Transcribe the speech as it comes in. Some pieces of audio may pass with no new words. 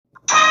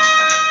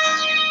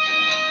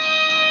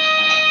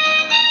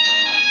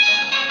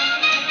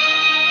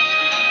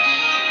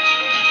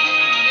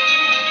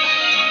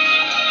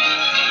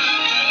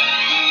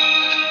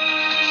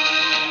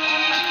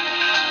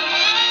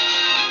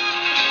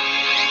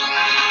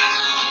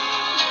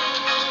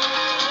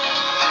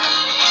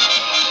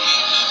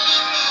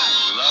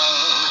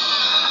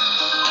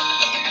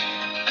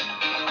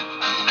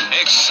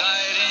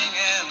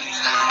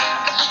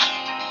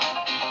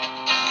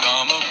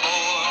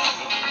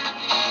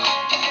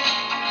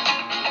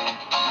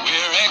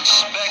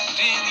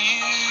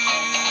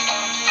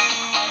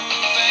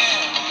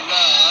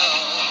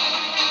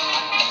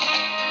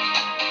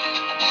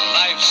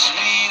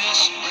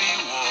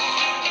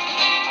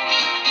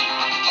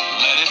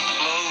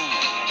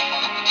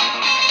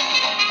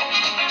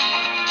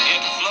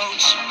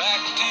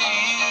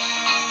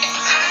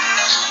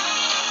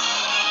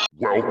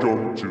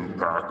Welcome to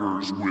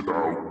Packers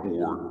Without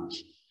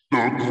Borders,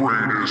 the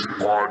greatest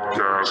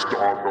podcast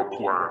on the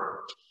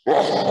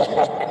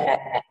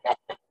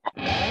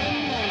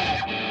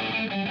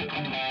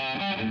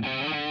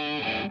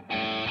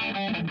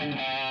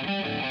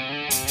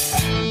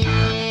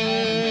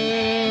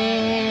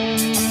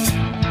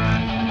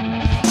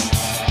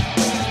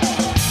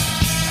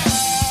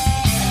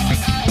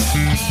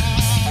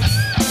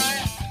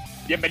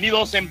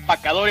Bienvenidos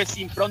Empacadores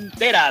Sin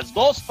Fronteras,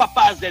 dos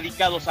papás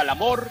dedicados al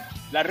amor,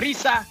 la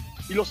risa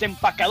y los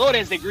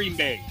empacadores de Green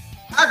Bay.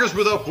 Packers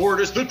Without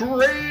Borders, the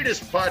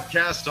greatest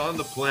podcast on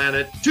the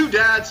planet. Two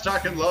dads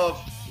talking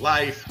love,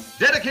 life,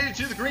 dedicated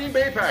to the Green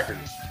Bay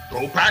Packers.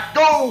 Go Pack,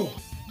 go!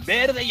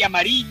 Verde y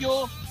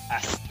amarillo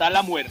hasta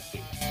la muerte.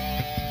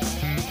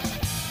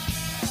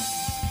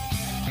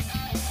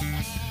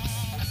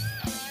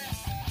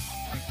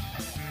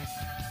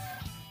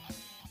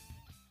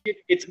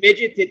 It's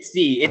midgets at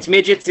sea. It's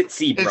midgets at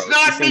sea, bro. It's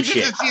not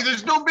midgets at sea.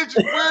 There's no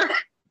midgets.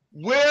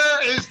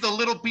 Where is the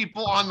little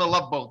people on the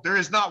Love Boat? There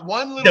is not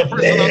one little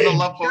person on the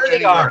Love Boat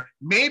anywhere.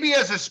 Maybe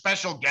as a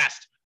special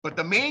guest, but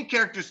the main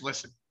characters,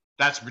 listen,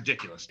 that's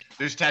ridiculous.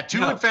 There's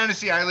Tattoo in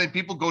Fantasy Island.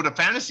 People go to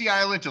Fantasy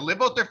Island to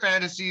live out their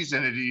fantasies,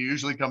 and it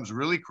usually comes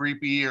really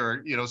creepy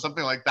or,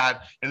 something like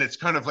that. And it's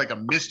kind of like a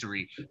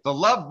mystery. The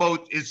Love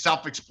Boat is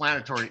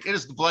self-explanatory. It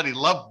is the bloody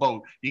Love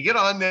Boat. You get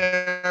on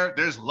there,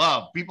 there's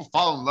love. People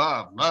fall in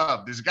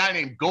love. There's a guy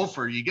named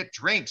Gopher. You get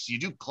drinks. You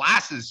do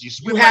classes. You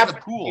swim in the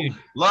pool. Dude,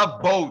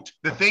 Love Boat.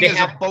 The thing is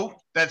a boat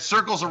that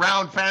circles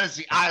around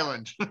Fantasy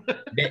Island.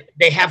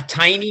 They have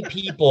tiny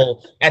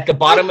people at the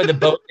bottom of the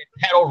boat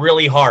that pedal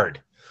really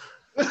hard.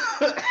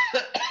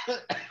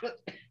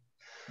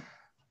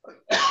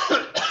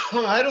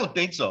 I don't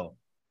think so.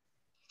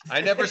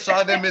 I never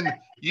saw them in.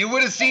 You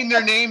would have seen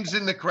their names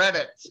in the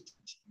credits.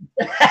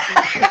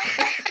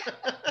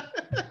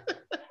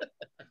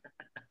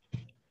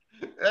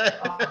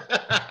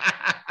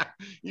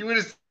 You would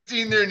have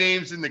seen their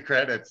names in the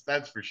credits.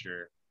 That's for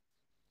sure.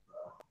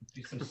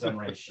 Do some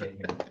sunrise shit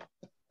here.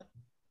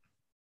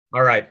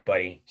 All right,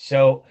 buddy.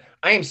 So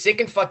I am sick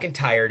and fucking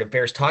tired of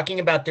Bears talking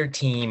about their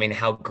team and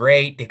how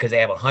great because they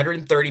have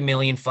 $130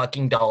 million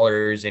fucking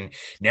dollars, and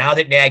now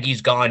that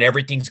Nagy's gone,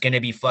 everything's gonna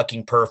be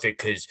fucking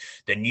perfect because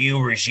the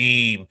new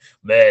regime,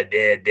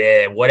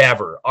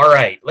 whatever. All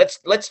right,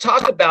 let's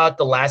talk about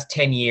the last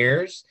 10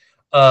 years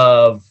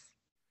of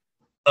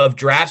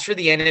drafts for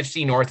the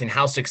NFC North and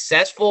how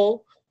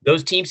successful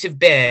those teams have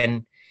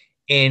been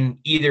in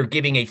either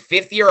giving a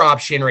fifth-year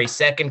option or a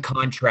second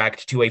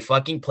contract to a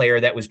fucking player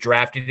that was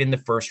drafted in the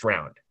first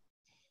round.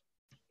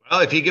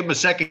 Well, if you give them a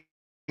second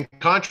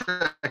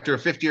contract or a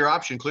fifth-year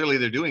option, clearly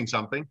they're doing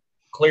something.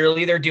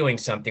 Clearly they're doing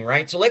something,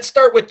 right? So let's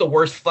start with the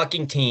worst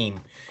fucking team,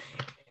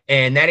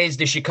 and that is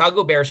the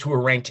Chicago Bears, who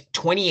were ranked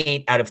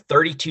 28 out of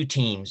 32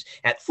 teams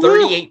at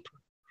 38%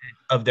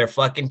 of their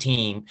fucking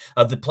team,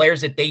 of the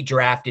players that they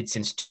drafted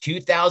since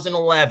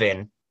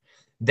 2011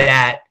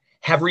 that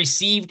have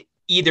received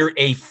either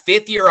a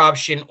fifth-year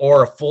option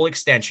or a full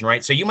extension,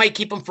 right? So you might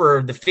keep them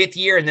for the fifth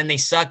year and then they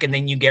suck and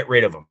then you get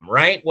rid of them,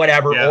 right?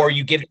 Whatever. Yeah. Or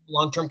you give them a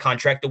long-term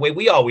contract the way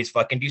we always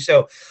fucking do.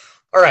 So,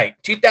 all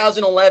right,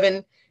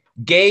 2011,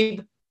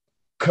 Gabe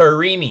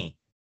Carimi.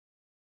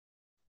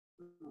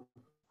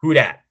 Who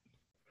dat?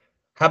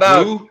 How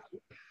about – Who?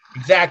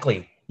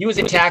 Exactly. He was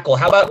a tackle.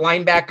 How about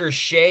linebacker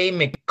Shea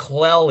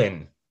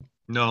McClellan?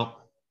 No.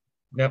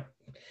 Nope.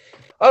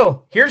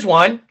 Oh, here's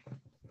one.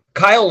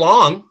 Kyle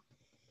Long.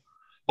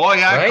 Oh,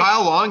 yeah, right?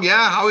 Kyle Long.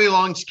 Yeah, Howie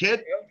Long's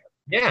kid.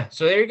 Yeah,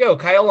 so there you go.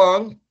 Kyle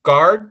Long,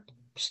 guard,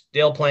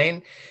 still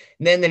playing.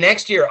 And then the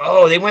next year,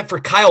 they went for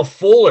Kyle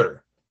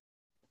Fuller.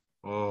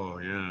 Oh,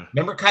 yeah.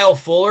 Remember Kyle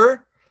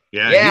Fuller?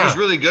 Yeah, he was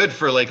really good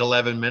for like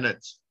 11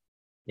 minutes.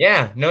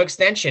 Yeah, no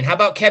extension. How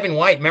about Kevin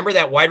White? Remember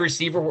that wide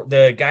receiver,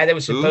 the guy that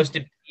was supposed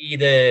to be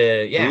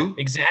the – yeah, Who?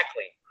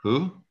 Exactly.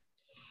 Who?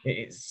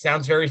 It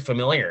sounds very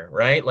familiar,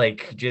 right?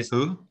 Like just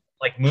Who?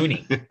 Like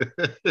Mooney.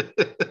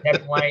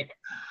 Kevin White.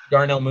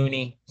 Darnell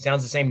Mooney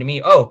sounds the same to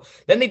me. Oh,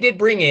 then they did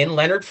bring in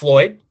Leonard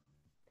Floyd.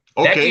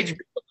 Okay. That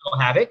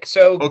havoc.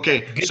 So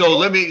okay. So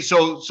let me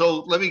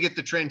get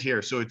the trend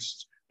here. So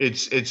it's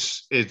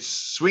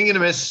swing and a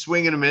miss,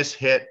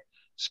 hit,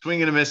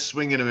 swing and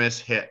a miss,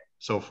 hit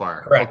so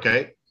far. Correct.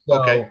 Okay.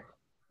 So okay.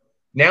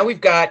 Now we've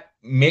got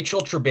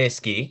Mitchell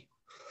Trubisky.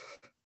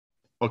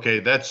 Okay,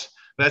 that's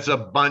a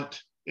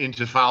bunt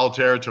into foul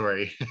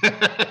territory.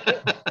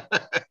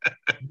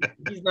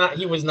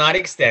 He was not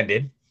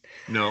extended.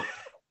 No.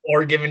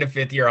 Or given a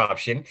fifth-year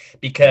option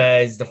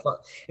because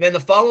then the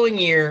following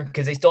year,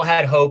 because they still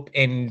had hope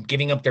in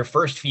giving up their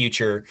first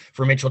future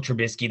for Mitchell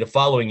Trubisky the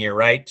following year,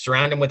 right?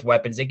 Surround him with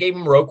weapons. They gave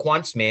him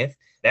Roquan Smith.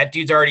 That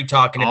dude's already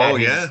talking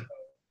about yeah.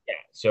 Yeah.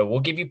 So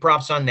we'll give you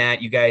props on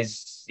that. You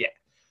guys, yeah,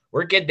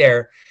 we're good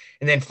there.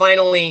 And then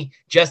finally,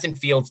 Justin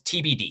Fields,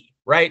 TBD,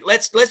 right?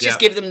 Let's just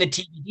give them the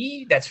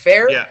TBD. That's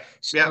fair. Yeah.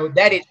 So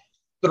that is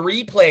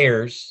 3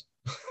 players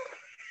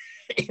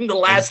in the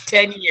last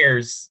 10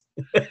 years.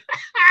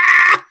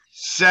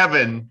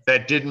 7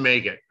 that didn't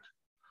make it.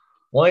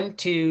 1,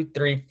 2,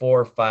 3,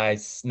 4,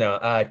 5.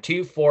 No,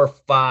 2, 4,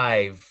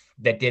 5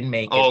 that didn't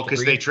make it. Oh,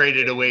 because they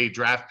traded away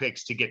draft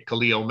picks to get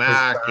Khalil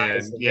Mack,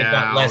 and they've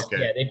got less. okay.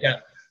 Yeah, they've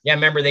got. Yeah,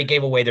 remember they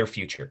gave away their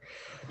future.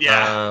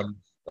 Yeah,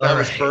 that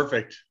was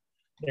perfect.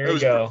 There you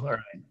go. All right.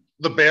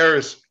 The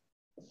Bears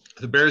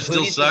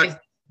still suck,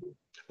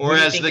 or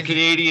as the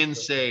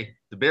Canadians say,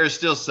 the Bears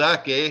still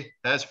suck, eh?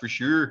 That's for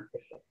sure.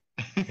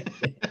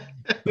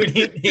 Who do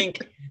you think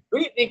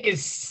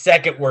is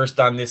second worst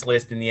on this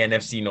list in the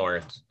NFC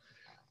North?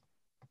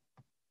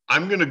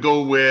 I'm gonna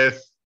go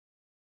with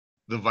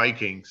the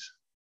Vikings.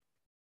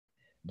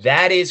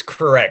 That is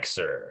correct,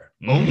 sir.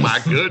 Oh my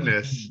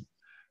goodness.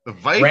 The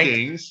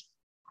Vikings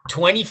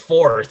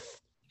 24th.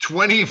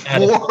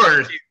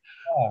 24th.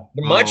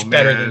 They're much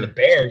better than the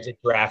Bears at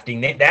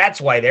drafting. That's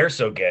why they're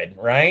so good,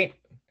 right?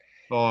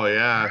 Oh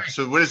yeah.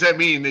 So what does that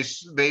mean?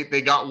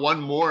 They got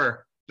one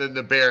more than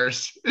the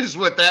Bears, is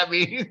what that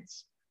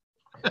means.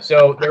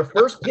 So their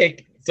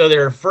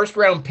first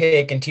round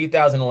pick in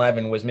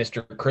 2011 was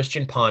Mr.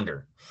 Christian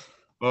Ponder.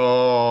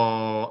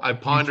 Oh, I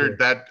pondered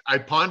that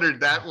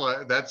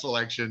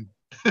selection.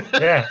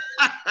 Yeah.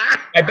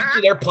 I bet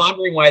you they're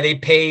pondering why they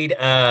paid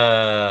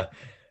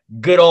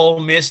good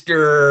old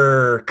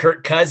Mr.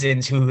 Kirk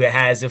Cousins, who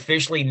has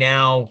officially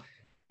now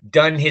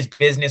done his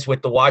business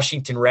with the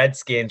Washington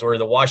Redskins or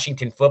the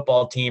Washington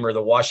football team or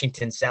the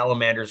Washington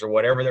Salamanders or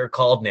whatever they're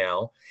called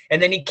now.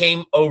 And then he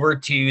came over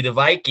to the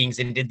Vikings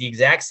and did the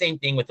exact same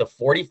thing with a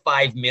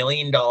 $45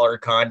 million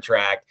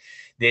contract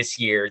this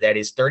year. That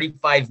is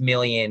 $35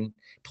 million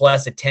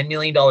plus a $10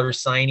 million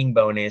signing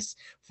bonus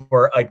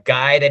for a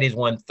guy that has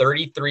won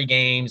 33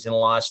 games and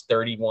lost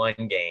 31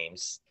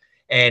 games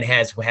and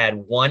has had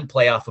one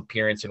playoff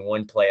appearance and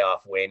one playoff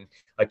win,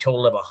 a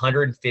total of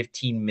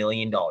 $115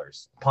 million.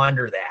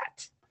 Ponder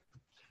that.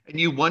 And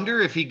you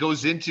wonder if he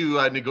goes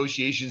into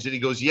negotiations and he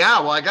goes, yeah,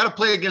 well, I got to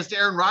play against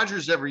Aaron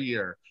Rodgers every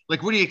year.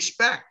 Like, what do you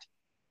expect?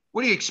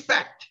 What do you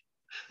expect?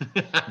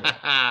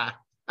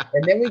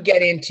 And then we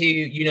get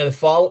into,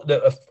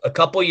 a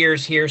couple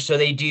years here. So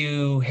they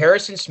do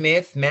Harrison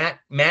Smith,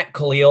 Matt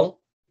Khalil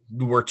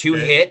were two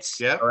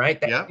hits. Yeah. All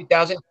right. That's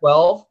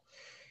 2012.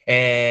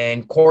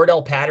 And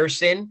Cordell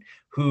Patterson,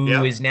 who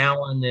is now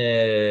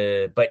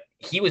but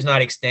he was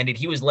not extended.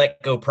 He was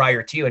let go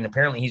prior to, and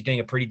apparently he's doing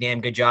a pretty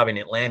damn good job in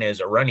Atlanta as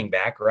a running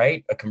back,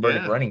 right? A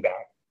converted running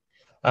back.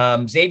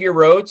 Xavier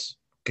Rhodes,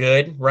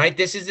 good, right?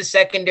 This is the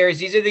secondaries.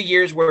 These are the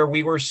years where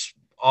we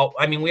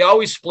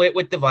always split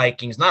with the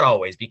Vikings, not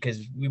always,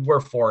 because we were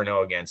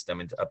 4-0 against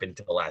them up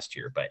until last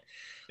year. But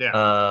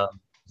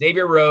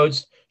Xavier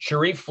Rhodes,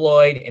 Sharif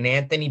Floyd, and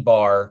Anthony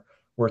Barr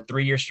were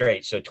 3 years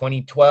straight. So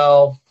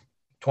 2012,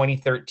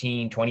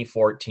 2013,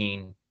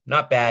 2014,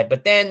 not bad.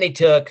 But then they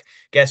took,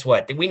 guess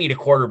what? We need a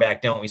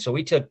quarterback, don't we? So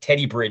we took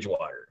Teddy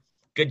Bridgewater.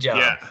 Good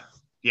job.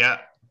 Yeah.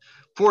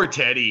 Poor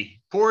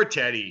Teddy.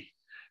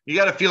 You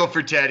got to feel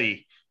for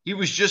Teddy. He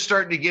was just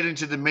starting to get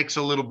into the mix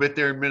a little bit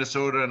there in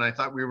Minnesota, and I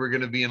thought we were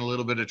going to be in a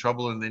little bit of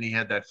trouble, and then he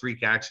had that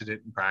freak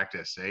accident in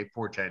practice.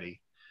 Poor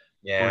Teddy.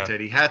 Yeah. Poor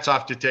Teddy. Hats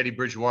off to Teddy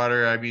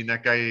Bridgewater. I mean,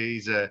 that guy,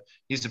 he's a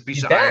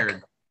piece of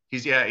iron.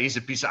 He's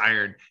a piece of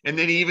iron. And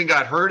then he even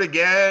got hurt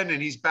again,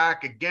 and he's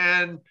back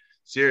again.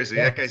 Seriously,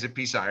 that guy's a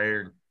piece of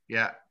iron.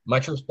 Yeah.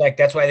 Much respect.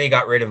 That's why they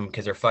got rid of him,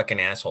 because they're fucking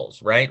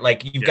assholes, right?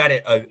 Like, you've got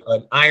an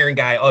iron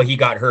guy. Oh, he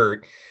got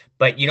hurt.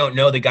 But you don't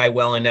know the guy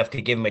well enough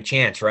to give him a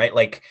chance, right?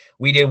 Like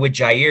we did with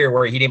Jair,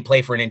 where he didn't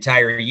play for an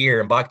entire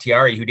year, and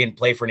Bakhtiari, who didn't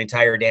play for an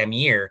entire damn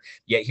year.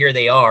 Yet here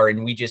they are,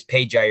 and we just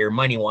paid Jair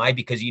money. Why?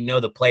 Because you know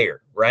the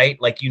player,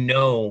 right? Like, you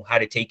know how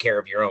to take care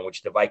of your own,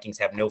 which the Vikings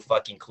have no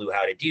fucking clue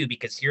how to do.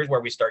 Because here's where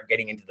we start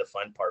getting into the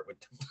fun part with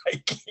the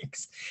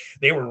Vikings.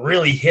 They were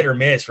really hit or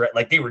miss, right?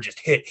 Like they were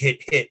just hit.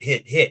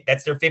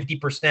 That's their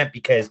 50%,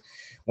 because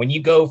when you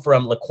go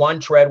from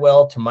Laquan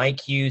Treadwell to Mike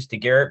Hughes to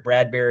Garrett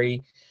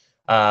Bradbury,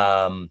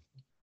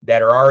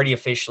 that are already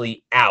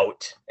officially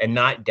out and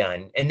not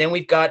done. And then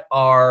we've got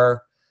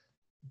our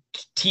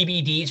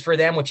TBDs for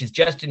them, which is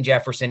Justin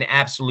Jefferson.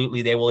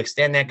 Absolutely. They will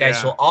extend that guy.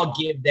 Yeah. So I'll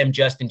give them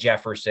Justin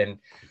Jefferson.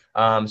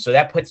 So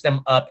that puts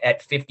them up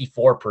at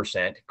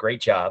 54%.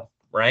 Great job.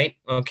 Right?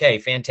 Okay.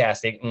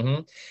 Fantastic.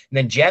 And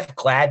then Jeff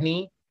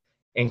Gladney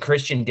and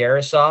Christian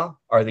Darrisaw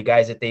are the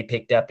guys that they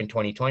picked up in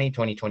 2020,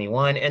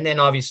 2021. And then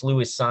obviously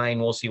Lewis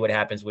Sign. We'll see what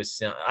happens with,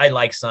 I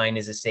like Sign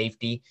as a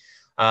safety.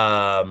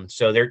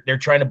 So they're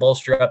trying to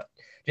bolster up,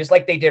 just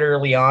like they did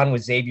early on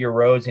with Xavier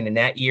Rhodes. And in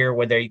that year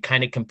where they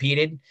kind of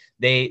competed,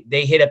 they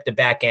hit up the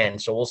back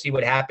end. So we'll see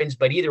what happens.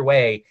 But either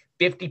way,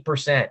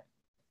 50%,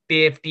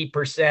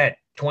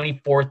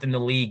 24th in the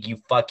league. You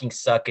fucking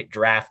suck at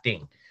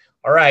drafting.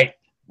 All right.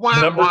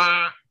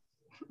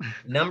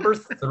 Number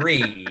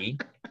three.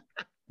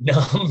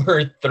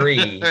 Number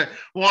three.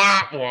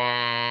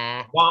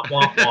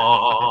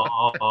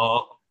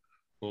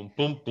 Boom,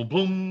 boom, boom,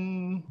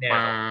 boom.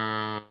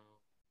 Now,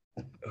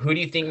 who do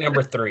you think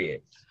number 3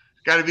 is?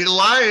 Got to be the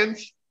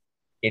Lions.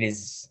 It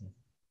is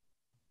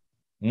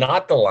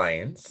not the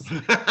Lions.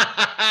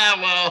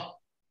 Well,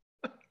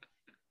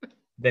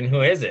 then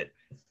who is it?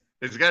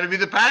 It's got to be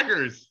the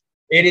Packers.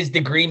 It is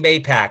the Green Bay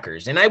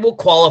Packers. And I will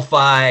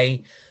qualify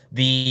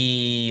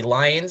the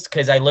Lions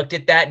because I looked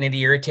at that and it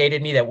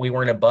irritated me that we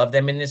weren't above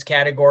them in this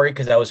category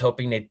because I was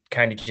hoping to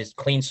kind of just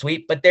clean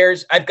sweep. But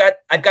I've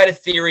got a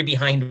theory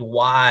behind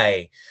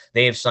why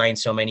they have signed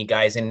so many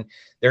guys, and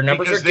their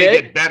numbers are good.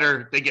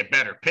 They get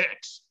better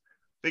picks.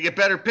 They get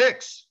better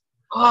picks.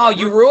 Oh,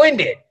 you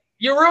ruined it.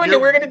 You ruined it.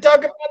 We're going to talk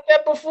about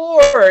that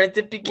before at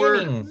the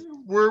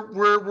beginning.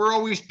 We're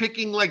always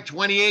picking like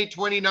 28,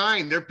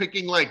 29. They're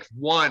picking like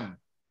 1,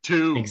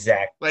 2.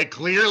 Exactly. Like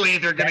clearly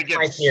they're going to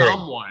get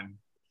someone.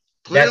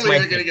 Clearly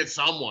they're going to get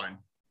someone.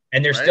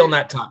 And they're still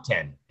not top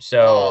 10.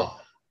 So, all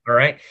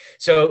right.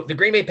 So the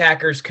Green Bay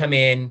Packers come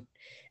in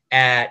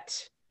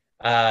at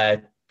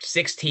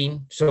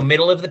 16, so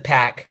middle of the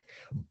pack.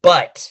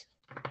 But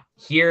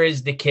here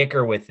is the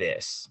kicker with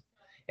this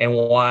and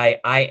why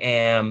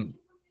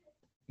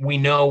we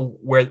know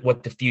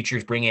what the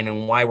future's bringing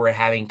and why we're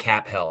having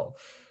cap hell.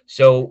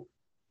 So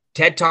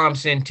Ted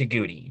Thompson to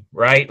Goody,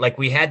 right? Like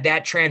we had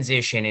that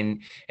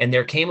transition and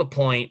there came a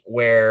point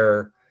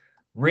where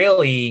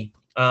really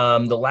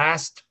the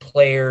last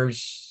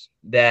players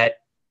that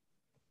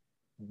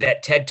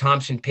Ted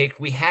Thompson picked,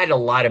 we had a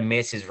lot of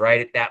misses right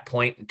at that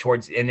point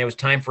and there was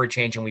time for a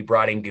change and we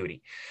brought in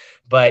Goody.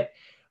 But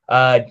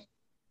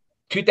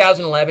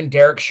 2011,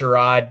 Derek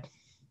Sherrod,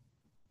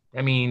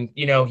 I mean,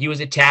 he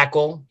was a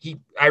tackle.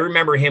 I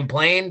remember him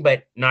playing,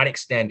 but not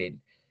extended.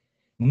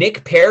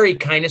 Nick Perry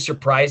kind of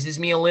surprises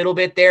me a little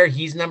bit there.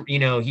 He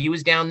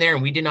was down there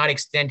and we did not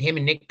extend him.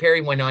 And Nick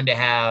Perry went on to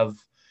have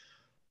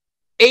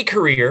a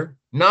career,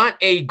 not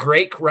a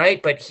great,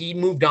 right? But he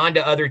moved on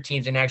to other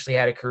teams and actually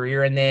had a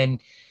career. And then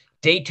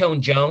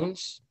Dayton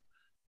Jones.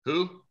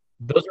 Who?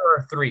 Those are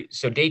our three.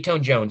 So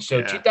Dayton Jones.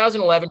 So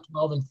 2011,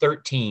 12, and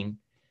 13.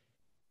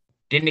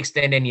 Didn't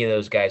extend any of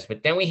those guys,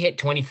 but then we hit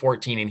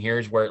 2014, and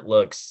here's where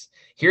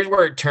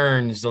it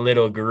turns a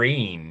little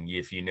green,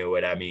 if you know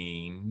what I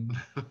mean.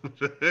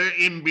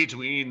 In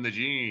between the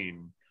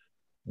gene.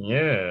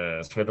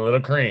 Yes, with a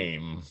little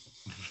cream.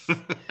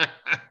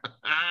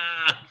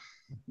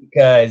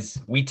 Because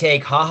we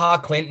take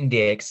Clinton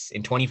Dix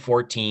in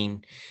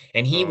 2014,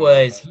 and he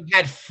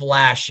had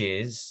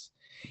flashes.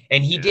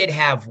 And he did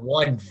have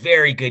one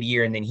very good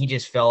year, and then he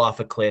just fell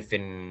off a cliff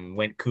and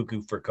went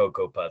cuckoo for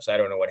Cocoa Puffs. I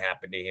don't know what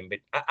happened to him, but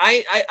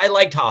I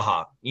liked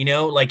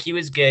like he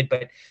was good,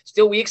 but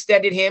still we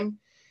extended him.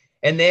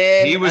 And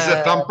then he was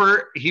a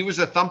thumper. He was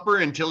a thumper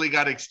until he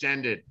got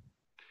extended.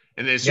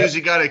 And as soon as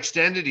he got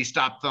extended, he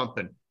stopped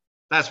thumping.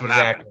 That's what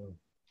happened.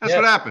 That's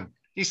what happened.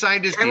 He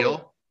signed his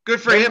deal. Good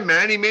for him,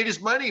 man. He made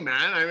his money,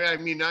 man.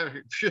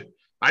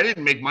 I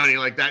didn't make money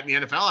like that in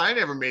the NFL. I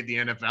never made the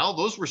NFL.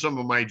 Those were some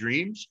of my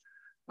dreams.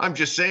 I'm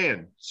just saying,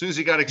 as soon as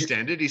he got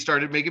extended, he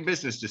started making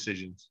business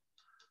decisions.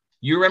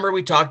 You remember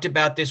we talked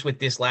about this with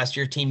this last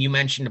year team. You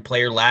mentioned a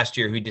player last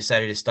year who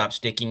decided to stop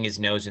sticking his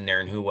nose in there,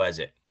 and who was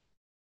it?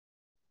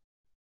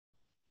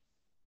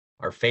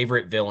 Our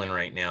favorite villain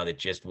right now that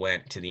just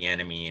went to the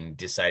enemy and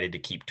decided to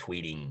keep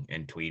tweeting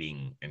and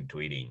tweeting and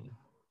tweeting.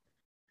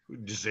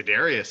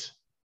 Za'Darius.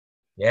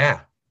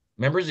 Yeah.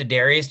 Remember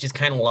Za'Darius just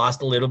kind of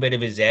lost a little bit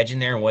of his edge in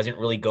there and wasn't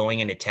really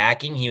going and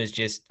attacking. He was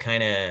just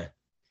kind of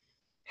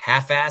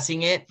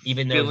half-assing it,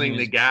 even though filling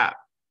the gap.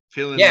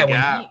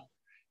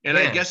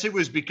 I guess it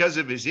was because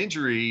of his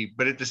injury,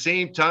 but at the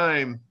same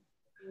time,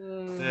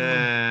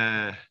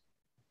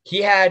 he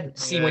had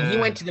when he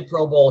went to the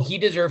Pro Bowl, he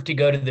deserved to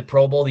go to the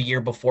Pro Bowl the year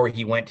before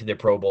he went to the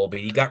Pro Bowl, but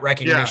he got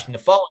recognition the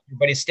following year,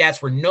 but his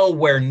stats were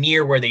nowhere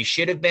near where they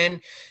should have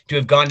been to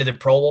have gone to the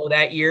Pro Bowl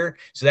that year.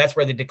 So that's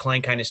where the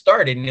decline kind of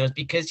started. And it was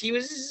because he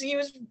was,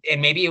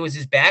 and maybe it was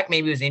his back,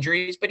 maybe it was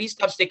injuries, but he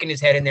stopped sticking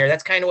his head in there.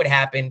 That's kind of what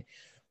happened.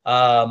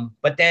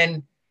 But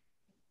then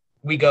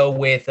we go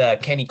with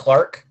Kenny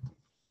Clark,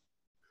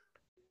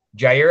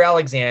 Jair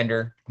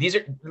Alexander.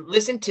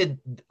 Listen to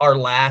our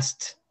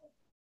last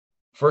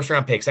first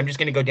round picks. I'm just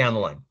going to go down the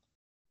line.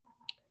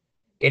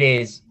 It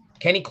is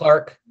Kenny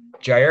Clark,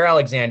 Jair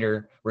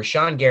Alexander,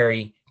 Rashawn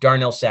Gary,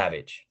 Darnell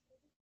Savage.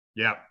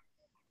 Yeah.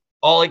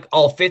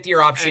 All fifth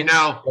year options.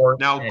 And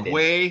now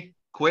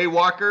Quay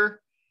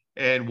Walker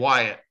and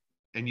Wyatt.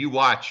 And you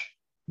watch.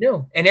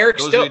 No. And Eric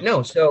Stokes.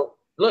 No. So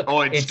look.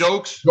 Oh, and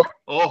Stokes.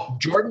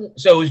 Jordan.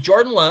 So it was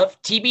Jordan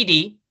Love,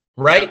 TBD,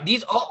 right? Yeah.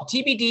 These all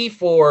TBD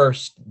for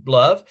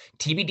Love,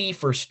 TBD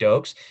for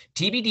Stokes,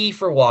 TBD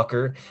for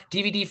Walker,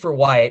 TBD for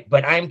Wyatt.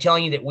 But I'm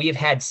telling you that we have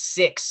had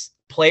 6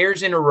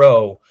 players in a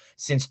row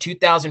since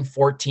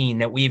 2014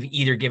 that we have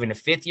either given a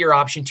 5th year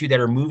option to that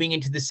are moving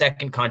into the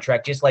second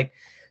contract, just like,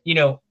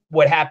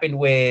 what happened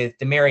with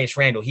Demarius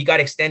Randall. He got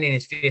extended in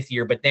his 5th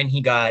year, but then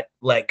he got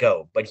let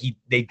go. But he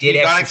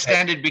got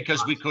extended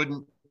because we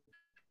couldn't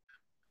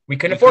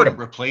afford him.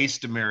 Replace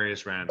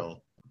Demarius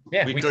Randall.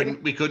 Yeah, we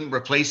couldn't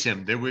replace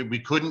him. We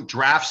couldn't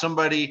draft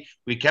somebody.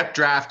 We kept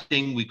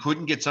drafting. We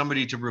couldn't get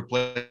somebody to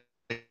replace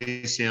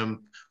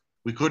him.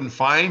 We couldn't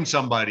find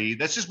somebody.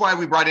 That's just why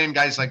we brought in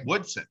guys like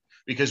Woodson,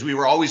 because we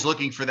were always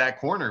looking for that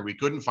corner. We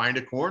couldn't find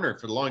a corner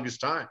for the longest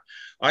time.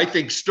 I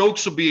think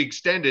Stokes will be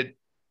extended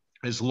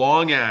as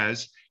long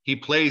as he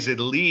plays at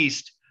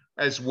least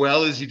as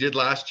well as he did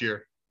last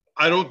year.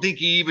 I don't think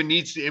he even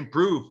needs to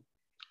improve.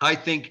 I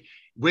think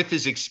with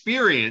his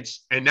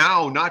experience and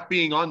now not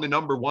being on the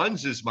number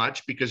ones as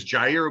much because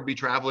Jair will be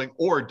traveling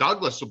or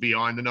Douglas will be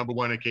on the number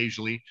one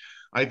occasionally,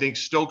 I think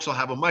Stokes will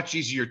have a much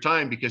easier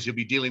time because he'll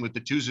be dealing with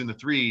the 2s and the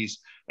 3s,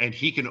 and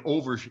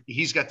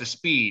he's got the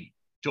speed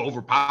to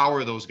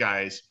overpower those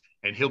guys,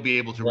 and he'll be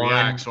able to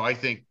react. So I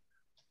think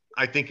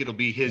it'll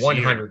be his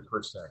 100%.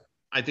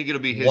 I think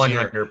it'll be his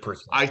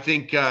 100%. I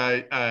think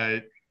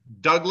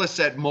Douglas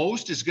at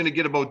most is going to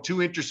get about 2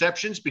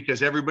 interceptions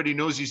because everybody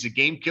knows he's a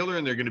game killer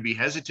and they're going to be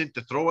hesitant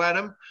to throw at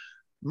him.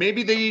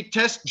 Maybe they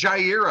test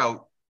Jair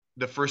out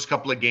the first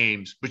couple of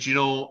games, but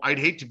I'd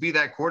hate to be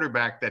that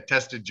quarterback that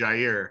tested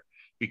Jair,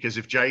 because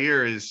if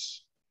Jair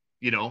is,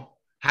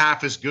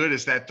 half as good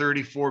as that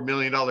 $34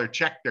 million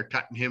check they're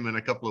cutting him in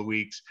a couple of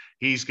weeks,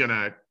 he's going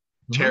to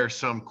tear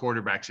some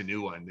quarterbacks a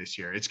new one this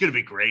year. It's going to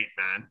be great,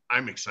 man.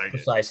 I'm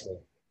excited.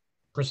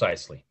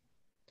 Precisely.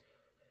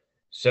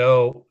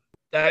 So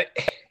the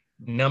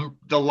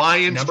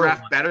Lions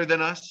draft better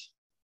than us.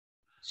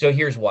 So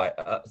here's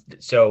what.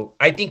 So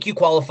I think you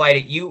qualified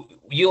it.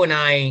 You and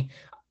I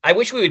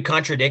wish we would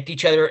contradict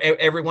each other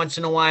every once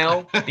in a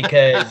while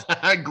because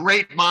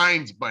great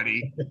minds,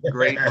 buddy.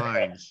 Great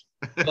minds.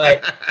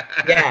 But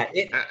yeah,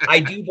 I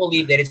do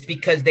believe that it's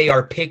because they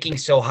are picking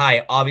so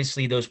high.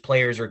 Obviously, those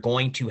players are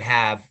going to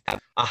have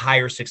a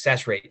higher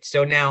success rate.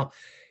 So now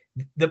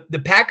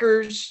the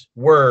Packers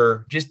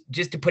were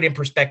just to put in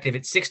perspective,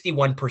 it's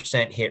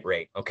 61% hit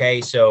rate.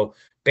 Okay. So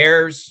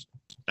Bears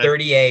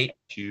 38.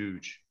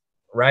 Huge.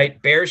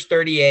 Right. Bears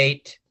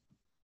 38.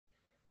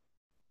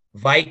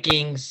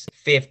 Vikings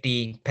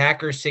 50,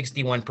 Packers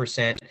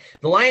 61%.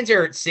 The Lions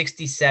are at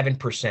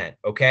 67%.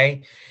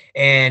 Okay.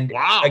 And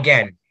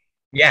again,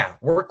 yeah,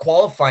 we're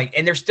qualifying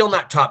and they're still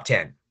not top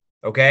 10.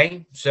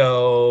 Okay.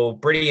 So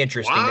pretty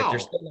interesting that they're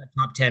still not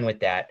top 10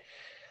 with that.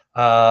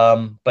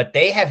 But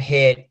they have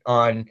hit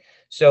on,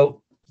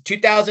 so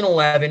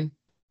 2011,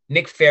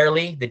 Nick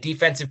Fairley, the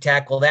defensive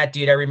tackle, that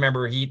dude, I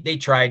remember they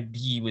tried,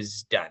 he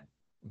was done.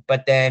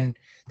 But then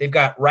they've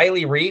got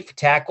Riley Reef,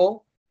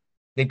 tackle.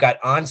 They've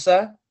got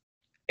Ansah,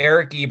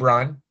 Eric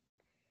Ebron,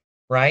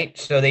 right?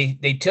 So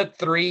they took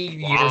 3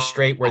 years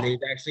straight where they've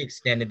actually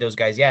extended those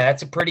guys. Yeah,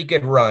 that's a pretty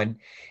good run.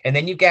 And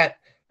then you got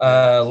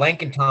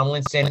Lincoln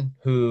Tomlinson,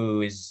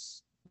 who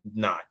is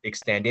not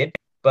extended,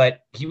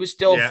 but he was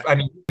still,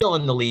 still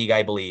in the league,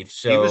 I believe.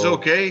 So he was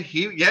okay.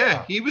 He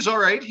was all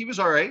right. He was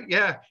all right.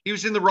 Yeah, he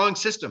was in the wrong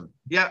system.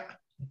 Yeah.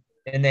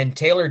 And then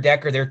Taylor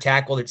Decker, their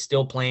tackle that's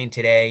still playing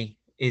today,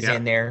 is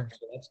in there.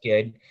 So that's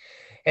good.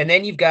 And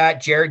then you've got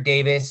Jared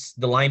Davis,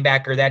 the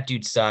linebacker. That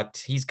dude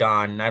sucked. He's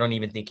gone. I don't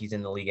even think he's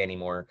in the league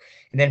anymore.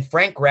 And then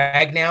Frank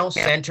Ragnow,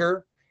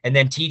 center, and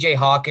then TJ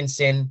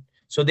Hawkinson.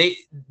 So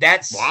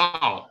that's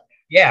wow.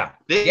 Yeah.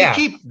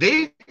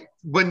 They've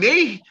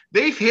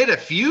hit a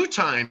few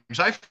times.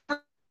 I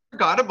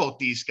forgot about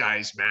these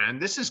guys, man.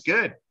 This is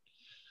good.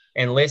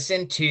 And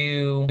listen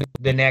to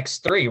the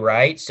next 3,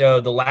 right? So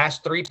the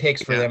last 3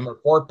 picks for them, or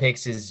 4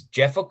 picks, is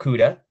Jeff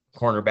Okudah,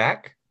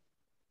 cornerback.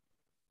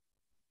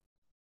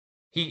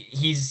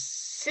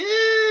 He's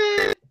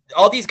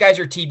all these guys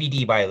are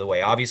TBD, by the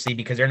way, obviously,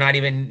 because they're not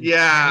even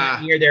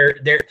near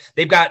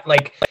they've got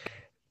like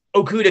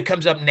Okudah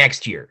comes up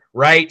next year,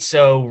 right?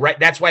 So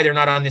that's why they're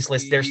not on this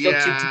list. They're still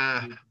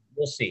TBD.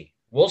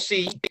 We'll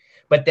see.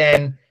 But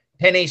then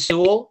Penei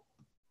Sewell,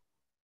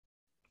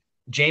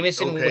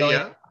 Jameson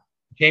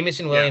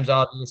Williams,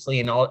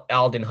 obviously, and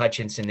Alden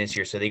Hutchinson this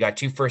year. So they got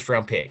 2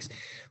 first-round picks.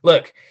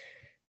 Look,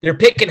 they're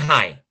picking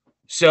high,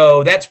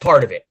 so that's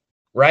part of it,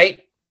 right?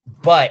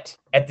 But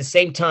at the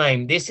same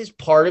time, this is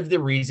part of the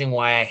reason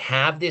why I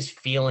have this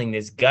feeling,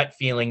 this gut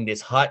feeling, this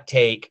hot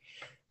take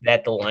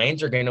that the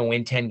Lions are going to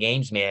win 10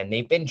 games, man.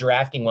 They've been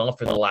drafting well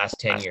for the last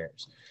 10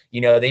 years.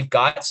 They've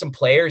got some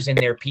players in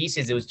their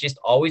pieces. It was just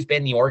always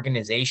been the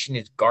organization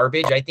is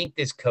garbage. I think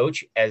this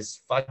coach, as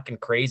fucking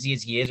crazy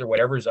as he is or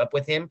whatever's up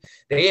with him,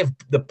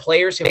 the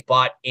players have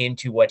bought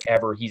into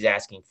whatever he's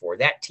asking for.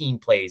 That team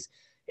plays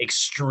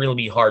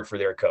extremely hard for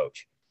their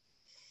coach.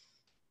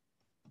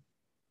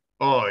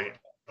 Oh,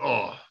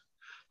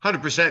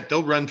 100%.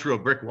 They'll run through a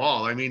brick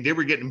wall. I mean, they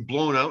were getting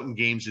blown out in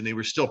games and they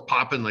were still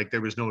popping like there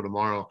was no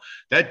tomorrow.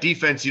 That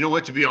defense, you know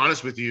what, to be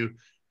honest with you,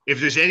 if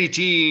there's any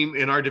team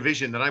in our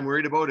division that I'm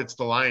worried about, it's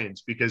the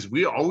Lions, because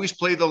we always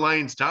play the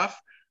Lions tough,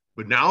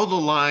 but now the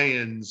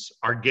Lions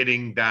are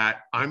getting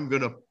that I'm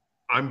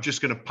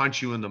just going to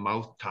punch you in the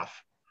mouth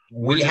tough.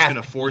 We're just going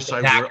to force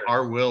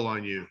our will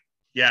on you.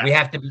 Yeah. We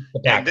have to beat the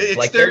Packers.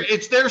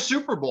 It's their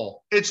Super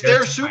Bowl. It's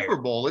their Super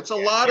Bowl. It's a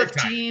lot of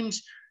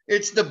teams.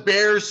 It's the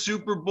Bears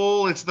Super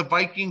Bowl. It's the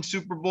Vikings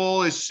Super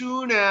Bowl. As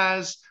soon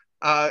as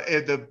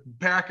the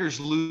Packers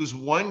lose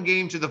 1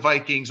 game to the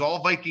Vikings,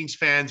 all Vikings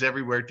fans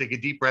everywhere take a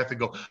deep breath and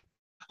go,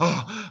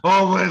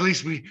 well, at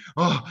least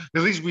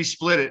we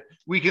split it.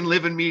 We can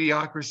live in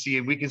mediocrity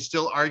and we can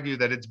still argue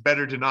that it's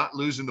better to not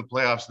lose in the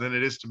playoffs than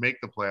it is to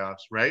make the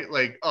playoffs, right?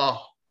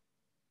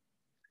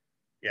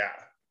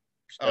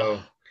 So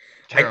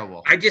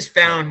terrible. I just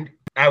found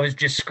I was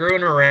just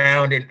screwing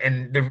around,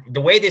 and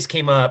the way this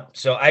came up,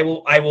 so I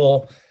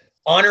will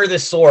honor the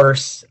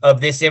source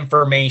of this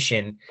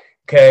information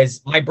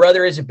because my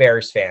brother is a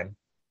Bears fan,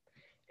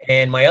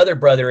 and my other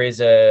brother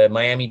is a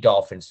Miami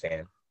Dolphins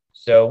fan.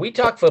 So we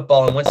talk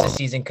football, and once the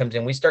season comes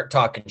in, we start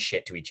talking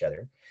shit to each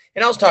other.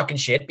 And I was talking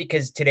shit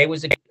because today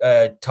was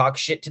a talk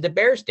shit to the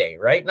Bears day,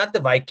 right? Not the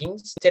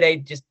Vikings.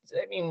 Today,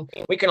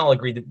 we can all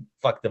agree that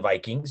fuck the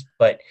Vikings,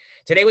 but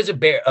today was a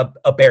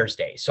Bears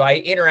day. So I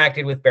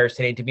interacted with Bears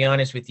today. To be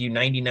honest with you,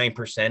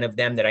 99% of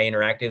them that I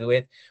interacted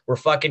with were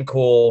fucking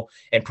cool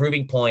and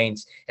proving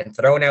points and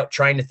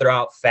trying to throw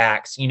out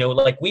facts.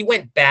 Like we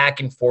went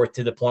back and forth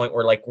to the point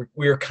where like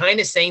we were kind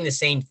of saying the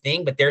same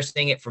thing, but they're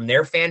saying it from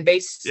their fan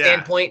base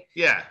standpoint.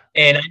 Yeah.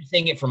 And I'm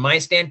saying it from my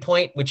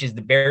standpoint, which is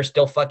the Bears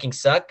still fucking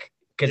suck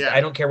because I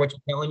don't care what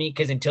you're telling me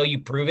because until you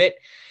prove it,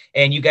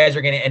 and you guys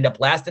are going to end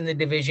up last in the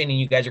division and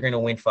you guys are going to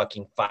win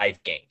fucking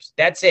 5 games.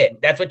 That's it.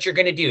 That's what you're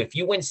going to do. If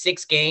you win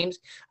 6 games,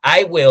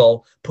 I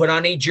will put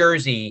on a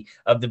jersey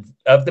of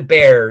the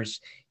Bears.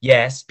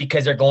 Yes,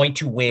 because they're going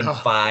to win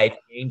 5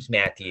 games,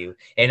 Matthew.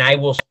 And I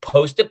will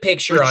post a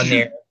picture on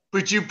there.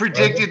 But you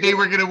predicted they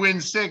were going to win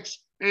 6.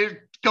 A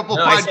couple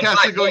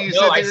podcasts ago, you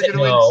said they were going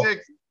to win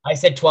 6. I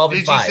said 12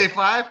 and 5. Did you say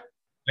 5?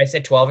 I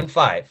said 12 and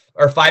 5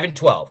 or 5 and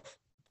 12.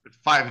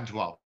 5 and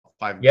 12.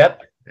 5 and 12. Yeah.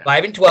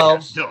 5 and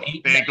 12. No,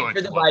 8 and 9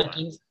 for the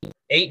Vikings.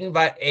 8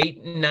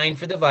 and 9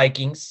 for the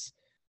Vikings.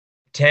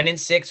 10 and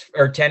 6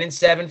 or 10 and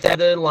 7 for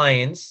the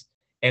Lions.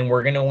 And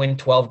we're gonna win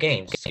 12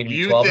 games. It's gonna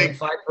be 12 and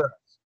 5 for us.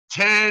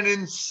 10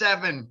 and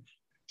 7.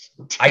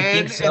 10 I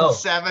think so. and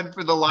 7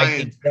 for the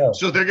Lions.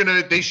 So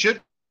they should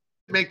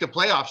make the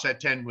playoffs at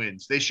 10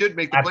 wins. They should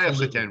make the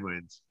playoffs at 10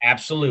 wins.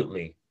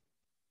 Absolutely.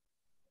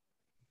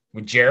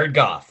 With Jared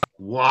Goff.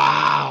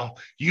 Wow.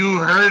 You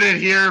heard it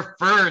here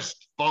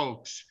first,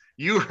 folks.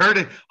 You heard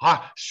it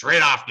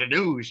straight off the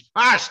news.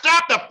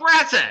 Stop the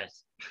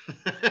presses.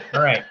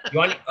 All right. You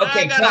want?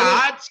 Okay. I got a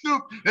hot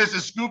scoop. This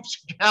is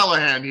Scoops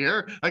Callahan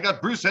here. I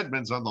got Bruce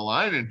Edmonds on the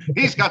line, and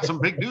he's got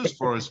some big news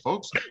for us,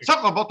 folks.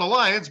 Something about the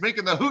Lions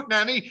making the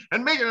hootenanny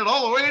and making it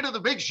all the way to the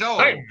big show.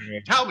 Hey.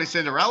 Tell me,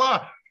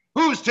 Cinderella,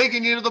 who's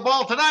taking you to the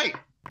ball tonight?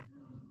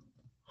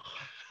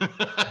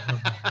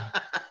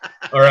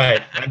 All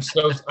right.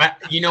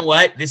 You know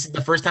what? This is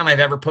the first time I've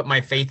ever put my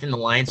faith in the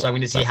Lions, so I'm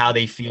going to see how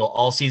they feel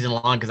all season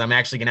long because I'm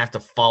actually going to have to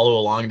follow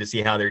along to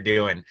see how they're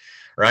doing.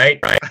 Right?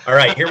 All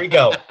right. Here we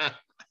go.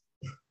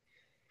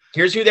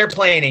 Here's who they're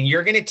playing, and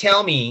you're going to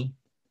tell me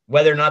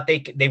whether or not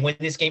they win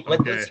this game.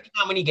 Let's see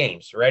how many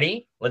games.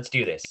 Ready? Let's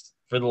do this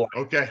for the Lions.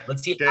 Okay.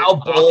 Let's see how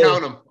bold.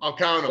 I'll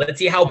count them. Let's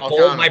see how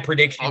bold my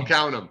prediction is. I'll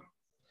count them.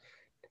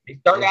 They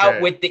start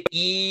out with the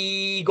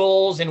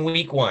Eagles in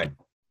week 1.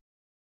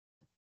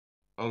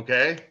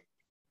 Okay.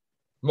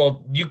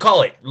 Well, you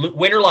call it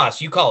win or loss.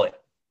 You call it.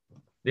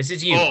 This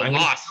is you.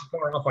 Loss.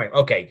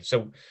 Okay,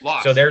 so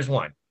loss. So there's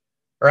one.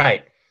 All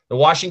right. The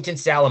Washington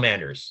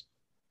Salamanders.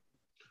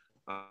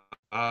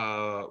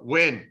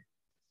 Win.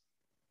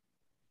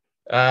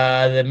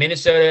 The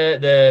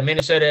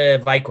Minnesota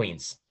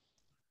Vikings.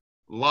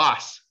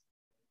 Loss.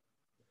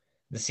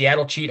 The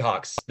Seattle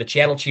Cheathawks.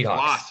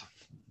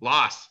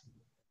 Loss.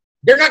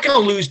 They're not going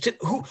to lose to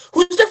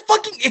who's their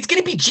fucking. It's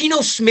going to be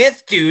Geno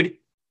Smith, dude.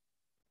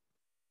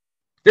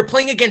 They're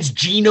playing against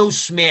Geno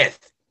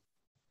Smith.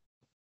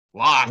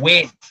 Loss.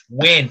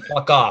 Win.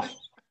 Fuck off.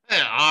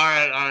 Yeah,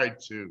 all right.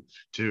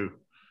 Two.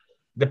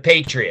 The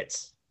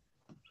Patriots.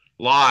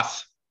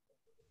 Loss.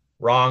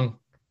 Wrong.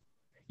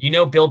 You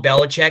know Bill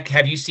Belichick.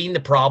 Have you seen the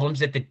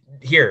problems at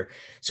here?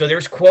 So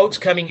there's quotes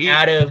coming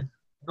out of.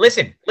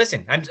 Listen.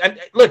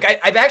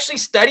 I've actually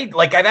studied.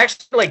 I've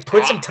actually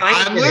put some time.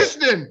 I'm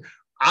listening.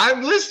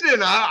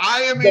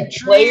 I am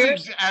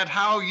intrigued at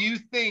how you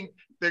think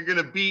they're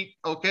gonna beat.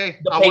 Okay,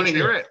 I want to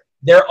hear it.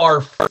 There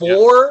are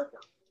 4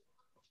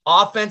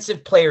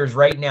 offensive players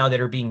right now that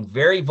are being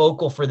very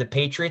vocal for the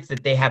Patriots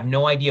that they have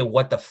no idea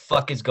what the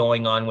fuck is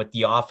going on with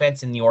the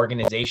offense and the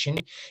organization.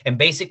 And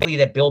basically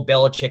that Bill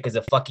Belichick is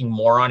a fucking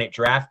moron at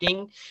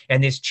drafting.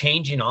 And this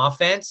change in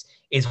offense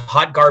is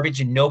hot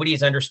garbage and nobody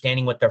is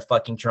understanding what they're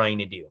fucking trying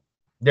to do.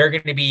 They're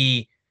going to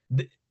be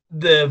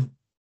the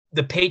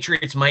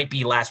Patriots might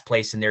be last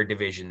place in their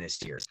division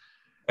this year.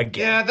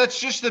 Again. Yeah, that's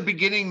just the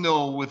beginning,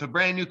 though, with a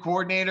brand new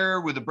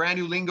coordinator, with a brand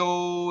new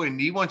lingo,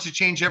 and he wants to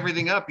change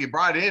everything up. You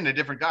brought in a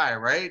different guy,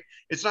 right?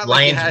 It's not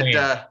Lions like you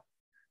had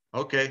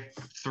okay,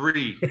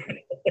 3.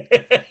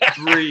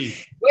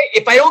 3. Wait,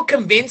 if I don't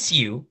convince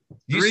you,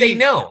 you say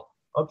no.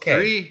 Okay.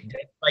 3.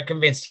 I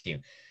convinced you.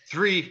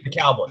 3.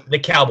 The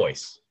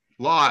Cowboys.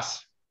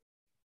 Loss.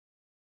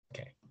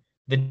 Okay.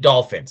 The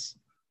Dolphins.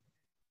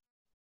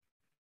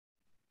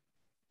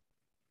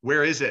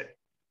 Where is it?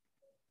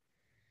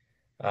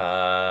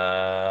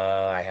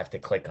 I have to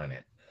click on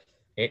it.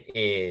 It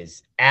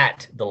is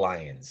at the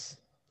Lions.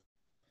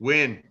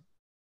 Win.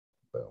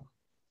 Boom.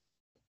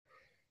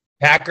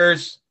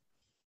 Packers.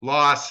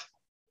 Loss.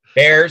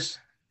 Bears.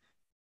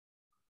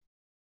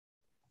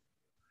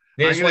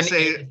 I'm gonna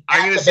say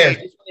this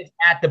one is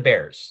at the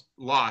Bears.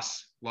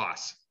 Loss.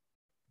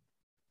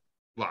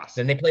 Loss.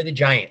 Then they play the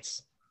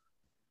Giants.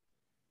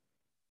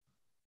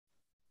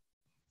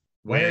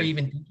 Why Win. are you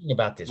even thinking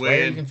about this? Why are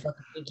you even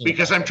fucking thinking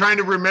Because about I'm trying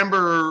to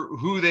remember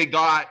who they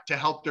got to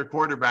help their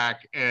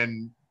quarterback,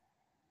 and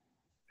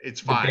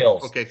it's 5.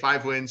 Bills. Okay,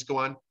 5 wins. Go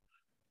on.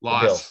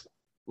 Bills.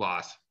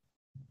 Loss.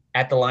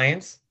 At the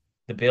Lions,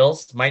 the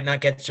Bills might not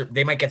get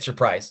they might get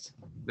surprised.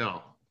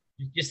 No.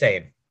 Just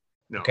saying.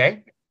 No.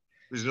 Okay.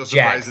 There's no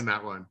surprise Jags. in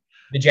that one.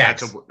 The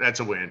Jags.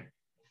 That's a win.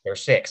 They're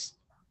 6.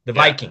 The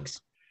Yeah.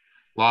 Vikings.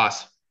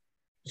 Loss.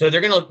 So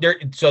they're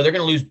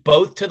gonna lose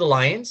both to the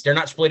Lions. They're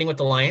not splitting with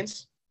the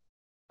Lions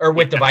or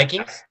with the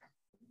Vikings.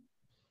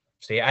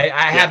 See,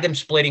 I have them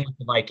splitting with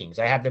the Vikings.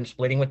 I have them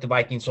splitting with the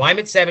Vikings. So I'm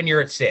at 7.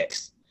 You're at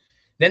 6.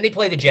 Then they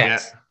play the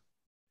Jets. Yeah.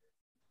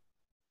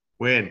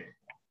 Win.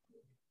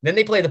 Then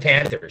they play the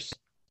Panthers.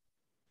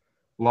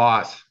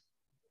 Loss.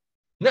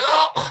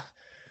 No.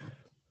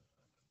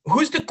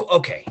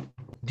 Okay?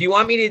 Do you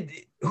want me to?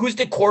 Who's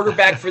the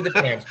quarterback for the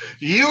Panthers?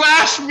 You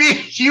asked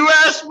me. You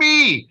asked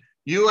me.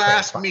 You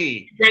asked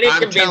me.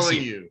 I'm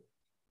telling you.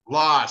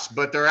 Loss,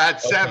 but they're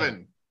at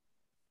 7.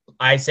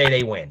 I say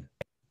they win.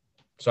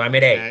 So I'm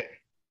at 8. Okay.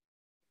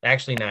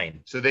 Actually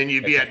 9. So then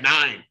you'd be at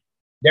 9.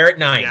 They're at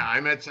 9. Yeah,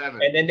 I'm at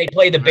 7. And then they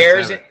play the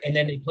Bears, and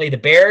then they play the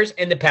Bears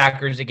and the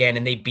Packers again,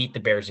 and they beat the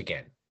Bears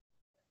again.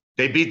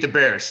 They beat the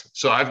Bears.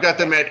 So I've got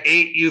them at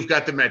 8. You've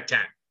got them at 10.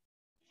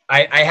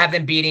 I have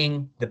them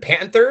beating the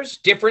Panthers.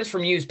 Difference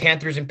from you is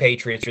Panthers and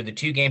Patriots are the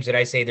 2 games that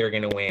I say they're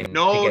going to win.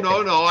 No.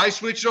 I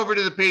switched over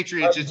to the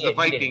Patriots. It's the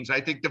Vikings. I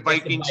think the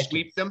Vikings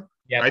sweep them.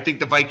 Yeah. I think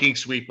the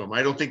Vikings sweep them.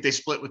 I don't think they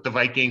split with the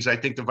Vikings. I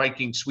think the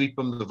Vikings sweep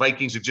them. The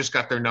Vikings have just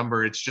got their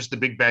number. It's just the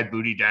big bad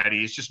booty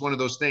daddy. It's just one of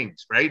those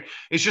things, right?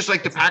 It's just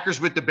like the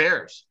Packers with the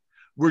Bears.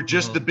 We're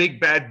just the big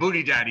bad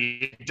booty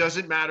daddy. It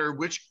doesn't matter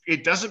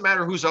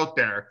who's out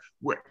there.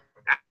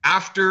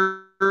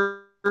 After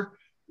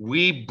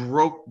we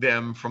broke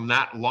them from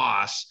that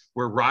loss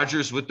where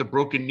Rodgers with the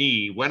broken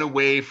knee went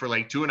away for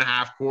like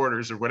 2.5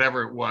 quarters or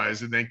whatever it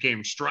was, and then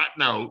came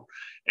strutting out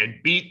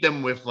and beat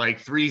them with like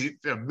 3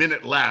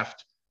 minutes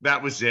left.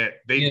 That was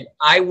it. They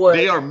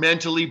are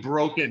mentally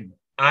broken.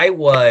 I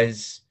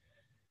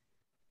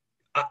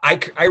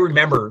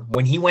remember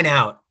when he went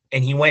out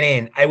and he went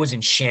in, I was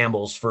in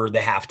shambles for the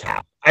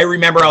halftime. I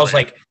remember I was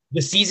like,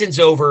 the season's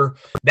over.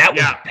 That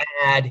was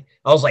bad.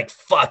 I was like,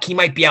 fuck, he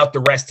might be out the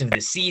rest of the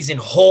season.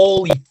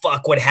 Holy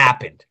fuck, what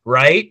happened,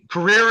 right?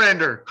 Career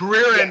ender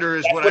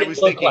is what I was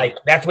thinking. Like.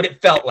 That's what it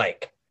felt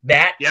like.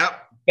 That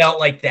felt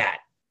like that.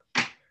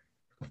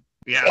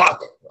 Yeah.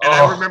 Fuck. And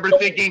I remember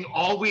thinking,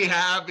 all we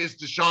have is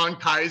DeShone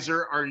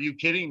Kizer. Are you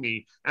kidding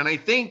me? And I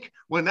think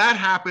when that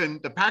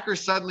happened, the Packers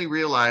suddenly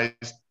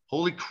realized,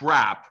 holy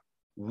crap,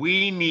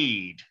 we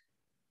need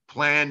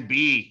plan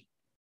B.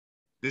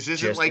 This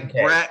isn't like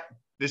Brett.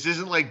 This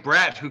isn't like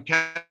Brett, who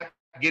kept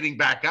getting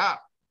back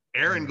up.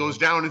 Aaron goes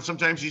down, and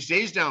sometimes he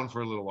stays down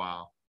for a little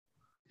while.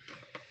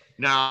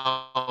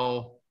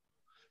 Now,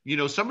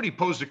 somebody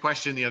posed a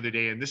question the other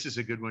day, and this is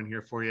a good one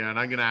here for you. And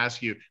I'm going to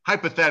ask you,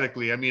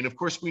 hypothetically, I mean, of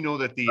course, we know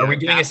that the. Are we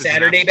doing a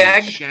Saturday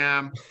bag?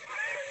 Sham.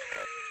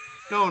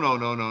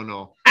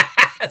 No.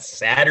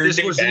 Saturday.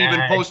 This wasn't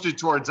even posted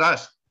towards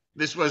us.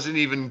 This wasn't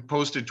even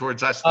posted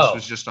towards us. This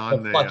was just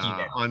on the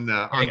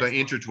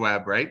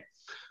interweb, right?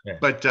 Yeah.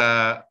 But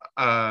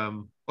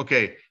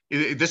okay,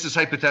 this is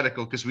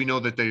hypothetical because we know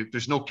that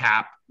there's no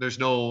cap. There's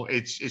no.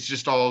 It's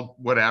just all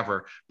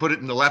whatever. Put it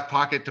in the left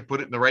pocket to put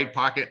it in the right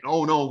pocket.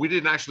 Oh no, we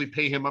didn't actually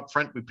pay him up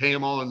front. We pay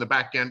him all in the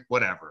back end.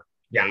 Whatever.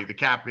 Yeah, okay, the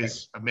cap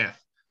is a myth.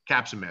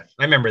 Cap's a myth.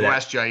 I remember that.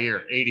 Last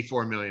Jair,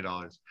 $84 million.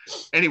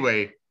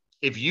 Anyway,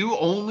 if you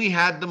only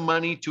had the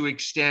money to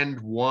extend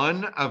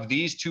one of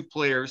these 2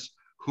 players,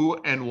 who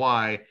and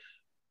why?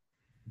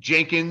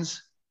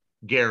 Jenkins,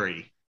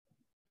 Gary.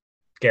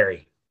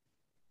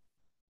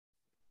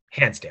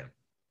 Hands down.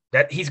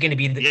 That he's going to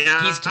be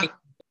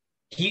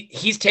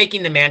he's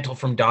taking the mantle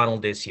from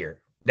Donald this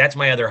year. That's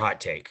my other hot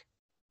take.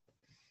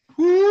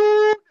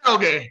 Ooh,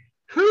 okay.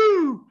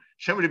 Whoo.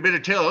 Somebody better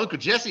tell Uncle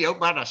Jesse out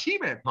by the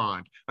cement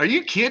pond. Are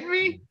you kidding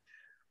me?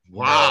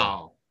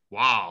 Wow.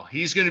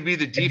 He's going to be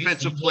the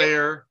defensive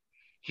player.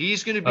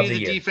 He's going to be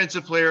the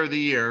defensive player of the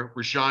year,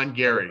 Rashawn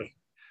Gary.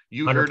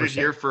 You 100%. Heard it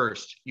here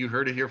first. You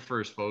heard it here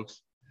first,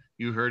 folks.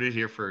 You heard it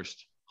here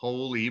first.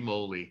 Holy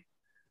moly.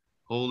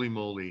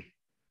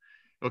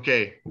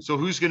 Okay, so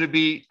who's going to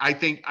be? I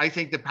think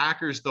the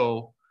Packers,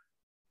 though,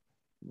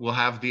 will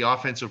have the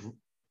offensive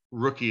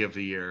rookie of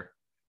the year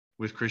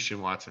with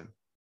Christian Watson.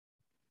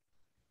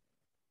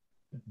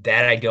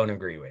 That I don't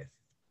agree with.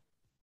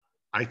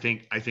 I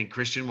think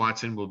Christian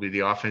Watson will be the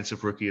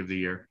offensive rookie of the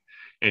year,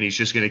 and he's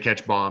just going to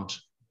catch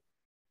bombs.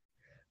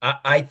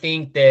 I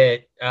think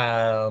that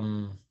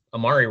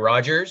Amari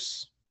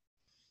Rodgers.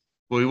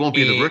 Well, he won't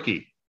be the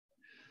rookie.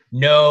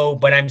 No,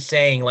 but I'm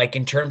saying, like,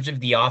 in terms of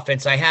the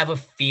offense, I have a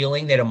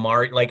feeling that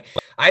Amari, like,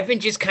 I've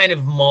been just kind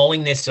of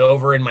mulling this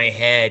over in my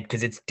head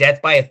because it's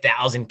death by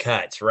 1,000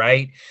 cuts,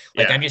 right?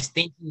 Like, I'm just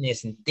thinking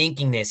this.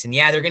 And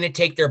they're going to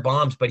take their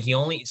bombs, but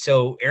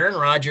so Aaron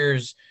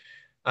Rodgers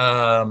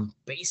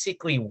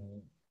basically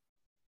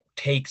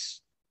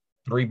takes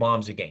 3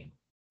 bombs a game.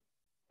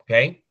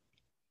 Okay.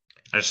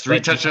 That's 3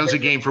 touchdowns a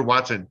game for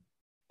Watson.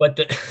 But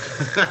the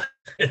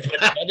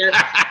other,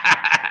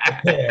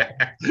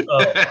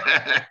 oh,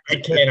 I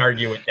can't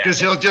argue with that. Because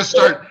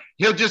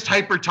he'll just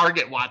hyper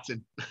target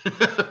Watson.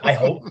 I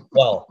hope.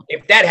 Well,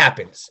 if that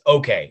happens,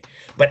 okay.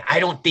 But I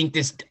don't think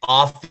this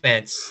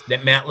offense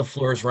that Matt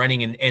LaFleur is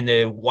running, and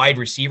the wide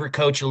receiver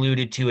coach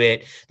alluded to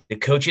it, the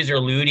coaches are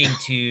alluding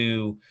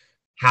to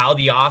how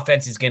the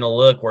offense is going to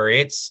look, where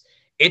it's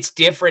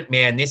different,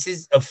 man. This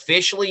is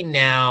officially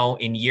now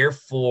in year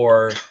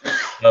 4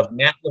 of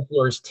Matt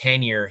LaFleur's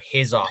tenure,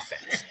 his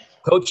offense.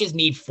 Coaches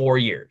need 4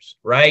 years,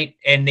 right?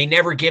 And they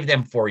never give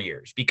them 4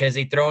 years because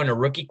they throw in a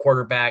rookie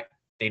quarterback.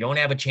 They don't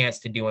have a chance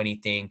to do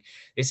anything.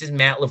 This is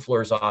Matt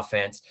LaFleur's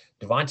offense.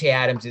 Devontae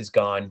Adams is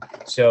gone.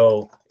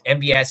 So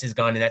MVS is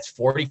gone, and that's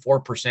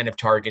 44% of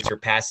targets or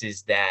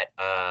passes that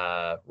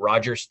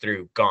Rodgers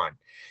threw, gone.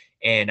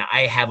 And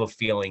I have a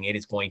feeling it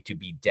is going to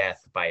be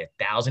death by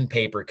 1,000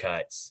 paper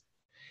cuts.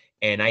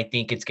 And I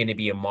think it's going to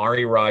be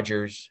Amari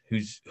Rodgers,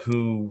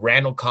 who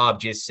Randall Cobb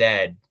just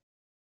said,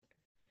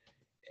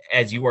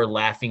 as you are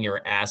laughing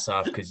your ass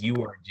off because you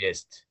are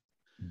just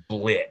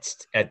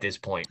blitzed at this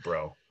point,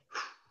 bro.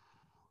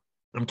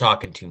 I'm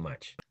talking too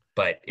much,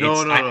 but no.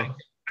 I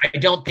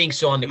don't think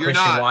so on the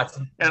Christian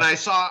Watson. And I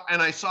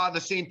saw the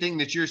same thing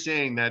that you're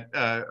saying, that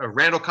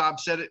Randall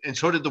Cobb said it, and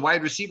so did the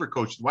wide receiver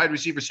coach. The wide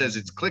receiver says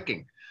it's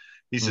clicking.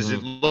 He says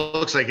it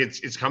looks like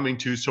it's coming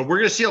to. So we're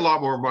going to see a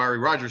lot more Amari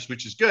Rodgers,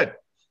 which is good.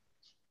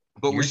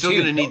 But we're still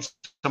going to need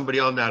somebody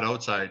on that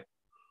outside.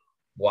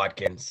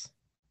 Watkins.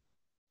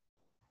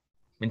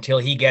 Until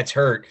he gets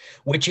hurt,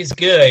 which is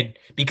good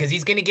because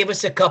he's going to give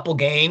us a couple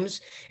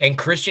games, and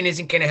Christian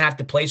isn't going to have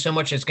to play so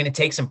much. It's going to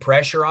take some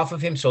pressure off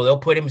of him, so they'll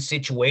put him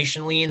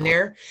situationally in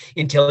there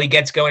until he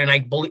gets going. And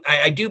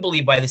I do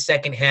believe by the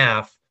second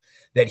half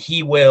that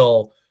he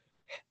will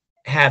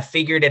have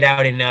figured it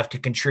out enough to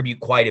contribute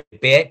quite a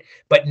bit,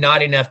 but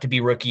not enough to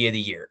be rookie of the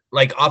year.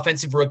 Like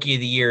offensive rookie of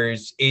the year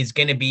is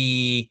going to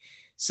be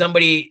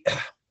somebody,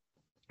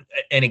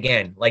 and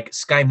again, like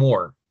Sky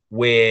Moore.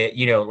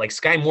 Like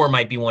Sky Moore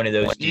might be one of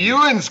those.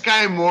 You and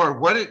Sky Moore,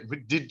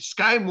 did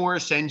Sky Moore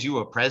send you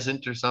a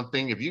present or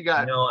something? Have you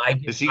got? No,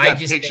 has he got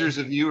pictures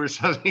of you or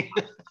something?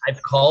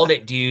 I've called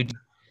it, dude.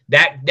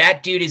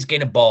 That dude is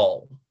gonna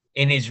ball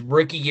in his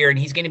rookie year, and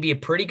he's gonna be a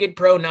pretty good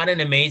pro, not an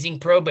amazing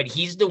pro, but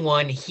he's the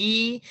one.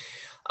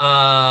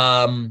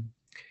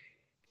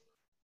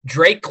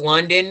 Drake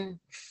London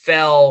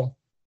fell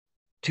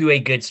to a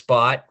good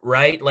spot,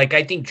 right? Like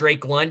I think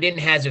Drake London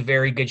has a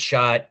very good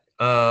shot.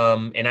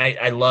 And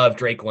I love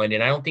Drake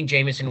London. I don't think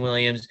Jameson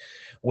Williams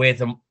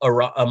with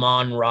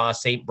Amon-Ra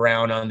St.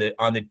 Brown on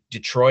the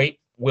Detroit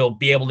will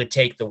be able to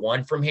take the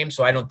one from him.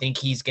 So I don't think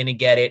he's going to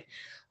get it.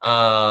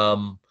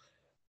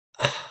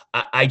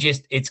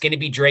 It's going to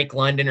be Drake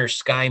London or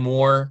Sky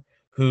Moore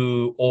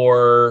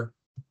or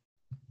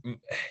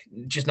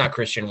just not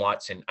Christian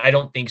Watson. I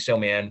don't think so,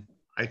 man.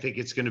 I think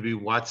it's going to be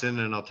Watson,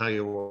 and I'll tell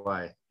you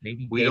why.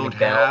 Maybe we don't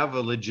have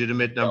a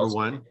legitimate number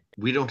one.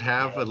 We don't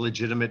have a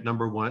legitimate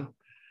number one.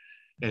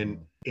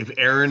 And if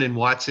Aaron and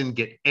Watson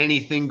get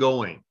anything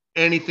going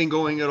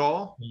at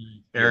all,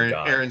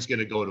 Aaron's going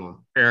to go to him.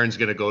 Aaron's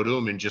going to go to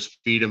him and just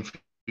feed him.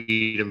 And,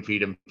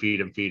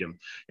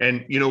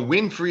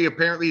 Winfrey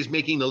apparently is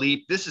making the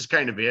leap. This is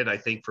kind of it, I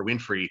think, for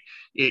Winfrey.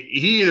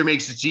 He either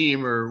makes the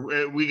team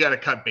or we got to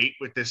cut bait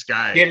with this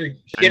guy.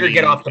 Shitter,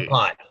 get off the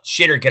pot.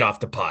 Shitter, get off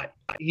the pot.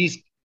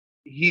 He's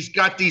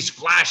got these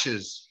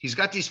flashes.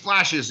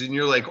 And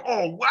you're like,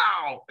 oh,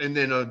 wow. And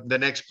then the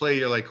next play,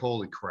 you're like,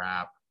 holy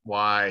crap.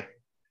 Why?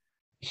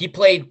 He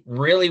played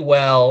really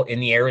well in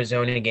the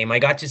Arizona game. I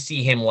got to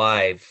see him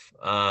live.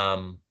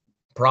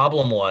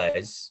 Problem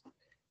was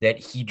that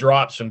he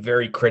dropped some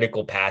very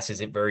critical passes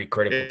at very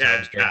critical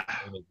times during the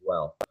game as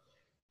well.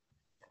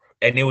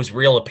 And it was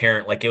real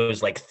apparent. Like it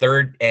was like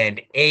 3rd and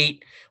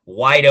 8,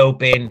 wide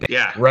open.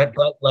 Yeah.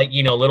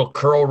 Little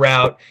curl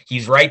route.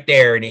 He's right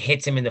there and it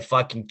hits him in the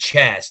fucking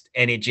chest.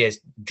 And it just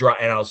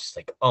and I was just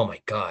like, oh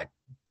my God,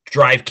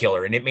 drive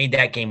killer. And it made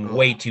that game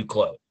way too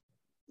close.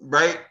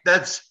 Right.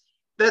 That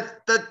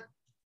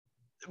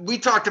we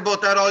talked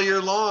about that all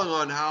year long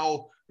on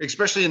how,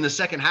 especially in the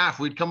second half,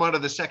 we'd come out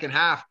of the second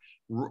half.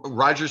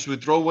 Rodgers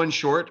would throw one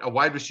short, a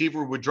wide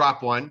receiver would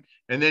drop one,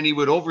 and then he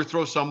would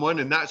overthrow someone.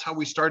 And that's how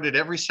we started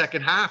every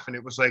second half. And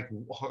it was like,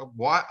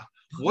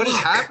 what is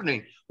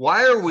happening?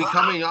 Why are we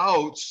coming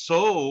out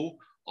so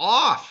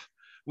off?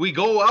 We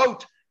go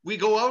out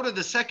of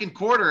the second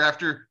quarter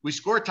after we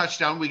score a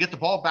touchdown. We get the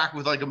ball back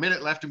with like a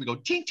minute left and we go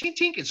tink, tink,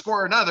 tink and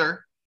score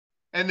another.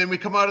 And then we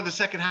come out of the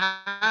second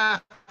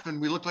half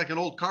and we look like an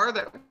old car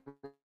that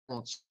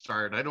won't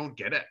start. I don't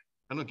get it.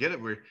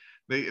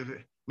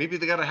 Maybe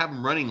they got to have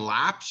them running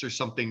laps or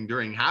something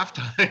during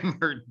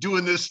halftime or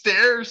doing the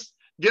stairs,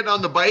 getting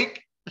on the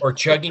bike. Or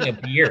chugging a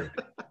beer.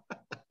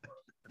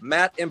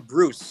 Matt and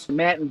Bruce.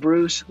 Matt and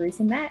Bruce. Bruce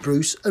and Matt.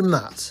 Bruce and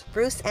Matt.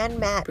 Bruce and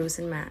Matt. Bruce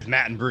and Matt.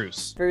 Matt and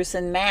Bruce. Bruce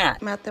and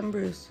Matt. Matt and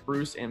Bruce.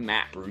 Bruce and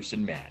Matt. Bruce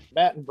and Matt.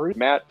 Matt and Bruce.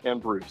 Matt and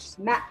Bruce.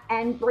 Matt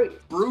and Bruce.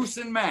 Bruce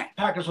and Matt.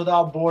 Packers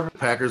without borders.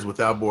 Packers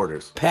without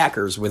borders.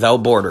 Packers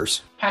without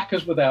borders.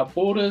 Packers without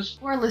borders.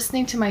 We're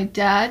listening to my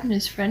dad and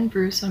his friend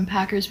Bruce on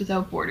Packers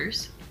Without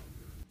Borders.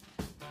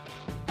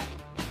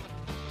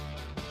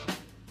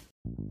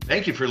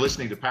 Thank you for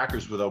listening to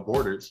Packers Without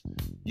Borders.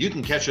 You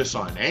can catch us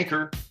on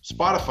Anchor,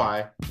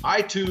 Spotify,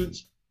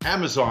 iTunes,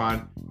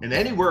 Amazon, and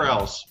anywhere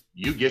else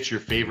you get your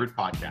favorite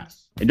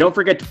podcasts. And don't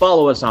forget to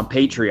follow us on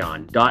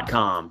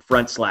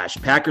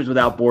patreon.com/Packers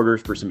Without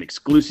Borders for some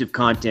exclusive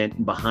content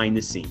and behind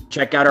the scenes.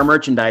 Check out our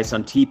merchandise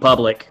on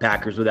TeePublic,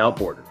 Packers Without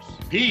Borders.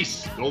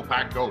 Peace. Go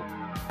Pack Go.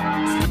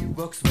 He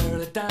walks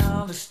barely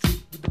down the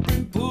street with the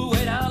brim pulled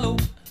way down low.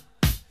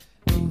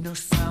 Ain't no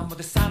sound but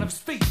the sound of his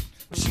feet.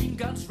 Machine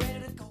guns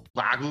ready to go.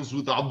 Packers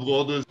Without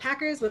Borders.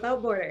 Packers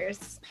Without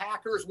Borders.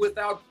 Packers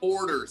without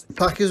borders.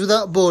 Packers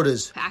without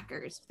borders.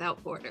 Packers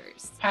Without Borders.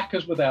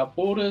 Packers without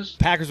borders.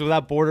 Packers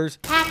without borders.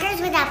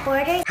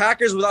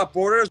 Packers Without Borders. Packers without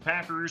borders.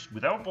 Packers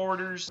Without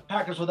Borders.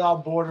 Packers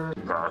without borders.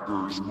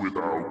 Packers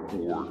Without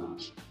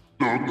Borders.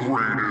 The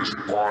greatest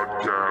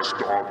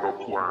podcast on the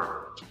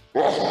planet.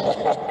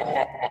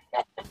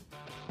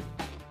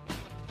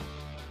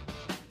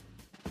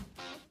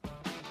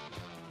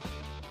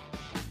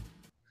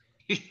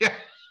 Yeah.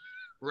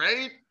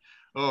 Right?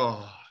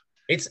 Oh.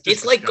 It's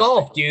Just like disgusting.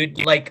 golf,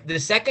 dude. Like the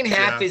second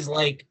half Yeah. is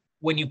like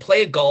when you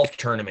play a golf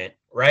tournament,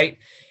 right?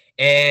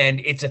 And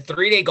it's a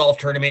 3-day golf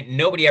tournament.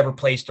 Nobody ever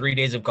plays 3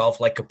 days of golf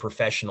like a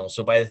professional.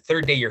 So by the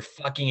third day, you're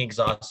fucking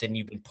exhausted and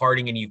you've been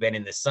partying and you've been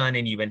in the sun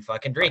and you've been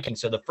fucking drinking.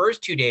 So the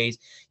first 2 days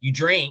you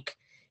drink.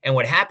 And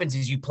what happens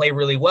is you play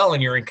really well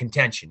and you're in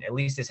contention. At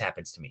least this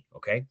happens to me.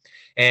 Okay.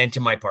 And to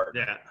my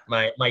partner,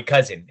 my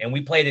cousin. And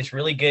we play this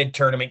really good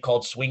tournament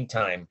called Swing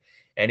Time.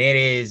 And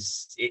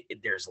there's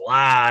a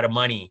lot of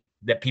money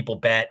that people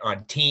bet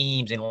on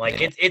teams. And like,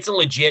 it's a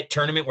legit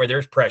tournament where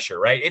there's pressure,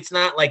 right? It's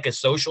not like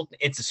it's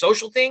a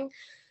social thing,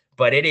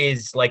 but it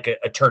is like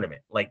a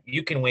tournament. Like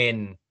you can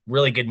win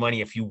really good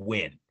money if you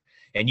win,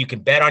 and you can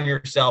bet on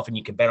yourself and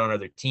you can bet on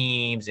other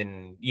teams.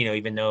 And,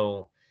 even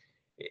though,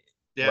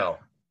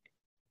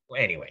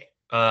 anyway,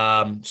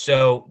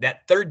 so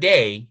that third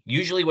day,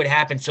 usually what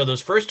happens, so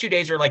those first 2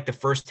 days are like the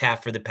first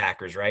half for the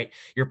Packers, right?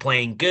 You're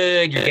playing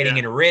good, you're getting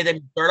in a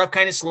rhythm, start off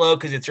kind of slow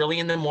because it's early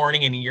in the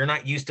morning and you're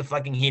not used to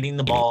fucking hitting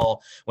the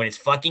ball when it's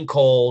fucking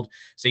cold.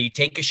 So you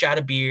take a shot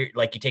of beer,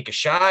 like you take a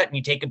shot and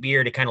you take a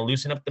beer to kind of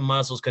loosen up the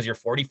muscles because you're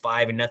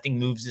 45 and nothing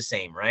moves the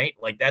same, right?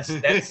 Like that's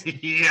that's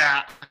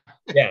the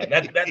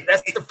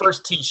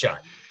first tee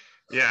shot.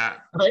 Yeah.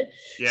 Right?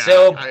 Yeah.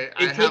 So I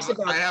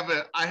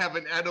have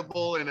an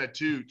edible and a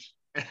toot.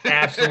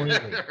 Absolutely.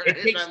 Right?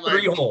 It takes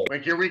 3 holes.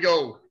 Like, here we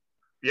go.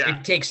 Yeah.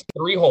 It takes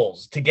 3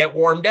 holes to get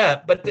warmed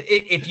up. But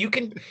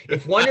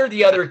if one or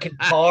the other can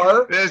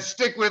par.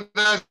 Stick with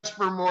us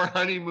for more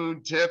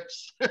honeymoon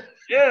tips.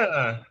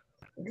 Yeah,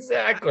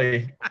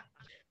 exactly.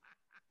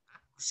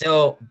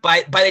 So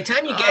by the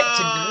time you get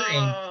to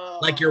 9,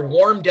 like you're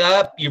warmed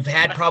up, you've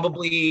had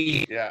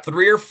probably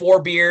 3 or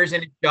 4 beers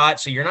and a shot.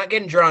 So you're not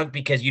getting drunk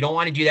because you don't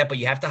want to do that, but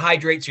you have to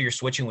hydrate. So you're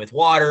switching with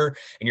water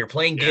and you're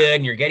playing good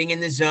and you're getting in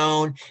the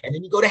zone. And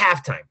then you go to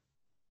halftime.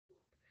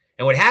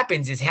 And what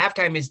happens is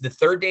halftime is the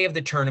third day of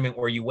the tournament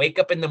where you wake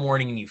up in the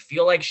morning and you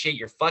feel like shit.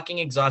 You're fucking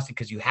exhausted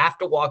because you have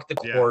to walk the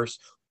course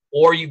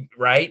or you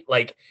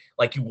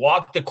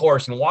walk the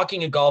course, and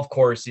walking a golf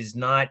course is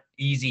not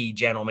easy,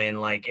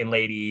 gentlemen, and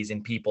ladies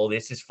and people.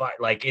 This is fun.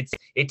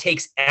 It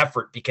takes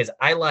effort because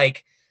I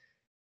like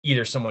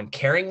either someone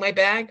carrying my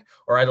bag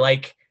or I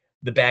like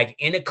the bag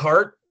in a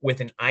cart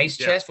with an ice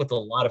chest with a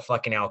lot of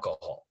fucking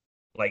alcohol.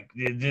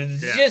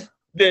 Give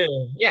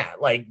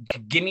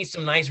me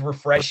some nice,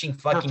 refreshing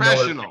fucking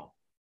professional.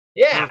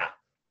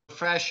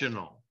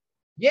 Professional.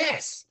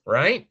 Yes.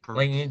 Right.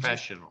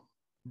 Professional.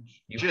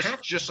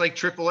 Just like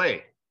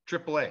AAA.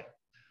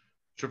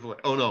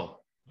 Oh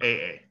no,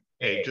 AA.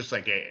 Just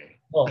like AA.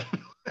 Well,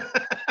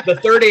 the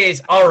third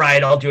is all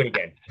right. I'll do it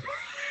again.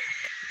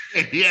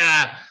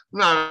 Yeah,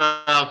 not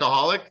an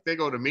alcoholic. They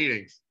go to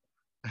meetings.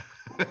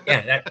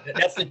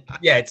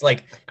 It's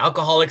like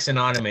Alcoholics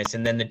Anonymous,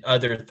 and then the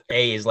other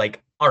A is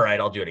like, all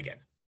right, I'll do it again.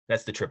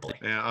 That's the AAA.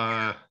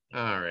 Yeah.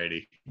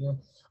 Alrighty. Yeah.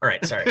 All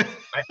right, sorry.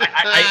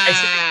 I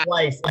said it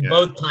twice, and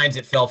both times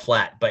it fell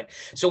flat. But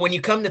so when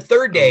you come the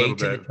third day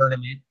to the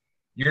tournament,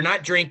 you're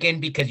not drinking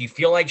because you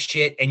feel like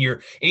shit and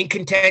you're in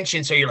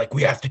contention. So you're like,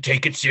 we have to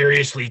take it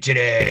seriously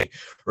today,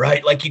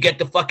 right? Like you get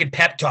the fucking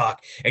pep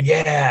talk and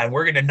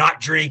we're going to not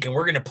drink and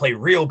we're going to play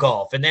real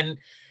golf. And then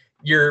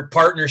your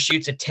partner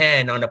shoots a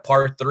 10 on a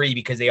par 3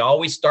 because they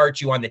always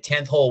start you on the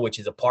 10th hole, which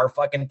is a par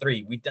fucking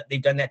 3.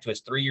 They've done that to us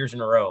 3 years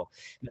in a row.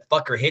 And the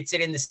fucker hits it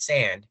in the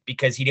sand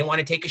because he didn't want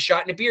to take a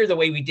shot in a beer the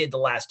way we did the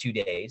last 2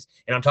 days.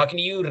 And I'm talking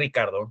to you,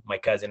 Ricardo, my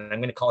cousin, and I'm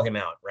going to call him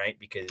out, right?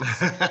 Because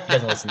he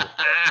doesn't listen to it.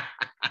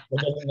 It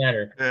doesn't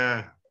matter.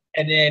 Yeah.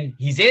 And then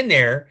he's in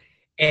there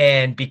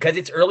And because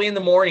it's early in the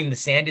morning, the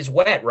sand is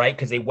wet, right?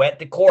 Because they wet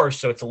the course.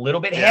 So it's a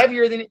little bit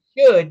heavier than it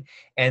should.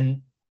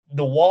 And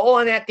the wall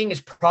on that thing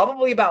is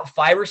probably about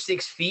 5 or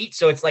 6 feet.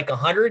 So it's like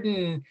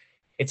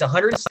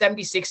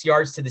 176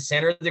 yards to the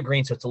center of the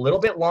green. So it's a little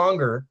bit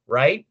longer,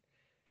 right?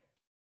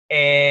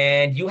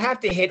 And you have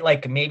to hit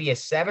like maybe a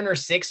 7 or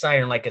 6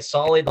 iron, like a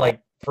solid,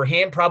 like for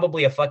him,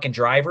 probably a fucking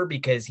driver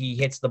because he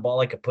hits the ball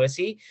like a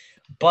pussy.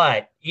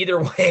 But either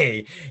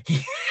way,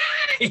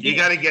 you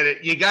got to get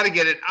it. You got to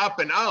get it up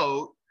and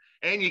out,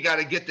 and you got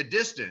to get the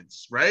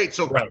distance, right?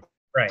 So right.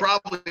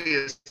 probably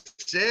a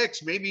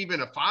 6, maybe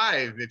even a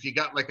 5 if you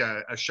got like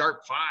a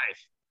sharp 5.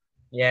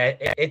 Yeah,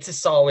 it's a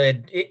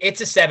solid.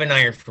 It's a 7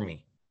 iron for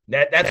me.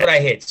 That's what I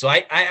hit. So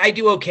I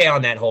do okay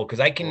on that hole because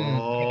I can.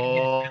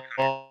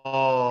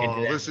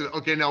 Listen.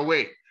 Okay, now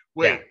wait.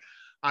 Yeah.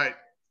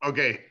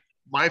 Okay.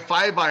 My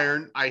 5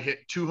 iron, I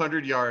hit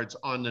 200 yards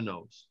on the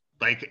nose.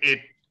 Like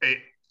it.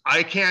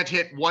 I can't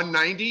hit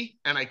 190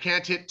 and I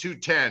can't hit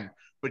 210,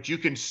 but you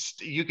can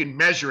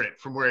measure it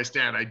from where I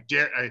stand. I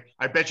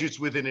bet you it's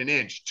within an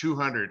inch.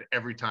 200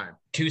 every time.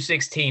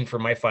 216 for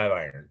my 5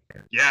 iron.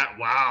 Yeah.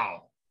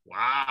 Wow.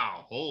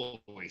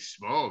 Holy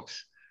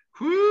smokes.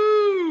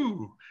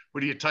 Whoo!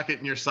 What do you tuck it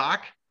in your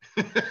sock?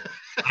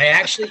 I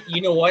actually,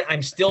 you know what?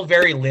 I'm still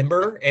very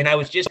limber, and I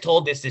was just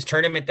told this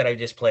tournament that I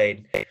just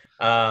played.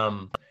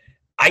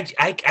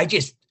 I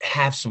just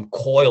have some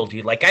coil,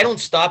 dude. Like I don't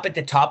stop at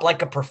the top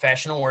like a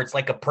professional where it's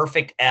like a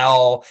perfect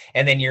L,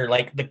 and then you're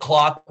like the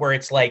clock where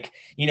it's like,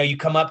 you know, you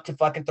come up to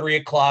fucking 3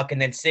 o'clock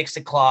and then 6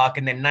 o'clock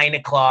and then 9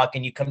 o'clock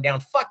and you come down.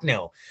 Fuck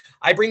no.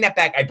 I bring that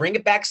back. I bring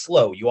it back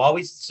slow.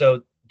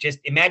 So just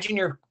imagine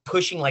you're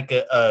pushing like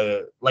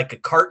a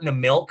carton of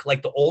milk,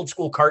 like the old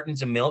school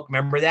cartons of milk.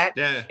 Remember that?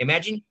 Yeah.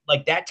 Imagine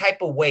like that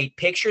type of weight.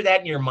 Picture that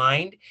in your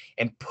mind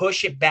and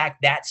push it back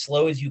that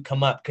slow as you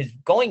come up. Because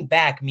going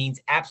back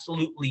means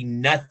absolutely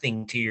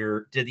nothing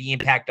to the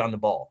impact on the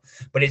ball.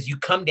 But as you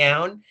come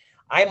down,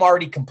 I'm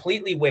already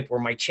completely whipped where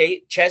my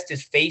chest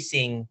is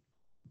facing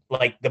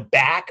like the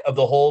back of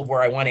the hole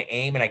where I want to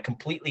aim, and I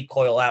completely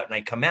coil out and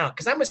I come out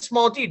because I'm a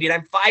small dude,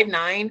 I'm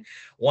 5'9",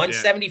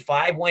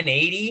 175,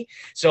 180.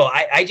 So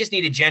I just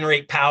need to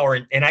generate power,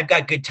 and I've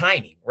got good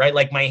timing, right?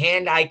 Like my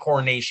hand-eye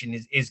coordination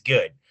is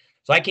good.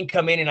 So I can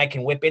come in and I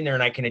can whip in there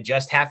and I can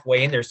adjust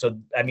halfway in there. So,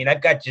 I mean,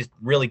 I've got just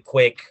really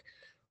quick,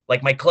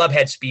 like my club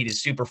head speed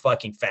is super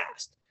fucking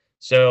fast.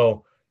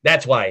 So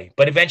that's why.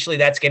 But eventually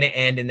that's going to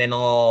end, and then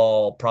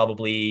I'll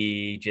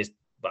probably just,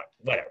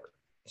 whatever.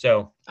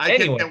 So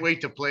anyway. Can't wait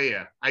to play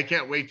you. I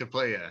can't wait to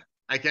play you.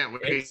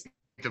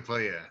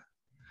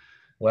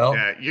 Well,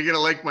 yeah, you're going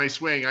to like my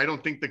swing. I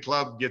don't think the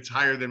club gets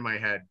higher than my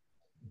head.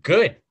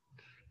 Good.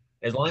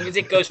 As long as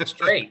it goes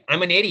straight.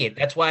 I'm an idiot.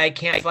 That's why I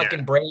can't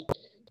fucking break.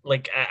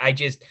 Like I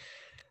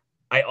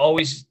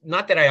always,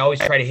 not that I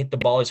always try to hit the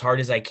ball as hard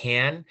as I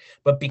can,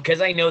 but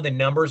because I know the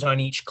numbers on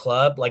each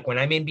club, like when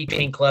I'm in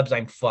between clubs,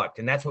 I'm fucked.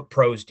 And that's what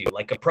pros do.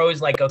 Like a pro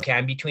is like, okay,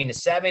 I'm between a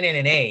 7 and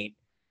an 8,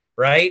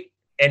 right?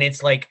 And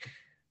it's like,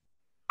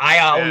 I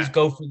always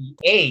go for the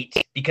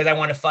 8 because I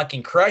want to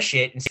fucking crush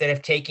it instead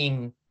of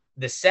taking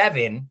the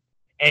 7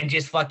 and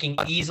just fucking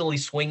easily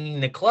swinging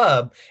the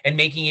club and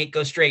making it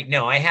go straight.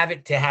 No, I have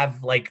it to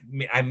have like,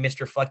 I'm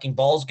Mr. fucking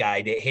balls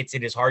guy that hits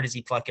it as hard as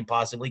he fucking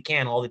possibly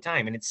can all the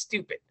time. And it's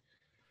stupid.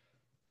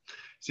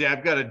 See,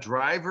 I've got a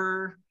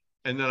driver,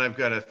 and then I've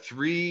got a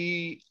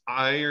 3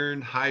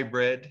 iron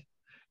hybrid,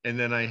 and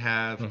then I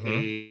have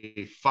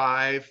a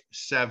 5,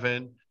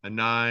 7, a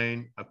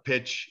 9, a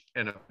pitch,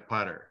 and a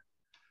putter.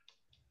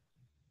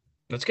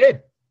 That's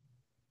good.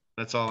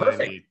 That's all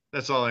Perfect. I need.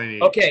 That's all I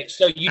need. Okay,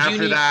 so you after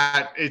do need-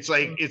 that, it's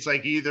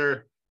like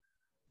either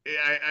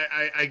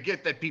I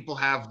get that people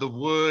have the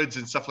woods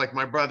and stuff. Like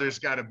my brother's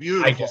got a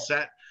beautiful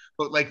set,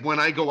 but like when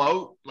I go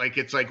out, like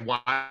it's like,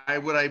 why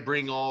would I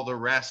bring all the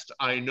rest?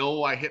 I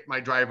know I hit my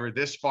driver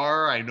this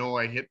far. I know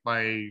I hit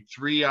my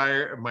 3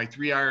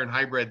 iron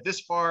hybrid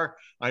this far.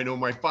 I know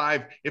my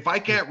 5. If I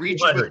can't reach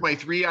it with my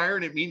 3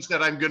 iron, it means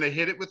that I'm going to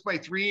hit it with my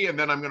 3, and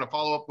then I'm going to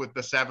follow up with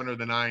the 7 or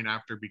the 9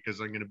 after, because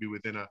I'm going to be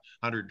within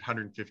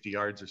 150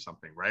 yards or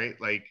something, right?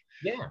 Like,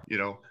 yeah, you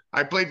know,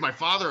 I played my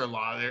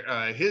father-in-law,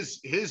 his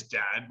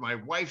dad, my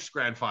wife's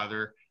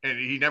grandfather, and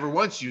he never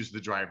once used the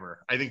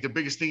driver. I think the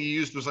biggest thing he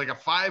used was like a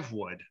 5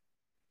 wood.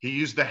 He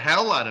used the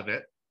hell out of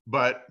it,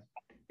 but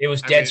it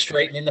was dead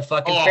straight and in the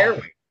fucking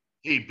fairway.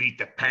 He beat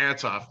the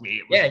pants off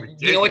me. It was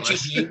ridiculous. You know what you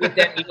do with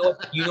them?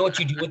 You know what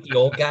you do with the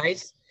old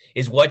guys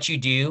is what you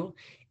do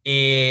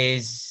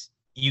is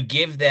you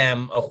give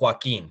them a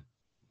Joaquin.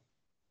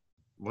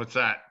 What's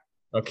that?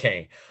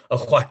 Okay, a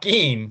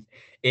Joaquin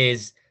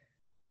is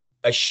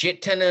a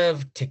shit ton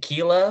of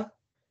tequila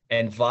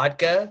and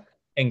vodka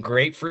and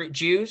grapefruit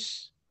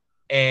juice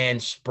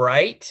and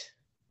Sprite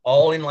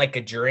all in like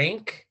a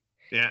drink.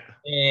 Yeah.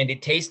 And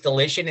it tastes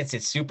delicious.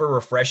 It's super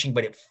refreshing,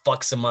 but it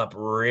fucks them up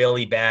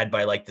really bad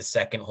by like the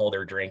second hole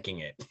they're drinking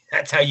it.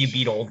 That's how you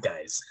beat old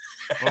guys.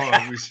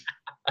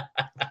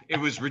 It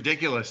was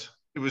ridiculous.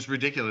 It was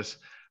ridiculous.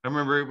 I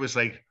remember it was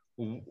like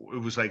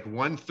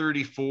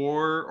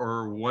 134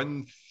 or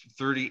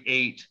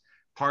 138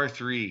 par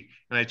 3,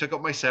 and I took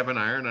out my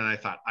 7-iron, and I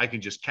thought I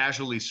can just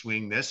casually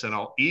swing this and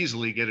I'll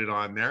easily get it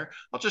on there.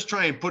 I'll just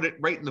try and put it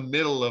right in the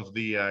middle of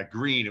the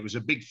green. It was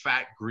a big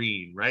fat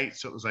green, right?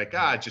 So it was like,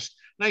 just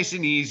nice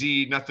and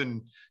easy,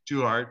 nothing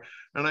too hard.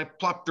 And I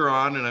plopped her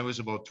on, and I was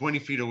about 20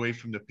 feet away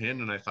from the pin,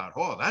 and I thought,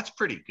 oh, that's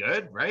pretty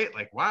good, right?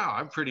 Like, wow,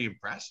 I'm pretty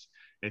impressed.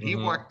 And he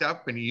walked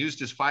up and he used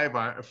his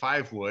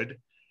 5 wood,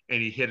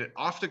 and he hit it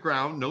off the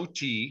ground, no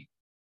tee.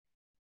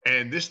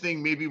 And this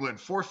thing maybe went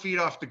 4 feet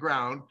off the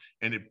ground,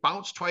 and it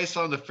bounced twice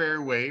on the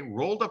fairway,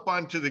 rolled up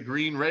onto the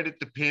green right at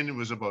the pin, and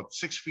was about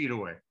 6 feet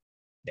away.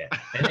 Yeah.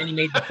 And then he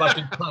made the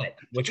fucking putt,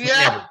 which was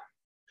never.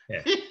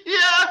 Yeah.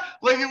 Yeah,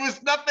 like it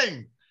was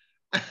nothing.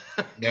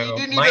 No, he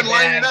didn't even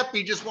line it up.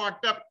 He just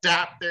walked up,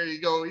 tap, there you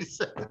go, he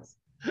says.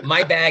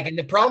 My bag. And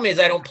the problem is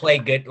I don't play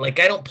good. Like,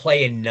 I don't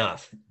play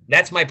enough.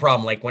 That's my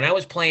problem. Like, when I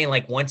was playing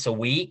like once a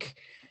week,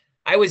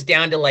 I was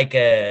down to like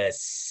a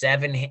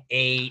 7,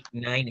 8,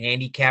 9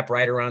 handicap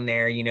right around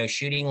there, you know,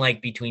 shooting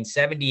like between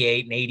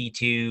 78 and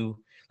 82.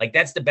 Like,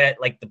 that's the best,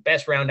 like the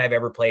best round I've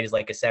ever played is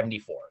like a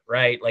 74,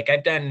 right? Like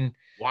I've had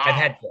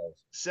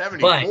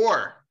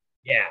 74.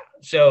 Yeah.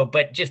 So,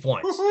 but just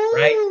once,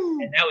 right?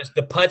 And that was,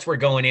 the putts were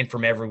going in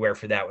from everywhere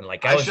for that one.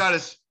 Like I shot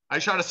a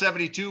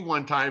 72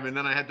 one time, and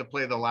then I had to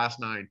play the last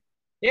 9.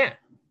 Yeah.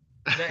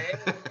 I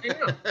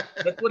know.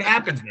 That's what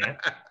happens, man.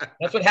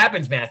 That's what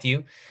happens,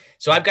 Matthew.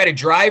 So I've got a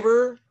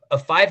driver, a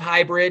 5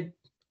 hybrid,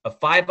 a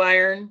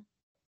 5-iron,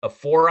 a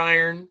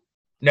 4-iron.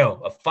 No,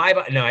 a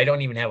 5. No, I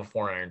don't even have a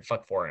 4-iron.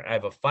 Fuck 4-iron. I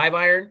have a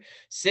 5-iron,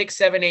 6,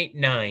 7, 8,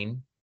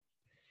 9.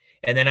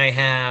 And then I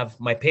have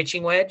my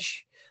pitching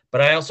wedge, but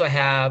I also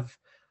have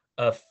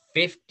a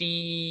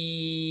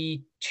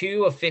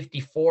 52, a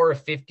 54, a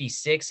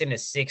 56, and a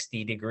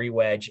 60-degree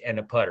wedge and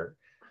a putter.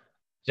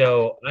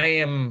 So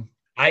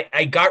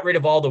I got rid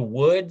of all the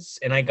woods,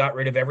 and I got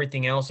rid of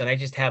everything else, and I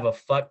just have a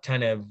fuck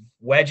ton of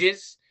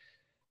wedges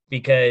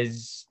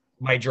because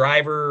my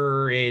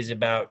driver is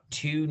about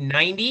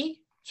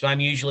 290, so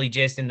I'm usually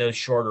just in those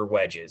shorter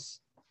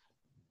wedges.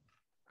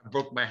 I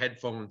broke my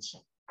headphones.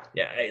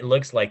 Yeah, it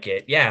looks like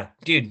it. Yeah,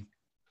 dude.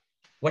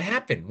 What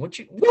happened?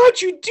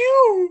 What'd you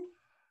do?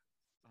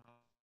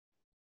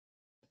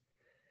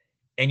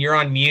 And you're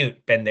on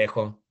mute,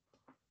 pendejo.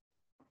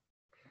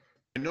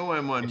 I know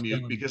I'm on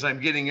mute because I'm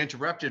getting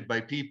interrupted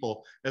by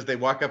people as they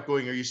walk up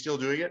going, are you still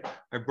doing it?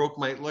 I broke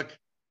my, look.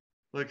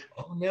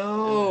 Oh,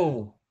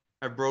 no.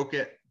 I broke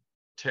it.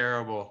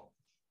 Terrible.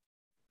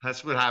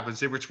 That's what happens.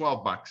 They were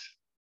 $12.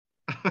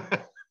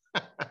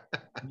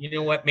 You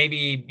know what?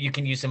 Maybe you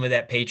can use some of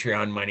that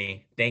Patreon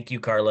money. Thank you,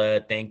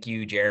 Carla. Thank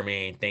you,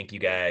 Jeremy. Thank you,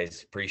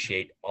 guys.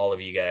 Appreciate all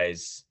of you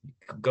guys.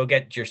 Go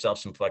get yourself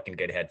some fucking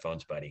good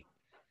headphones, buddy.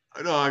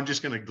 No, I'm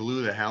just going to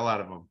glue the hell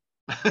out of them.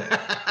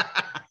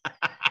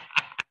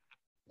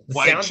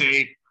 White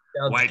tape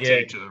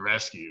to the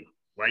rescue.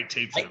 White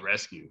tape to the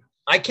rescue.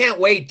 I can't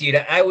wait, dude.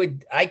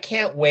 I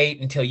can't wait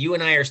until you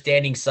and I are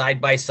standing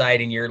side by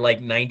side and you're like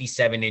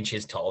 97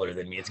 inches taller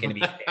than me. It's going to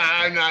be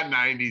I'm not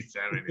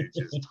 97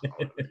 inches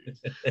taller.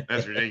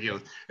 That's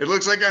ridiculous. It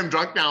looks like I'm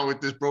drunk now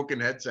with this broken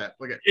headset.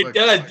 Look. It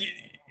does.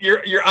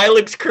 Your eye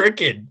looks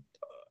crooked.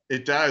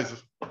 It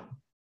does. Well,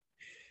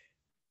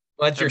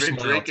 that's your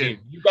smile too.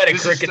 You got a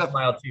crooked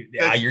smile too.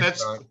 Yeah, you're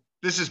drunk.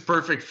 This is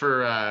perfect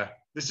for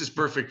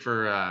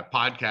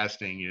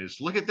podcasting.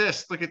 Is look at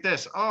this.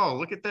 Oh,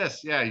 look at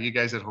this. Yeah, you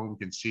guys at home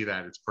can see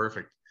that. It's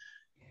perfect.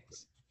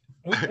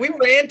 We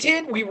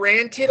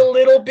ranted a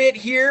little bit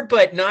here,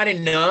 but not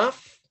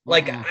enough.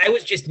 Like I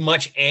was just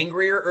much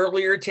angrier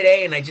earlier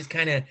today, and I just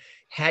kind of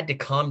had to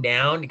calm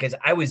down because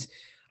I was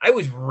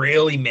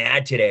really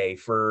mad today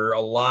for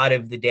a lot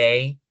of the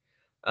day.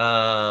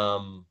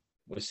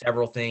 With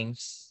several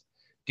things.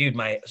 Dude,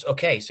 so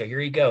here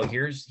you go.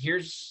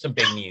 Here's some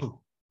big news.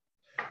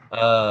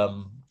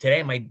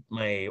 Today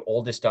my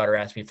oldest daughter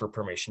asked me for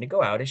permission to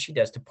go out as she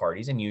does to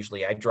parties, and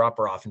usually I drop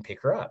her off and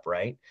pick her up,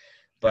 right?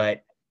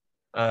 But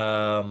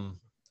I'm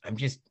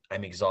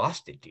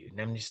exhausted, dude, and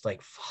I'm just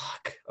like,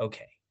 fuck.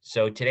 Okay,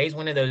 so today's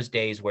one of those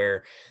days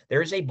where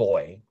there's a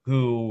boy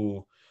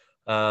who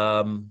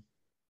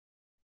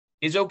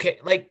is okay.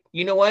 Like,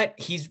 you know what?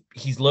 He's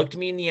looked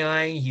me in the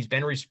eye. He's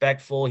been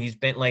respectful. He's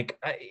been like,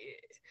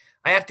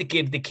 I have to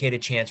give the kid a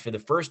chance. For the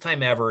first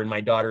time ever in my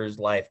daughter's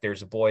life,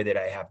 there's a boy that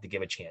I have to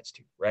give a chance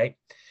to, right?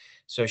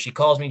 So she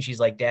calls me and she's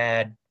like,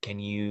 Dad, can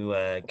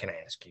I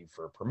ask you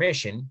for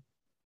permission?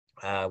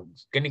 Going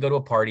to go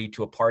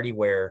to a party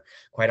where,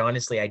 quite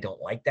honestly, I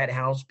don't like that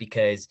house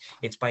because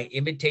it's by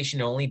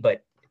invitation only,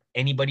 but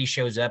anybody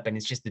shows up and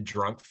it's just a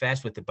drunk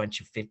fest with a bunch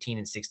of 15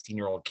 and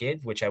 16-year-old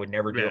kids, which I would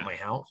never do at my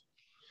house.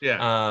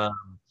 Yeah.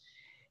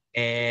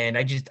 And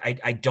I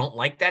don't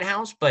like that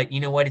house, but you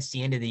know what? It's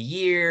the end of the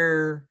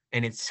year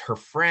and it's her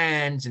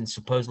friends, and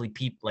supposedly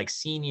people like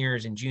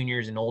seniors and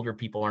juniors and older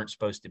people aren't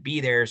supposed to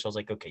be there. So I was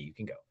like, okay, you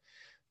can go.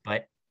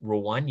 But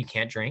rule 1, you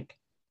can't drink.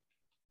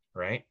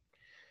 Right.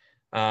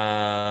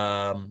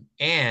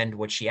 And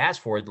what she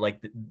asked for,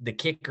 like the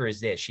kicker is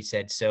this, she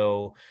said,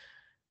 so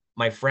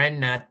my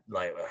friend, not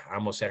like I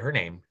almost said her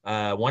name,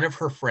 one of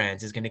her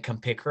friends is going to come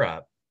pick her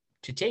up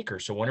to take her.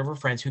 So one of her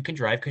friends who can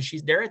drive, because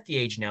they're at the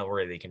age now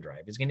where they can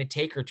drive, is going to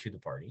take her to the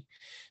party.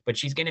 But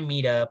she's going to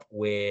meet up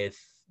with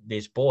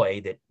this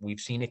boy that we've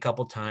seen a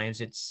couple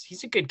times.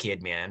 He's a good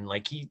kid, man.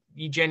 Like he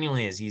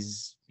genuinely is.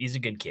 He's a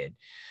good kid.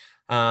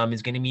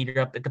 Is going to meet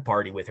her up at the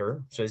party with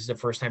her. So this is the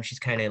first time she's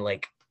kind of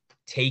like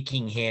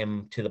taking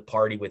him to the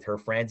party with her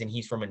friends, and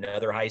he's from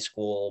another high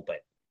school, but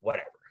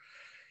whatever.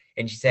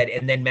 And she said,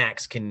 and then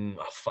Max can,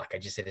 oh fuck, I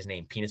just said his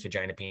name, penis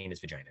vagina,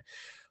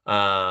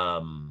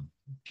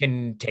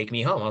 can take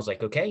me home. I was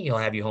like, okay, he'll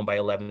have you home by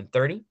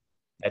 11:30.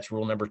 That's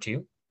rule number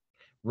 2.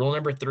 Rule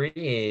number 3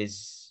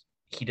 is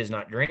he does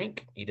not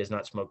drink. He does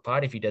not smoke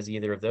pot. If he does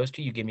either of those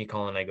 2, you give me a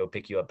call and I go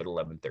pick you up at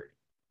 11:30.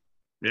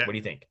 Yeah. What do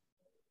you think?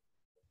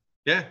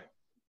 Yeah.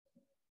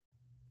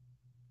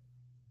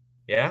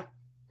 Yeah?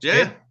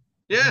 Yeah. Good?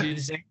 Yeah. Do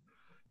the same?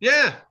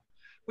 Yeah.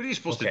 What are you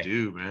supposed to Okay.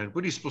 do, man?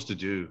 What are you supposed to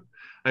do?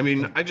 I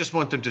mean, I just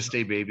want them to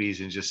stay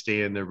babies and just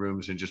stay in their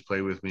rooms and just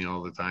play with me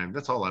all the time.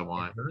 That's all I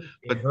want.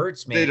 It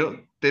hurts,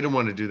 man. They don't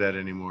want to do that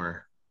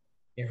anymore.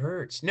 It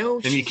hurts. No,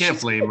 And you can't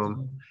blame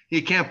them.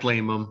 You can't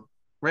blame them,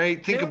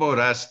 right? Think about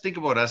us. Think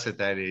about us at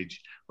that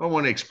age. I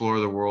want to explore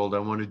the world. I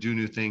want to do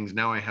new things.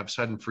 Now I have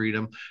sudden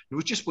freedom. It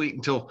was just wait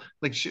until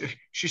like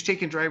she's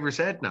taking driver's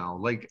ed now.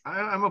 Like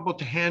I'm about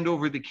to hand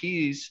over the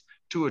keys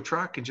to a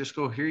truck and just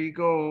go, here you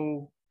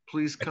go.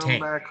 Please come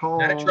back home.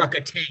 Not a truck,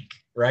 a tank,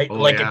 right? Oh,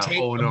 like yeah. a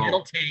tank, Oh, a no.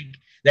 metal tank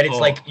that it's Oh.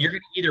 like you're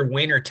gonna either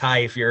win or tie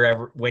if you're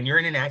ever when you're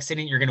in an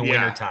accident, you're gonna win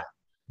Yeah. or tie.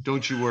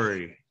 Don't you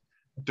worry.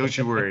 Don't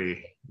you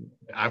worry.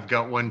 I've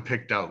got one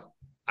picked out.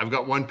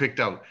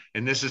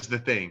 And this is the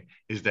thing,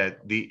 is that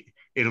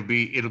it'll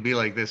be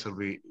like this. It'll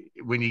be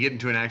when you get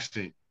into an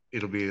accident,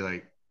 it'll be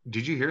like,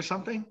 did you hear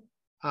something?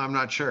 I'm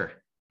not sure.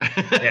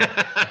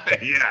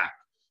 Yeah.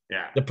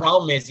 Yeah. The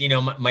problem is,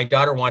 my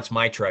daughter wants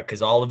my truck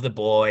because all of the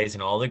boys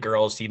and all the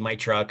girls see my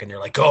truck and they're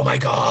like, oh my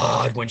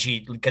God,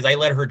 because I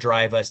let her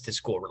drive us to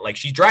school. Like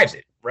she drives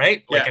it,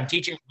 right? Like Yeah. I'm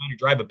teaching her how to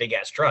drive a big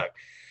ass truck.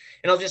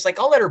 And I was just like,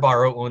 I'll let her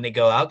borrow it when they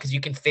go out because you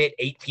can fit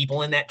 8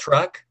 people in that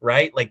truck,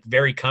 right? Like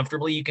very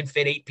comfortably, you can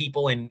fit 8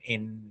 people in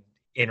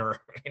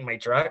my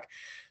truck. So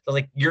I was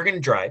like, you're gonna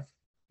drive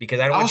because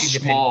I don't want you to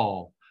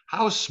depend.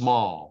 How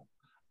small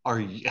are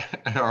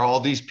all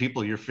these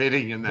people you're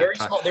fitting in that Very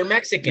truck? small. They're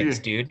Mexicans,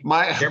 dude.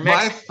 My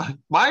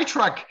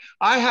truck,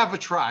 I have a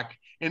truck,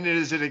 and it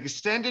is an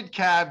extended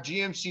cab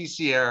GMC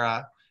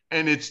Sierra,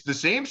 and it's the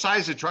same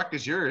size of truck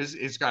as yours.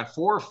 It's got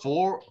 4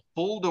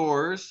 full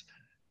doors.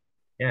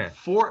 Yeah.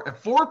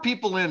 4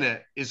 people in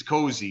it is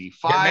cozy.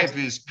 5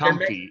 is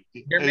comfy.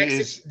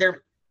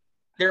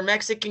 They're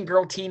Mexican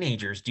girl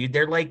teenagers, dude.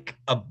 They're like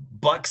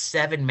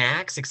 $1.7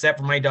 max, except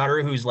for my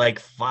daughter who's like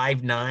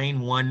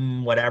 5'9",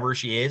 1 whatever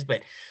she is.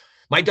 But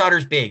my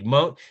daughter's big.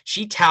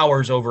 She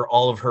towers over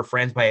all of her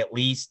friends by at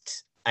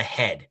least a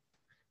head,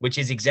 which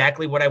is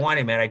exactly what I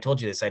wanted, man. I told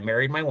you this. I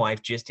married my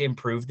wife just to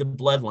improve the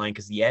bloodline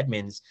because the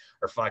Edmonds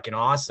are fucking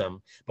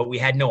awesome, but we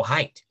had no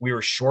height. We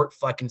were short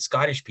fucking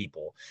Scottish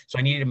people. So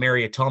I needed to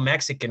marry a tall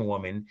Mexican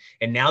woman,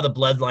 and now the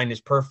bloodline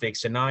is perfect.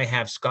 So now I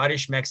have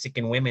Scottish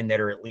Mexican women that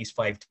are at least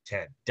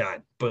 5'10".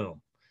 Done.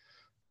 Boom.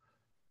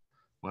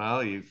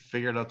 Well, you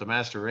figured out the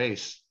master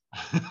race.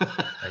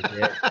 I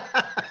did.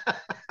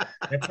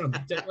 That's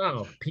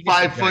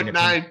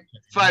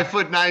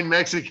 5'9"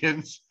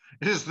 Mexicans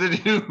is the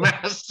new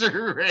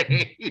master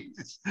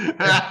race.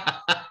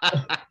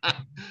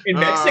 In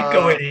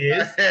Mexico, it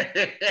is.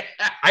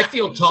 I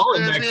feel tall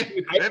in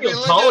Mexico. I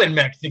feel tall in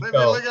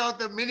Mexico. Look out,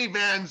 the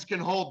minivans can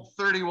hold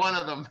 31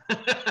 of them.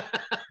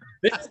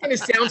 This is gonna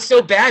sound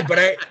so bad, but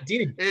I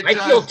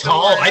feel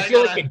tall. I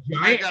feel like a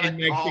giant in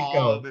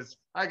Mexico.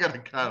 I gotta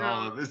cut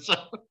all of this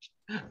out.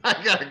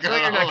 I gotta cut. No,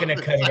 you're not gonna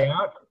cut it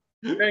out.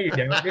 No, you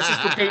don't. This is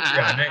for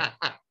Patreon, right?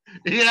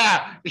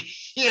 Yeah.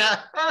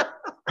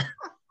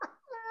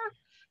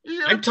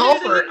 I'm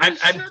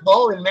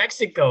tall in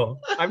Mexico.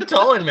 I'm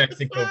tall in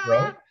Mexico,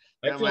 bro.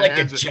 I feel like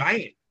a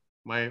giant.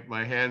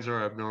 My hands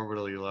are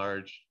abnormally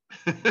large.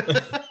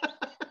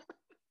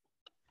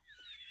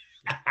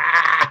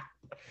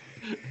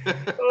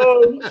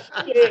 Oh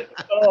shit.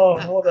 Oh,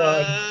 hold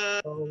on.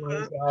 Oh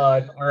my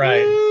God. All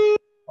right.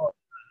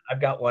 I've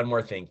got one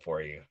more thing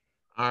for you.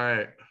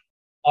 All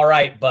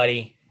right,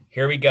 buddy.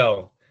 Here we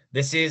go.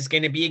 This is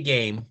going to be a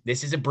game.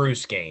 This is a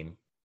Bruce game.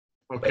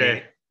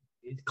 Okay.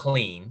 It's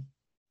clean.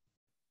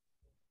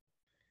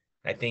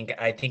 I think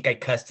I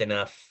cussed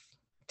enough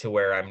to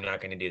where I'm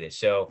not going to do this.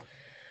 So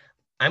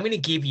I'm going to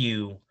give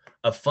you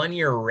a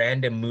funny or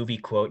random movie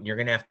quote, and you're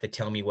going to have to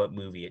tell me what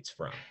movie it's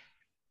from.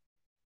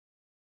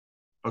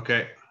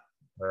 Okay.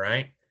 All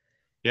right.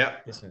 Yeah.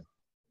 Listen.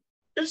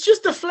 It's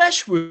just a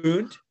flesh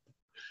wound.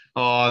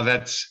 Oh,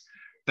 that's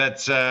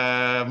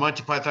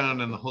Monty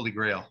Python and the Holy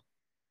Grail.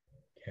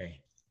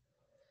 Okay.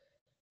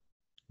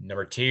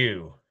 Number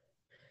 2.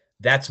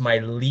 That's my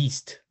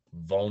least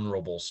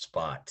vulnerable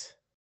spot.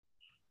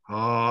 Oh,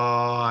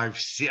 I've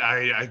seen.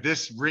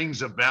 This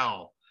rings a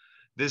bell.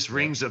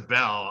 Rings a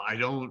bell. I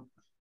don't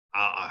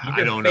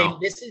know.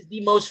 This is the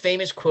most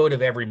famous quote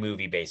of every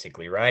movie,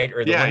 basically, right?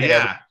 Or the one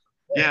that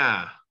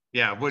yeah.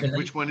 Yeah.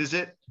 Which one is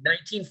it?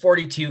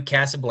 1942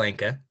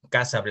 Casablanca.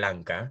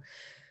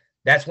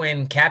 That's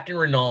when Captain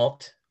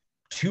Renault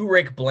to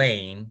Rick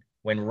Blaine,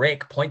 when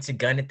Rick points a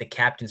gun at the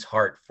captain's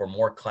heart. For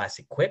more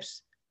classic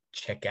quips,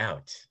 check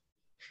out.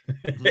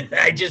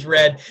 I just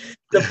read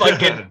the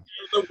fucking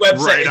the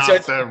website. Right So off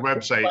it's the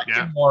website.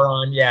 Yeah.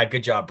 moron. Yeah,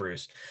 good job,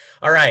 Bruce.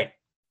 All right.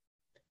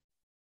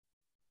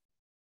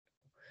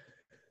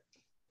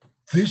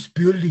 This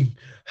building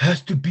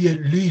has to be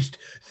at least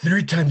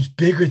 3 times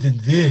bigger than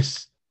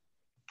this.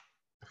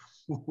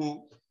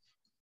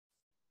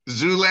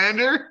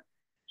 Zoolander?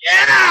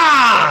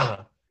 Yeah!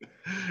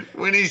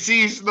 When he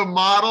sees the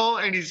model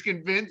and he's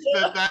convinced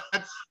that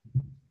that's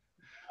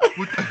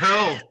what the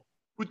hell?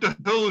 What the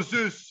hell is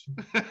this?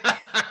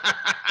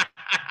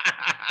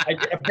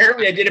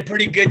 Apparently, I did a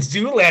pretty good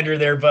Zoolander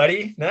there,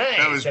 buddy. Nice.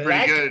 That was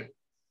pretty good.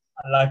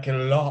 I like it a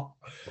lot.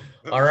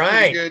 That All was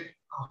right. pretty good.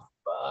 Oh,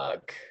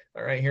 fuck.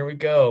 All right, here we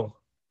go.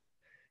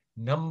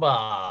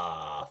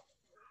 Number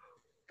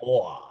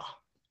 4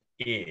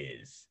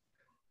 is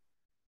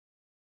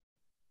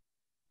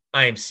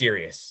I Am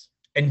Serious.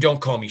 And don't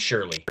call me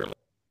Shirley.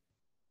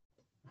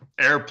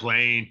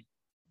 Airplane.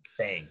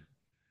 Bang.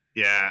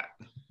 Yeah.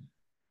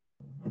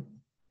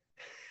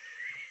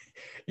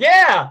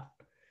 Yeah.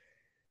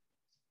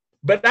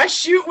 But I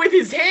shoot with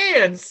his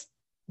hands.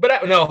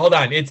 No, hold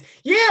on.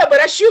 But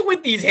I shoot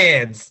with these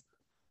hands.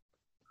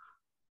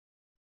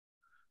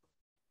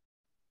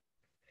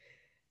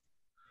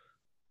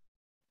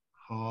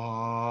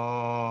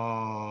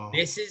 Oh.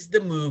 This is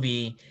the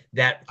movie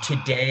that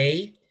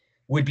today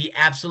would be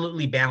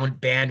absolutely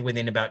banned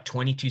within about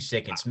 22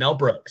 seconds. Mel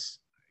Brooks.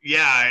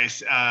 Yeah.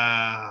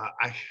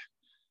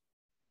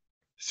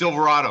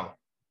 Silverado.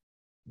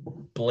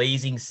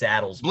 Blazing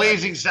Saddles.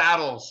 Blazing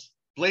Saddles.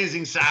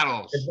 Blazing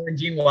Saddles. It's when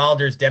Gene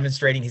Wilder's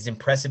demonstrating his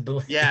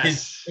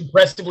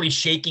impressively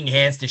shaking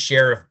hands to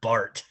Sheriff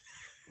Bart.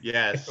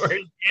 Yes. Where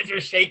his hands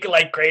are shaking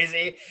like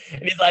crazy.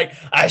 And he's like,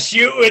 I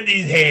shoot with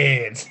these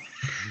hands.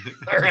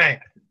 All right.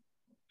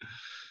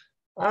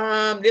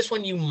 This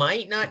one you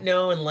might not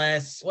know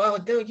unless, well,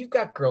 no, you've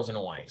got Girls and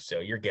a Wife, so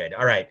you're good.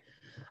 All right.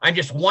 I'm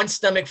just one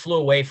stomach flew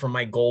away from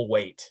my goal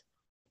weight.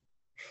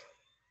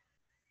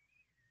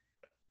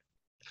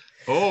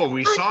 Oh,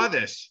 we saw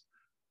this.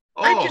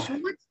 I just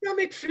one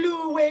stomach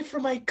flew away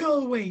from my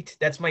goal weight.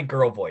 That's my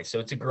girl voice, so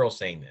it's a girl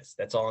saying this.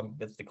 That's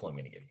the clue I'm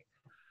going to give you.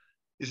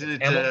 Isn't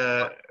it?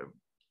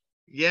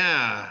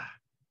 Yeah.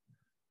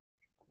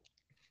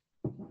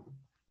 I'm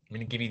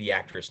going to give you the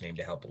actress name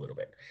to help a little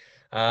bit.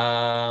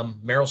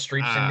 Meryl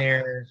Streep's in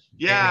there.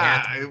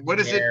 Yeah. What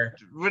is it?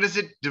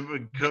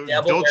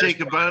 Dolce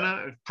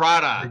Gabbana?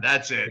 Prada.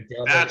 That's it.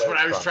 That's what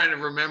I was trying to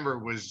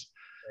remember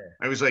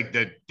I was like,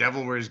 the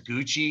devil wears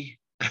Gucci.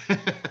 Here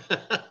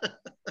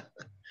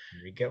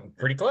we go.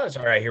 Pretty close.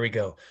 All right, here we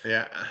go.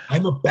 Yeah.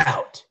 I'm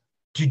about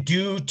to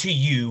do to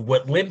you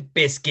what Limp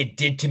Bizkit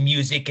did to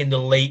music in the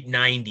late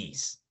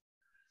 90s.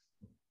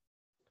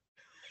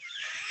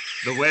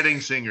 The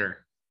Wedding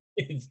Singer.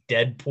 It's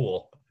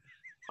Deadpool.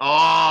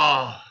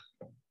 Oh.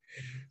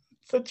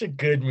 Such a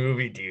good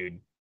movie, dude.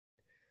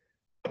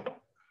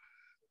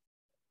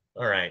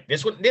 All right.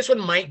 This one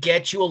might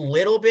get you a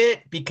little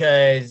bit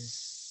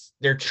because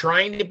they're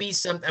trying to be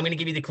I'm going to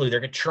give you the clue.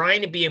 They're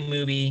trying to be a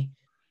movie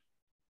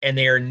and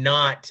they are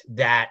not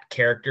that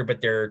character,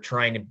 but they're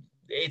trying to,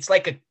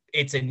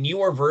 it's a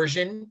newer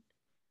version.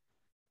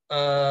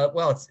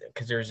 It's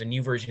because there's a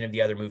new version of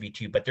the other movie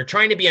too, but they're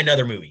trying to be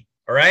another movie.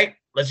 All right.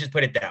 Let's just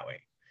put it that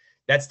way.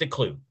 That's the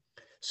clue.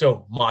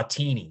 So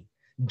martini,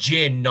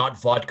 gin, not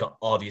vodka,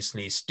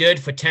 obviously, stood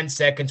for 10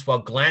 seconds while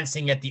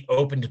glancing at the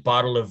opened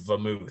bottle of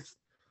vermouth.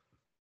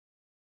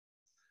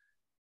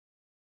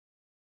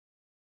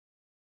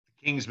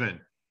 Kingsman.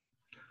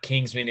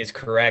 Kingsman is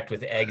correct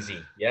with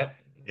Eggsy. Yep.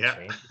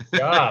 Yeah. Good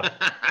job.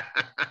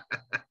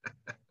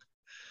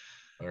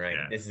 All right.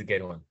 Yeah. This is a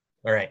good one.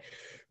 All right.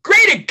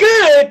 Great and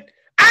good.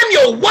 I'm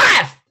your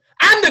wife.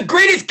 I'm the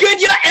greatest good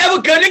you're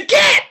ever gonna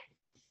get.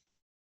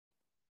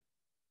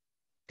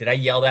 Did I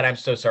yell that? I'm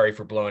so sorry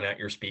for blowing out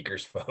your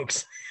speakers,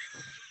 folks.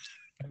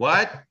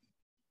 What?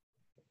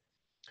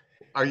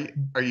 Are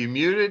you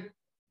muted?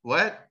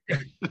 What?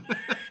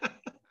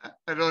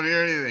 I don't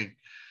hear anything.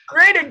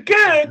 Great and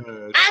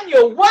good. I'm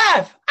your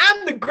wife.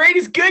 I'm the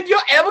greatest good you're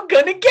ever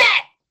gonna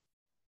get.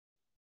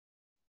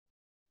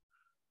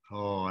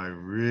 Oh, I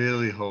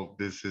really hope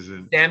this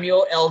isn't.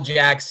 Samuel L.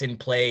 Jackson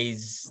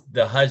plays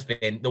the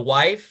husband. The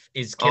wife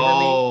is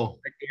Kimberly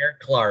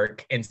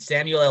Clark, and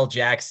Samuel L.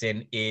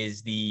 Jackson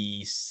is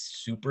the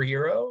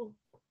superhero.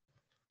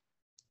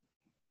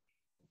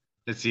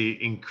 It's the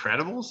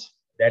Incredibles?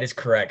 That is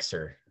correct,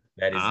 sir.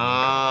 That is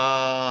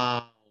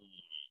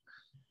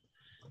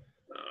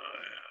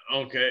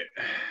okay.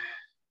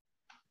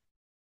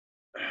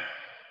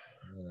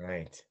 All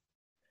right.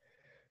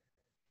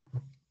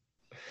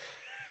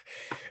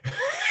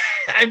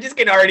 I'm just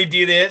gonna already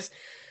do this.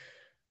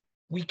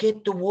 We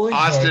get the warhead.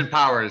 Austin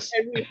Powers.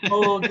 And we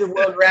hold the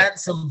world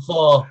ransom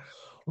for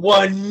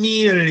 $1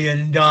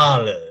 million.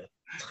 As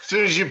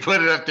soon as you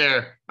put it up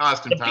there,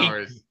 Austin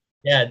Powers.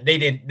 Yeah, they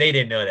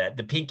didn't know that.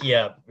 The pinky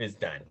up is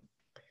done.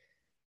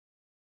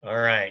 All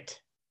right.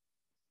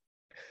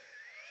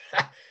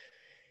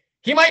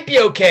 He might be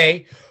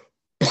okay.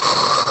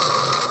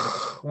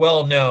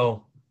 Well,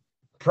 no,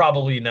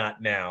 probably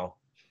not now.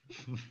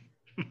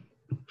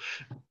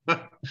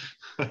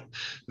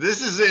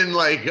 This is in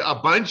like a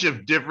bunch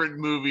of different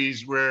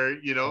movies where,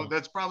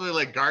 that's probably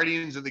like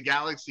Guardians of the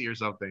Galaxy or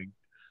something.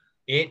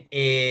 It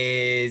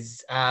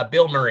is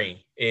Bill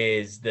Murray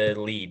is the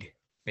lead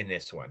in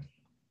this one.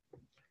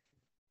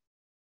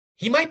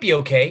 He might be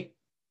okay.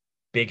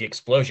 Big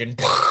explosion.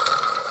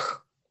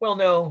 Well,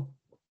 no,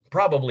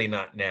 probably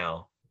not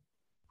now.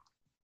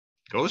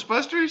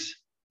 Ghostbusters?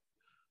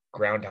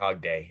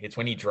 Groundhog Day. It's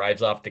when he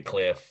drives off the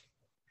cliff.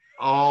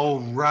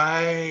 Oh,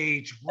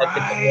 right. At the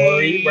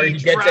quarry, where he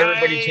gets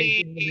everybody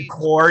chasing the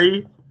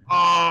quarry.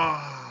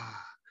 Oh,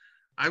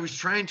 I was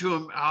trying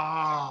to.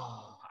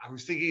 I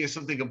was thinking of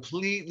something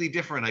completely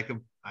different.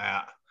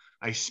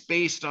 I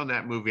spaced on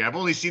that movie. I've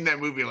only seen that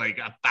movie like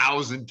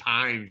 1,000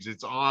 times.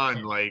 It's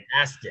on like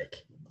fantastic.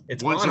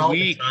 It's once on a all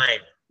week. The time.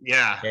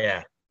 Yeah.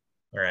 Yeah.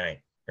 All right.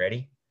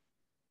 Ready?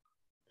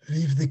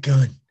 Leave the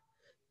gun.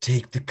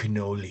 Take the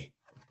cannoli.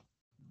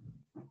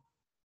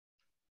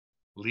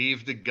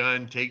 Leave the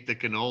gun. Take the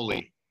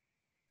cannoli.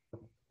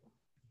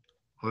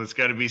 Well, it's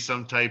got to be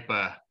some type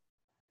of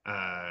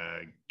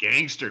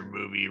gangster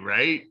movie,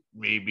 right?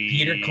 Maybe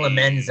Peter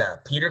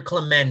Clemenza.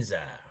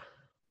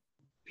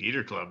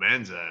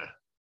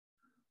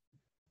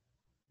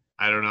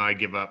 I don't know. I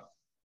give up.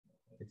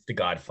 It's The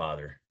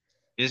Godfather.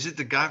 Is it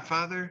The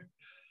Godfather?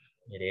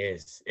 It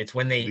is. It's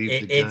when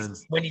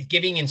it's when he's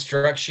giving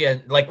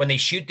instruction, like when they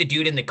shoot the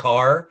dude in the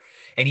car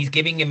and he's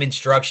giving him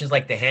instructions,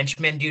 like the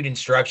henchman dude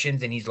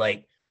instructions, and he's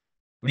like,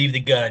 leave the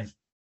gun,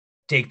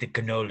 take the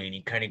cannoli, and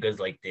he kind of goes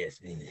like this.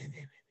 Right.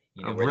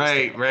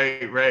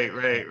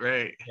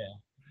 Yeah.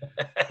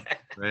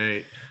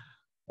 Right.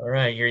 All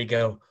right, here you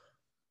go.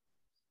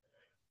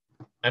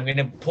 I'm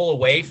gonna pull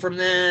away from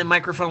the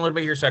microphone a little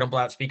bit here so I don't blow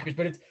out speakers,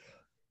 but I'm in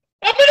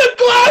a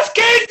glass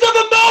case of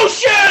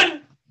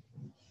emotion.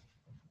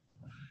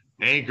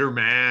 Anchor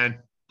man.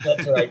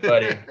 That's right,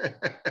 buddy.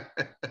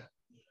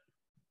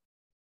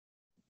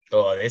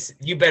 Oh,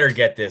 you better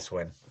get this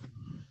one.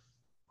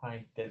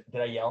 Hi, did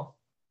I yell?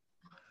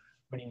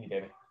 What do you need,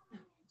 baby?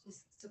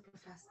 Just super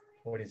fast.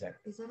 What is that?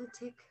 Is that a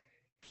tick?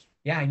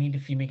 Yeah, I need to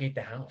fumigate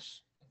the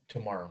house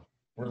tomorrow.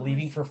 We're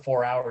leaving for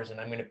 4 hours, and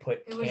I'm going to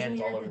put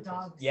cans all over the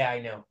place. Yeah, I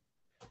know.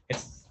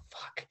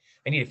 Fuck.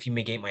 I need to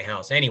fumigate my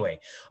house. Anyway,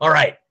 all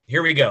right,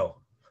 here we go.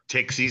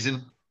 Tick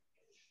season.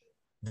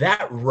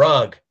 That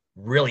rug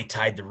really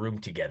tied the room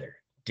together,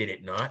 did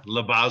it not?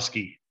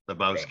 Lebowski.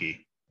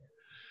 Okay.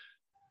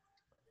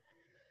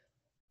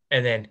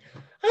 And then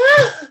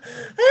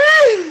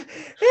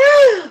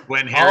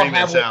when Harry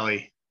met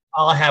Sally.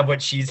 I'll have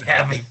what she's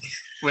having.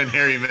 When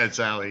Harry met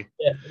Sally.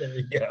 Yeah, there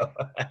we go.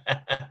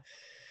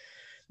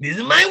 This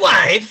is my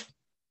wife.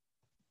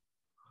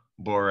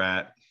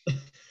 Borat.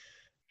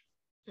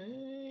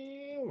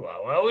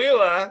 Wah.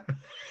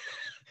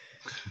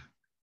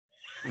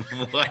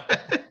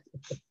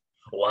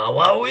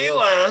 What?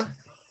 Wah.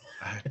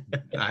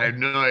 I have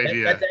no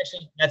idea.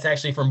 That's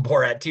actually from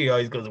Borat too. He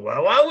always goes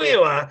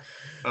wah.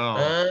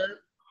 Oh.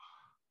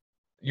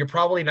 You're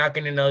probably not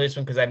going to know this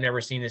one because I've never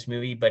seen this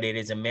movie, but it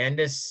is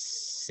Amanda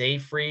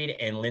Seyfried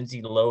and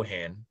Lindsay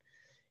Lohan.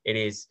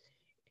 It's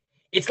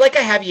like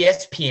I have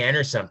ESPN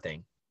or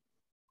something.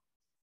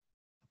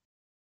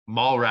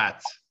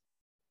 Mallrats.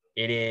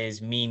 It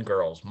is Mean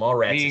Girls.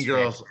 Mallrats. Mean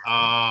Girls.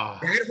 That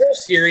whole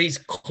series,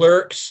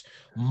 Clerks,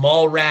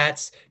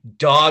 Mallrats,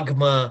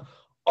 Dogma,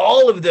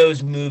 all of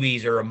those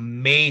movies are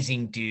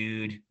amazing,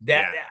 dude.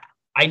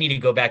 I need to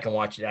go back and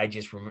watch it. I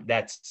just remember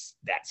that's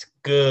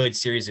good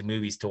series of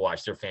movies to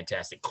watch. They're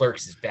fantastic.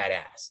 Clerks is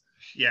badass.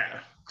 Yeah,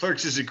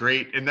 Clerks is a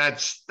great, and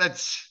that's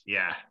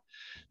yeah.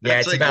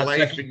 That's it's like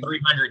about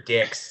 300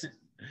 dicks.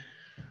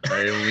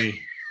 I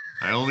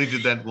only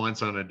did that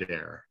once on a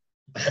dare.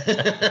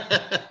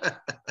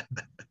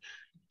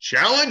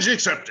 Challenge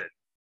accepted.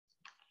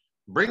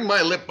 Bring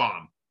my lip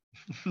balm.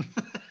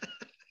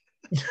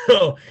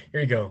 Oh,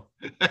 here you go.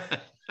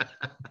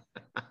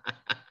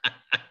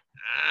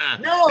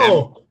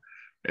 No.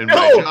 And my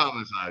jaw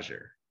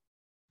massager.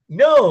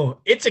 No,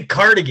 it's a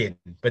cardigan,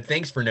 but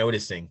thanks for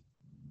noticing.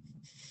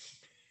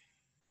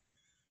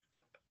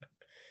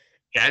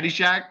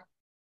 Caddyshack?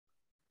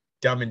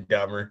 Dumb and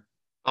Dumber.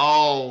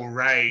 Oh,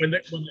 right.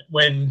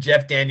 When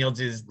Jeff Daniels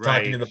is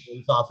talking to the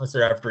police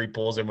officer after he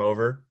pulls him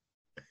over.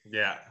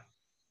 Yeah.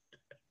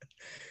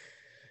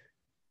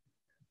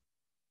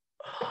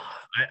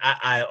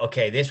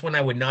 Okay, this one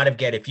I would not have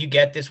get. If you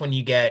get this one,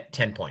 you get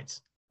 10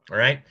 points. All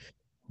right?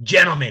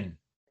 Gentlemen,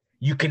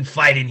 you can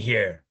fight in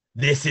here.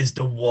 This is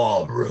the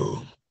War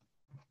Room.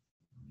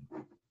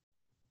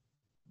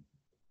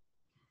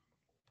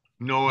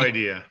 No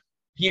idea.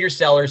 Peter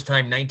Sellers'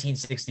 time,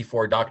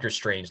 1964, Dr.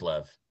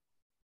 Strangelove.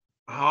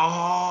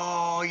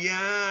 Oh,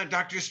 yeah,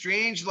 Dr.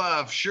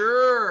 Strangelove.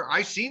 Sure.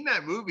 I've seen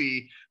that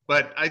movie,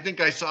 but I think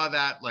I saw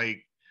that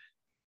like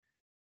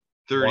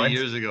 30 Once?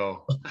 years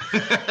ago.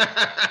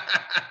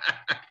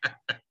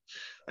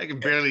 I can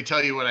barely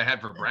tell you what I had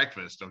for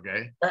breakfast,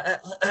 okay?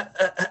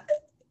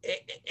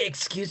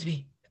 Excuse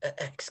me.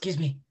 Excuse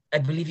me. I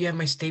believe you have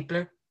my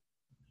stapler.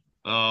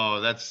 Oh,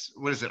 that's,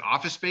 what is it,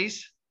 Office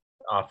Space?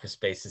 Office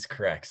Space is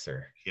correct,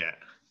 sir. Yeah.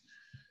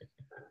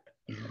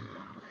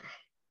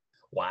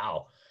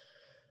 Wow.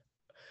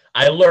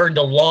 I learned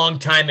a long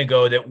time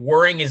ago that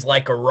worrying is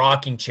like a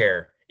rocking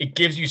chair. It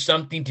gives you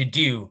something to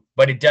do,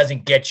 but it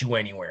doesn't get you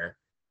anywhere.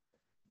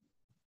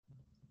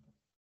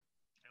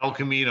 El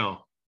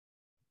Camino.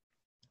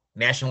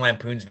 National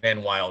Lampoon's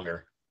Van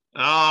Wilder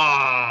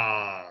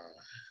Ah.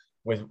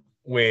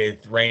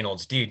 with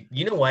Reynolds. Dude,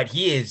 you know what?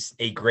 He is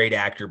a great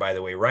actor, by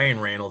the way. Ryan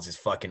Reynolds is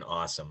fucking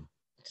awesome.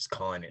 Just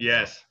calling it.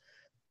 Yes.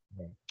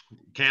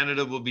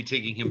 Canada will be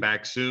taking him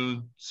back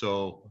soon,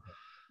 so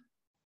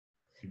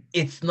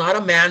It's not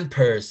a man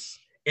purse.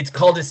 It's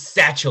called a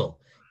satchel.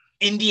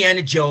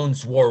 Indiana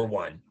Jones wore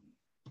one.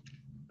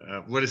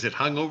 what is it?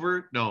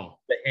 Hungover? No.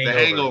 The The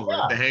Hangover.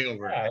 Yeah. The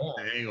Hangover. Yeah, yeah.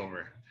 The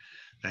Hangover.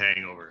 The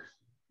Hangover.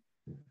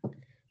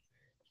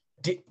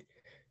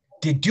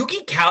 Did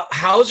Doogie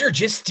Howser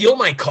just steal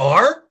my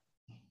car?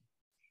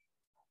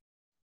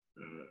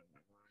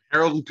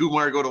 Harold and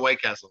Kumar go to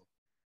White Castle.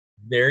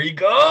 There you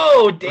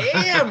go.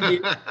 Damn.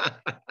 Dude.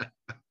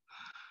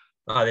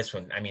 Oh, this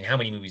one. I mean, how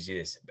many movies do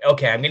this?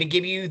 Okay, I'm going to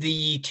give you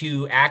the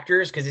two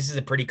actors because this is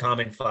a pretty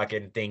common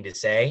fucking thing to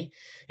say.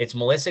 It's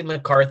Melissa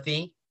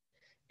McCarthy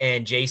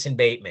and Jason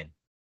Bateman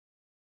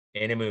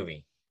in a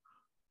movie.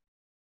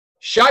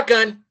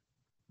 Shotgun.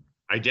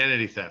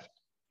 Identity theft.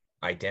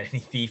 Identity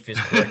Thief is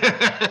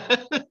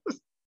correct.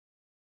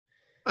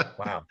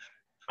 Wow.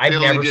 They I've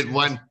only never did seen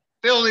one.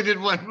 They only did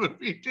one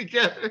movie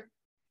together.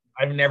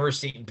 I've never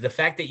seen the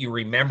fact that you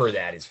remember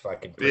that is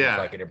fucking pretty Yeah.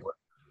 fucking important.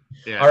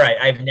 Yeah. All right,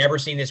 I've never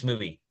seen this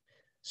movie.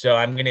 So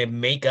I'm going to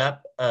make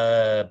up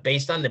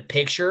based on the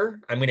picture,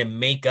 I'm going to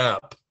make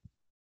up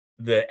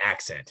the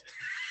accent.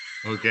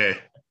 Okay.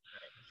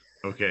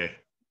 Okay.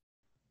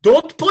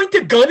 Don't point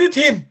a gun at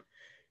him.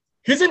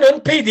 He's an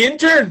unpaid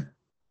intern.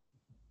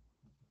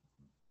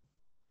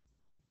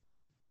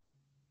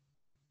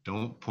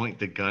 Don't point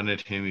the gun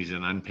at him. He's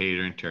an unpaid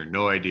intern.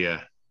 No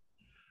idea.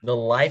 The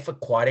Life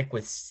Aquatic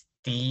with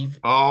Steve.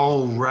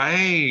 Oh,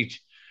 right.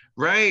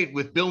 Right.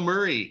 With Bill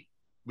Murray.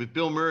 With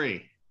Bill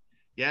Murray.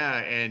 Yeah.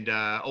 And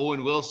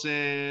Owen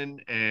Wilson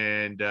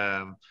and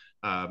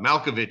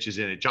Malkovich is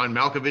in it. John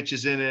Malkovich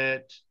is in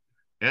it.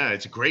 Yeah.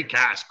 It's a great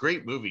cast.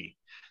 Great movie.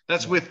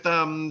 That's with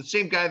the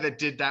same guy that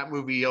did that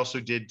movie. He also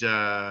did.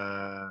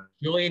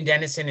 Julian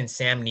Dennison and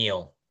Sam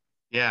Neill.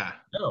 Yeah.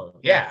 Oh,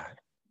 yeah.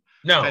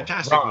 No.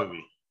 Fantastic wrong,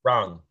 movie.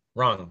 Wrong.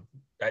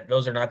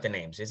 Those are not the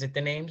names. Is it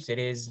the names? It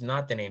is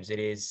not the names. It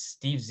is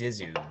Steve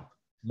Zissou.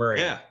 Murray.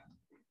 Yeah.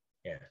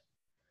 Yeah.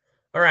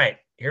 All right.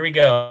 Here we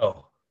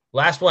go.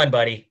 Last one,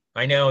 buddy.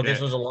 I know this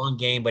Yeah. was a long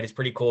game, but it's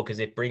pretty cool because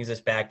it brings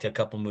us back to a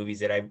couple movies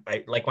that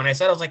I like. When I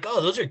said, I was like,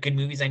 oh, those are good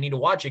movies I need to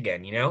watch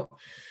again, you know?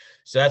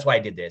 So that's why I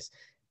did this.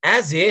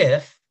 As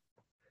if.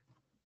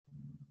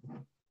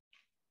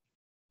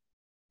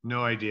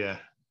 No idea.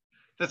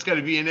 That's got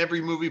to be in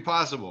every movie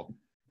possible.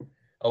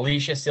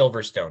 Alicia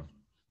Silverstone.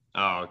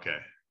 Oh, okay.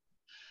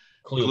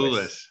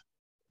 Clueless.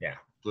 Yeah.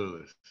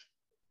 Clueless.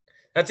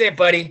 That's it,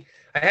 buddy.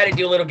 I had to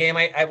do a little game.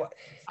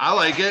 I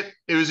like it.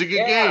 It was a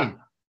good game.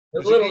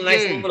 It was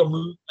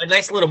a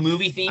nice little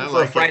movie theme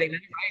for a Friday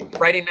night, right?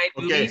 Friday night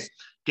movies.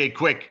 Okay,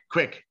 quick.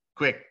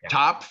 Yeah.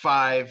 Top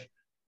 5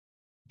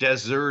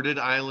 deserted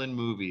island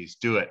movies.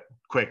 Do it.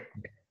 Quick.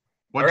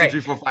 1, 2,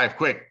 3, 4, 5.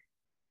 Quick.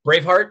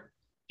 Braveheart.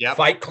 Yep.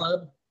 Fight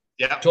Club.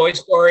 Yep. Toy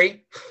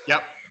Story.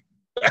 Yep.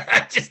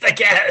 Just like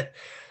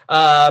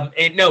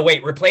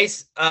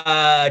replace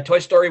Toy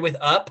Story with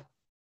Up.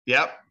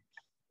 Yep.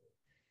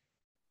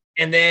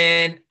 And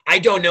then I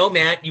don't know,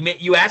 Matt.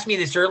 You asked me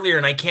this earlier,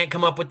 and I can't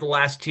come up with the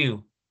last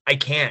two. I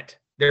can't.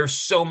 There's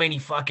so many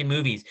fucking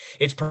movies.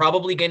 It's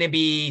probably going to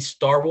be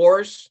Star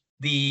Wars,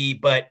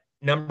 but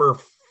number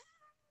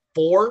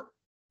 4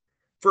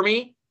 for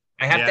me.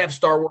 I have to have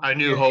Star Wars. A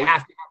New Hope.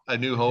 A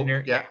New Hope.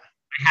 Yeah.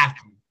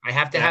 I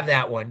have to have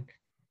that one.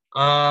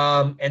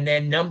 And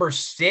then number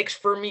 6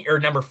 for me, or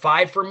number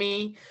 5 for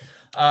me,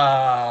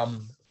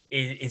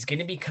 is going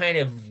to be kind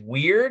of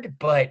weird,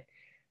 but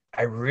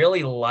I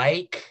really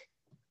like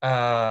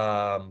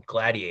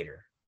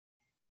Gladiator.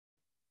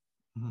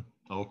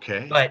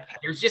 Okay. But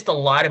there's just a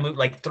lot of movies,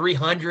 like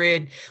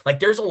 300. Like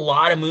there's a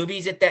lot of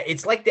movies at that.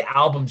 It's like the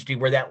albums,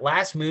 dude, where that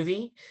last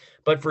movie,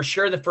 but for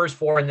sure the first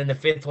 4 and then the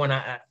 5th one,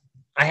 I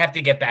have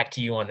to get back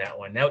to you on that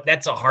one.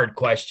 That's a hard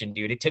question,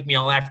 dude. It took me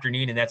all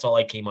afternoon, and that's all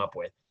I came up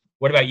with.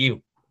 What about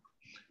you?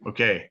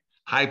 Okay.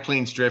 High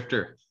Plains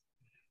Drifter.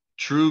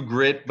 True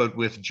Grit, but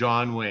with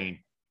John Wayne.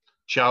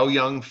 Chow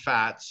Yun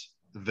Fat's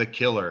The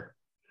Killer.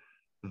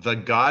 The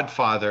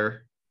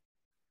Godfather.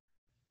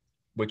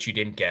 Which you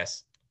didn't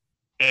guess.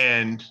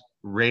 And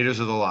Raiders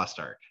of the Lost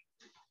Ark.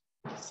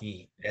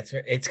 See, that's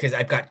right. It's because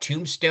I've got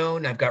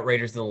Tombstone, I've got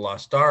Raiders of the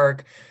Lost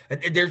Ark.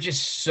 There's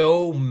just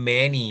so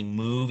many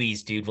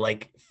movies, dude.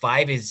 Like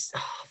 5 is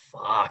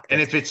Fuck.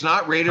 And if it's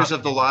not Raiders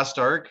of the Lost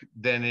Ark,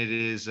 then it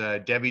is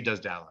Debbie Does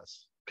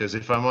Dallas. Because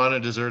if I'm on a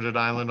deserted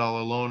island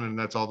all alone and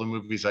that's all the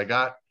movies I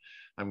got,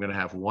 I'm going to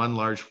have one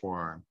large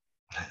forearm.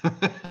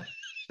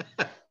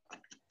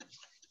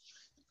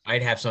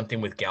 I'd have something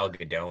with Gal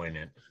Gadot in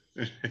it.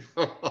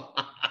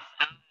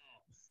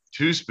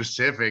 Too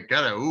specific.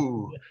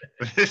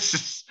 This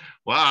is,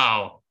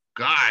 wow.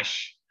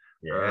 Gosh.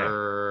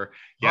 Yeah.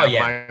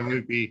 Mine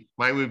would be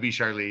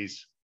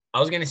Charlize. I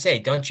was going to say,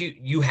 don't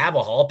you have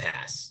a hall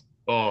pass?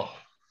 Oh.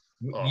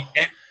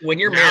 When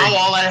you're now married,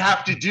 all I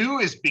have to do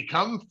is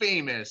become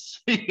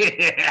famous.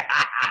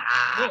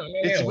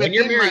 It's when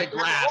you're within married,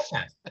 my grasp.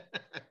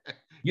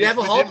 You have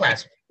a hall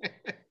pass.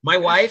 My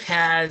wife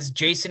has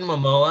Jason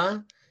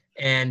Momoa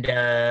and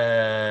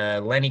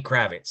Lenny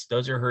Kravitz.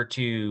 Those are her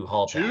 2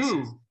 hall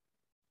passes.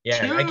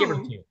 Yeah, I give her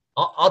 2.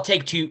 I'll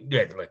take 2.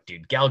 Look,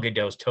 dude, Gal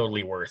Gadot's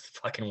totally worth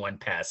fucking 1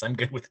 pass. I'm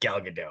good with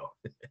Gal Gadot.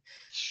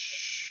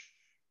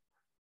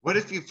 What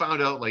if you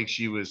found out like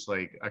she was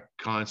like a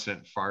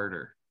constant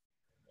farter?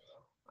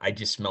 I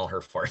just smell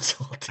her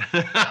farts all the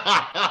time.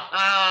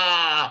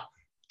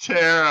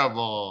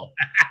 Terrible.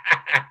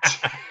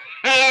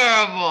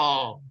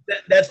 Terrible.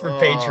 That's for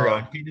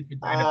Patreon.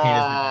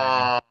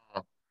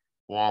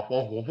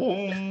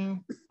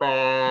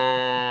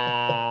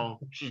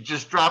 She's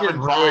just dropping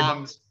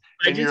bombs.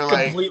 And you're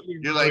like,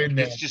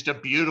 it's just a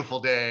beautiful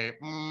day.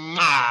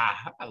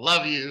 I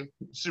love you,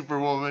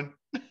 Superwoman.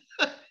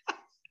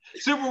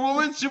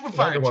 Superwoman,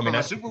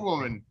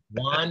 Superwoman.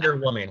 Wonder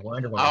Woman.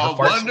 I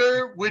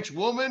wonder which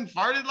woman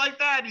farted like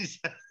that.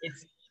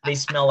 They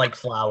smell like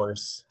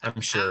flowers, I'm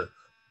sure.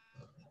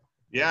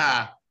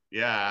 Yeah.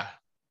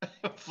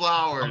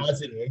 Flowers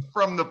Positive.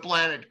 From the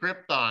planet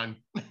Krypton.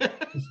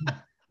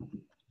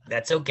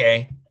 That's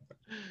okay.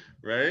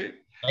 Right?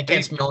 I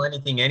can't smell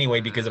anything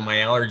anyway because of my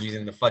allergies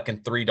and the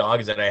fucking 3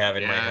 dogs that I have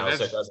in my house.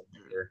 So it doesn't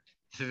matter.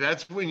 So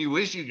that's when you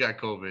wish you got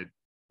COVID.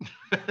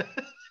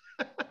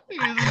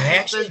 I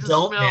actually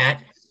don't,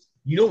 Matt.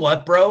 You know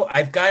what, bro?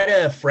 I've got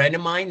a friend of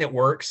mine that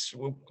works,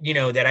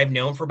 that I've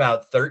known for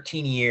about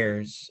 13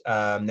 years,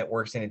 that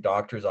works in a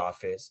doctor's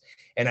office.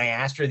 And I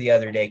asked her the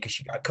other day because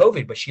she got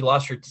COVID, but she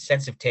lost her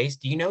sense of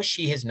taste. Do you know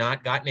she has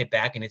not gotten it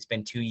back and it's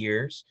been 2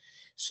 years?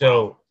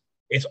 So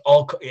it's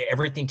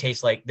everything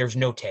tastes like there's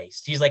no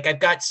taste. He's like, I've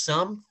got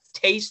some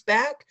taste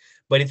back,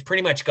 but it's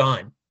pretty much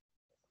gone.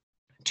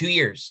 2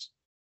 years.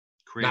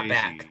 Crazy, not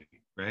back.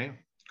 Right?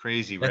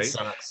 Crazy, that right?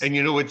 Sucks.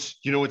 And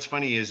what's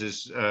funny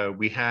is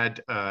we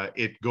had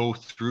it go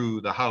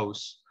through the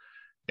house,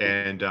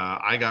 and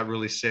I got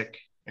really sick,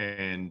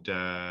 and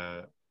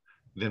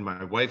then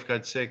my wife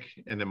got sick,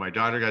 and then my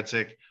daughter got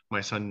sick.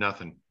 My son,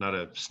 nothing, not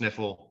a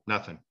sniffle,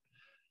 nothing.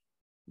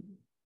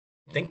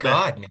 Thank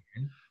God, man.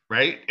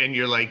 Right? And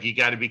you're like, you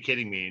got to be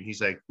kidding me. And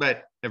he's like,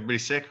 but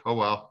everybody's sick. Oh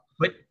well.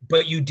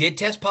 But you did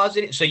test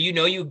positive, so you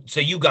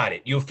got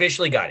it. You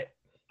officially got it.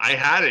 I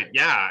had it,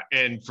 yeah.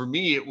 And for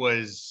me, it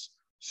was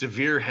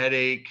severe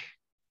headache.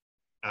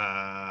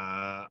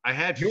 I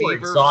had fever. You were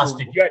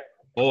exhausted. You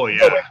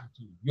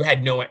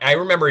had no. I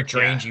remember it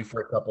drained you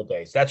for a couple of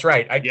days. That's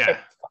right. I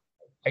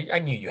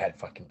knew you had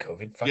fucking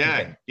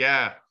COVID.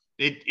 Yeah.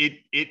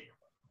 It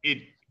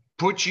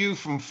put you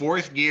from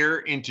 4th gear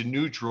into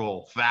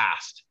neutral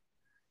fast.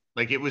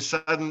 Like it was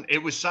sudden.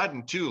 It was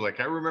sudden too. Like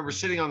I remember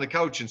sitting on the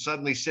couch and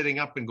suddenly sitting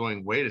up and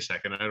going, "Wait a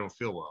second, I don't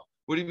feel well."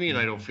 What do you mean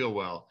I don't feel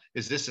well?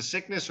 Is this a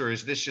sickness or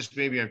is this just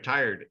maybe I'm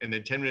tired? And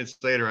then 10 minutes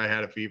later, I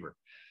had a fever.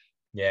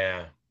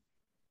 Yeah.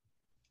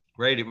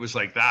 Right. It was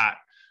like that.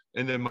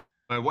 And then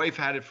my wife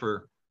had it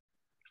for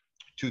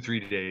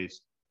 2-3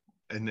 days.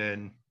 And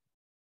then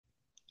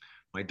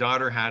my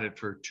daughter had it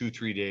for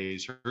 2-3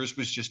 days. Hers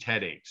was just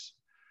headaches.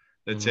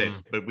 That's it.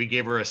 But we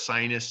gave her a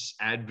sinus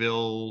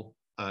Advil,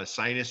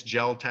 sinus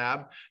gel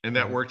tab, and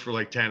that worked for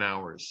like 10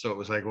 hours. So it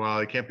was like, well,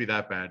 it can't be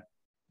that bad.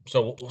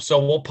 So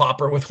we'll pop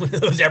her with one of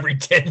those every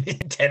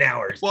 10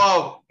 hours.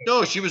 Well,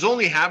 no, she was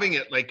only having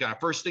it like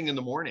first thing in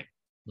the morning,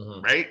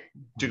 right?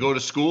 To go to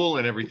school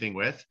and everything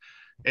with.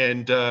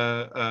 And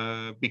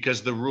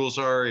because the rules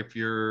are if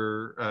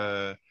you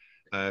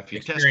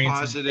test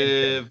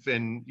positive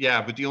and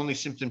but the only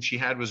symptom she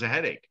had was a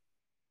headache.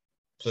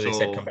 So they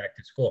said come back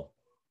to school.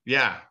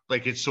 Yeah.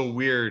 Like it's so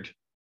weird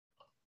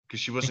because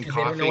she wasn't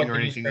coughing or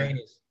anything.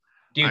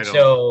 Dude,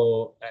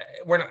 so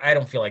I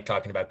don't feel like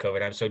talking about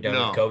COVID. I'm so done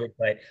with COVID,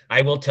 but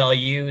I will tell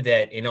you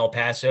that in El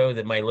Paso,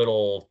 that my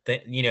little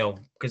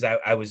because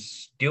I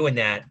was doing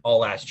that all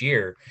last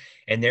year,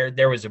 and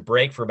there was a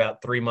break for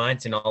about 3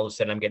 months, and all of a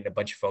sudden I'm getting a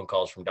bunch of phone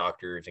calls from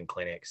doctors and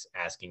clinics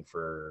asking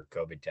for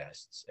COVID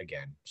tests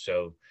again.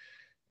 So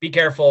be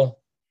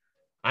careful.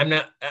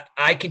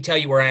 I can tell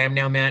you where I am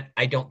now, Matt.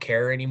 I don't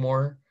care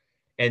anymore.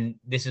 And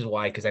this is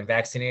why, because I'm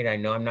vaccinated. I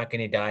know I'm not going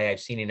to die. I've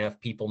seen enough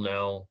people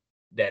know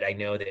that I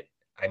know that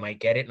I might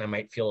get it and I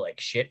might feel like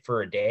shit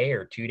for a day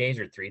or 2 days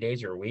or 3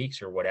 days or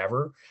weeks or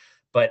whatever,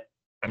 but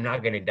I'm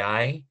not going to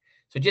die.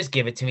 So just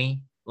give it to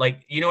me.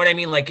 Like, you know what I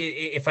mean? Like,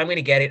 if I'm going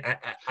to get it,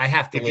 I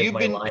have to live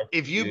my life.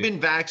 If you've been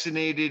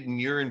vaccinated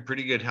and you're in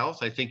pretty good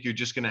health, I think you're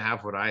just going to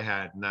have what I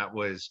had. And that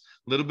was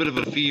a little bit of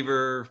a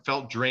fever,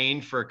 felt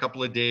drained for a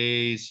couple of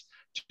days,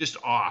 just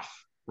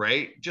off,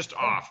 right? Just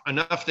off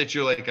enough that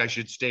you're like, I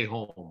should stay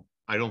home.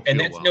 I don't feel and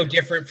that's well. no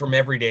different from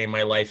every day in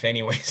my life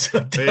anyway.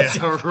 So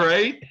yeah,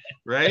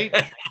 right.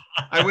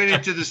 I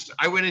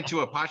went into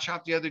a pot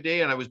shop the other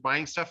day and I was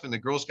buying stuff and the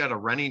girl's got a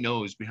runny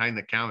nose behind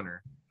the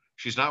counter.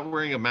 She's not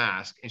wearing a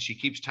mask and she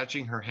keeps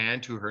touching her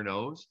hand to her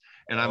nose.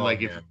 And I'm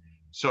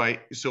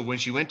so when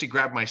she went to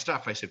grab my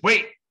stuff, I said,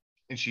 wait.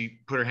 And she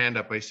put her hand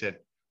up. I said,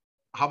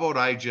 how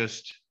about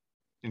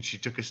and she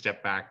took a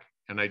step back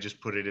and I just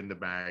put it in the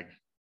bag.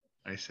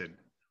 I said,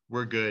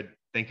 we're good.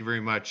 Thank you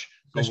very much.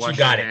 Go wash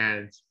your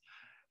hands.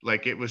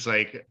 Like, it was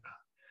like,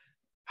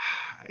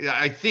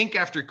 I think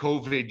after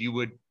COVID,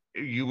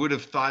 you would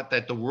have thought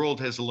that the world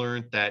has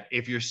learned that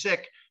if you're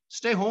sick,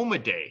 stay home a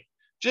day.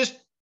 Just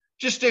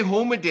stay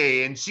home a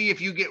day and see if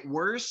you get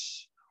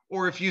worse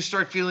or if you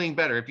start feeling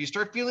better. If you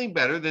start feeling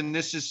better, then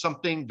this is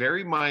something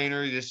very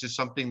minor. This is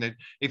something that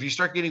if you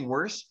start getting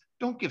worse,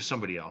 don't give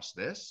somebody else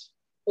this.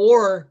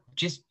 Or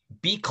just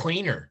be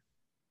cleaner.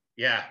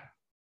 Yeah.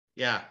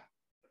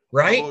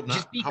 Right?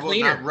 Just be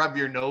cleaner. How about not rub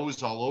your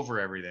nose all over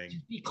everything?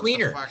 Just be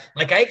cleaner.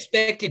 Like, I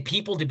expected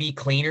people to be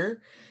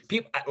cleaner.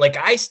 People, like,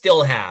 I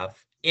still have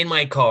in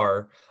my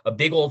car a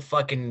big old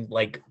fucking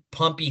like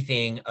pumpy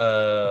thing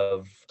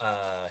of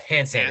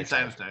hand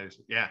sanitizer.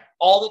 Yeah.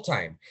 All the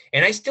time.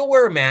 And I still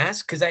wear a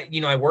mask because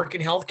I work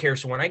in healthcare.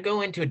 So when I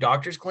go into a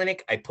doctor's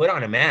clinic, I put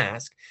on a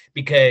mask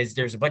because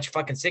there's a bunch of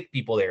fucking sick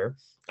people there.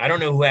 I don't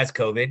know who has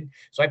COVID.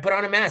 So I put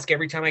on a mask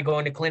every time I go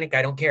into clinic.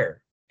 I don't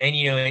care. And,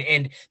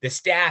 and the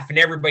staff and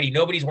everybody,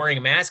 nobody's wearing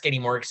a mask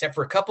anymore, except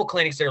for a couple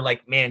clinics that are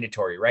like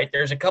mandatory, right?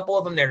 There's a couple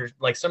of them that are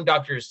like, some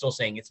doctors are still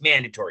saying it's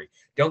mandatory.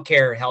 Don't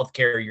care,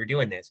 healthcare, you're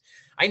doing this.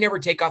 I never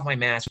take off my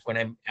mask when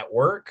I'm at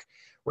work.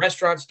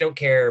 Restaurants don't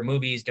care.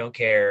 Movies don't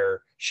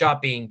care.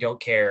 Shopping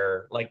don't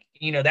care. Like,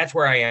 that's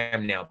where I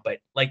am now. But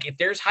like, if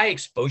there's high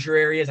exposure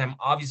areas, I'm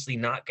obviously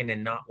not going to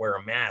not wear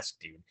a mask,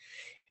 dude.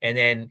 And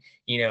then,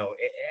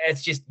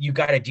 it's just, you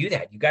got to do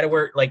that. You got to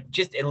wear, like,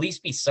 just at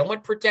least be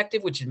somewhat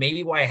protective, which is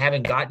maybe why I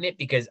haven't gotten it,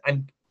 because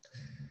I'm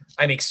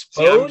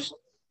exposed,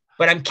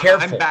 but I'm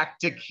careful.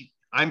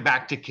 I'm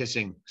back to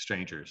kissing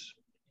strangers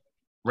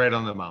right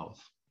on the mouth,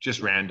 just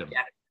random.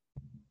 Yeah.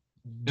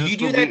 Do you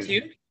do that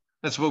too?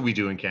 That's what we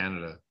do in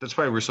Canada. That's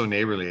why we're so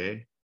neighborly, eh?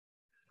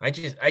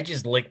 I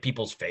just lick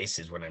people's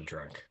faces when I'm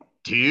drunk.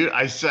 Do you?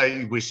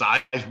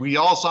 We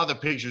all saw the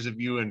pictures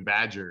of you and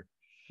Badger.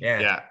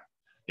 Yeah.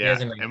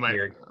 And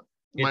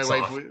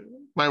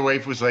my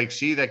wife was like,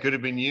 see, that could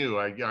have been you.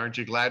 Aren't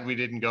you glad we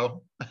didn't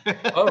go?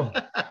 Oh,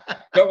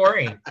 don't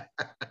worry.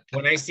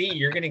 When I see you,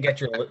 you're going to get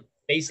your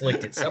face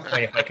licked at some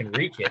point if I can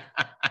reach it.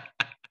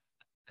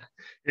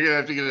 You're going to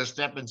have to get a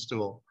stepping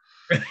stool.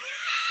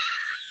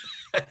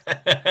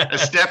 A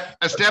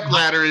step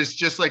ladder is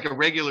just like a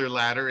regular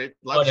ladder. It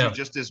loves you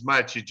just as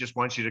much. It just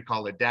wants you to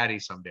call it daddy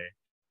someday.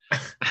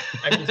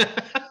 I'm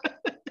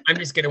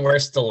just going to wear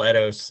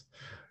stilettos.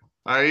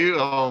 Are you?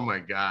 Oh my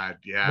God.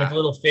 Yeah. With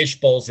little fish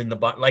bowls in the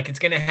bottom. Like, it's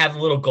going to have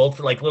little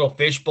little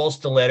fish bowl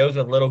stilettos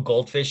with little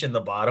goldfish in the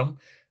bottom.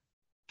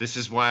 This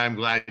is why I'm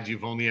glad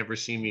you've only ever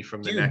seen me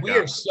from the neck up. We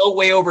are so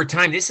way over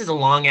time. This is a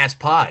long ass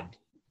pod.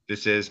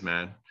 This is,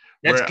 man.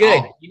 That's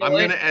good. I'm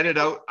going to edit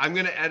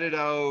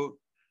out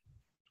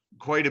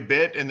quite a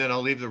bit, and then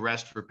I'll leave the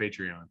rest for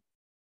Patreon.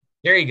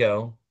 There you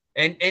go.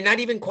 And not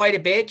even quite a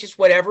bit, just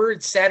whatever.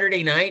 It's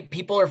Saturday night.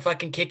 People are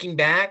fucking kicking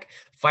back.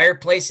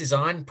 Fireplace is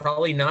on.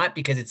 Probably not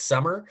because it's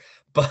summer,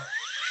 but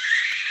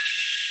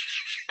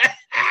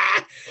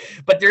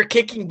they're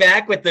kicking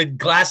back with a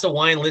glass of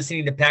wine,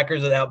 listening to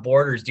Packers Without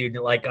Borders, dude.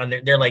 Like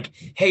they're like,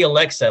 hey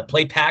Alexa,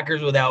 play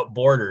Packers Without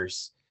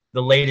Borders,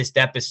 the latest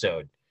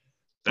episode.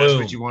 That's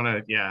Boom. what you want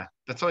to. Yeah,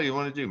 that's all you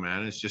want to do,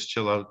 man. Is just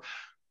chill out.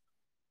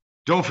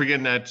 Don't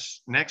forget that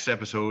next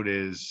episode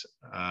is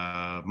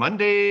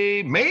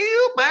Monday,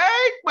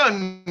 Mailbag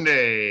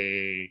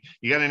Monday.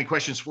 You got any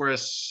questions for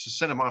us?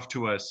 Send them off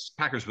to us,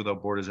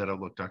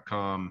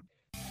 PackersWithoutBorders@outlook.com.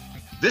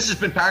 This has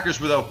been Packers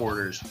Without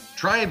Borders.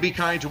 Try and be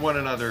kind to one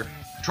another.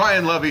 Try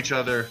and love each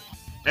other.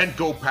 And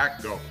go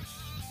Pack Go.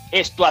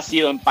 Esto ha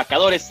sido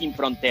Empacadores Sin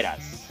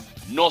Fronteras.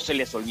 No se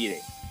les olvide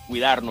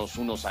cuidarnos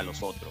unos a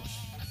los otros.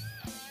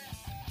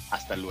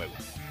 Hasta luego.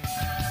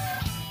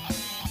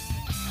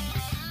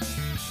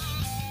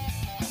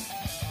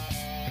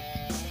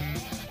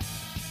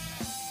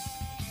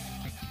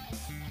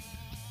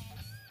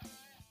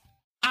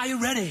 Are you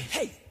ready?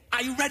 Hey,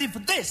 are you ready for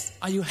this?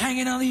 Are you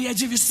hanging on the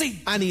edge of your seat?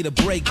 I need a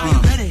break. Are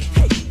you ready?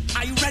 Hey,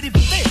 are you ready for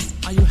this?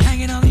 Are you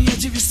hanging on the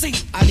edge of your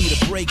seat? I need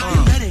a break. Are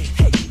you ready?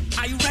 Hey,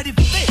 are you ready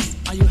for this?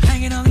 Are you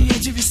hanging on the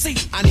edge of your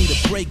seat? I need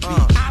a break.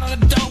 Out of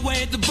the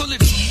doorway, the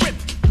bullets rip.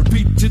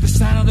 Repeat to the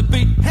sound of the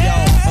beat. Hey! Yo,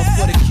 I'm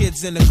for the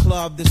kids in the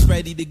club that's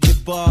ready to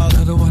get bugged.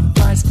 Another one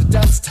bites the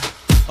dust.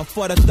 I'm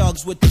for the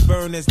thugs with the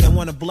burners that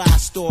want to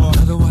blast off.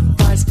 Another one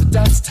bites the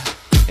dust.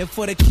 And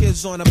for the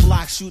kids on the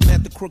block shooting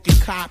at the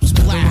crooked cops.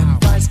 Another one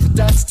bites the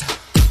dust.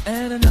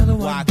 and another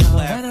one down,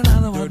 and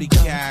another one Dirty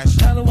down. Cash,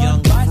 Another one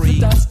Young bites the Free,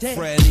 dust. Hey.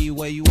 Freddie,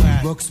 where you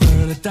at? Brooks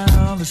further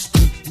down the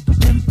street with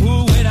the pimp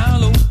pool way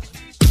down low.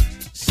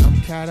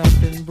 Some cat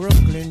up in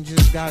Brooklyn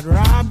just got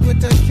robbed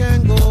with a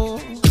Kangol.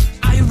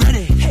 Are you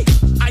ready? Hey,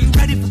 are you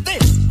ready for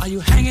this? Are you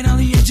hanging on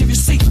the edge of your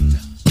seat?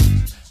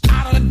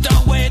 Out of the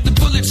doorway, the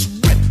bullets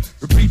rip.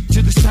 Repeat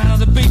to the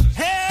sound of the beat.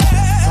 Hey!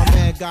 My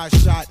man got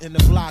shot and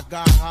the block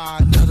got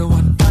hot. Another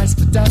one bites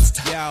the dust.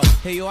 Yo,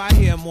 hey yo, I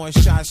hear more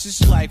shots.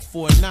 It's like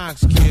Fort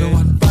Knox, kid. Another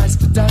one bites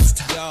the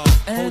dust. Yo,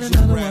 And hold your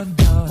another breath. one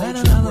down, Hold and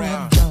your another breath.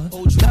 one down.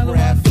 Hold your Another one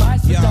breath.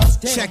 bites the Yo,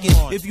 dust. check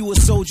it. If you a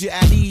soldier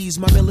at ease,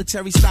 my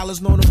military style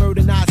is known to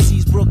murder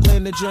Nazis.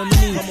 Brooklyn to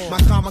Germany. My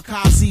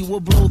kamikaze will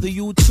blow the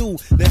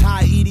U2. Then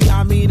high Edie,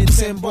 I mean in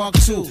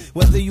Timbuktu.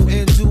 Whether you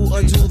undo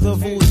or do the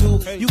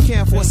voodoo, you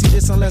can't foresee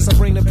this unless I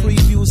bring the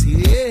previews.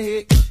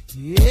 Yeah.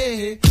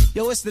 Yeah,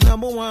 yo, it's the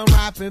 #1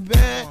 rapping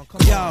band.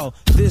 Yo,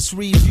 this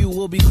review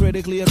will be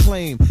critically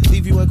acclaimed.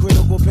 Leave you in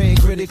critical pain,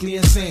 critically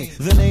insane.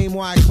 The name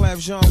Wyclef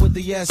Jean with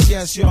the yes,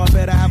 y'all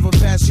better have a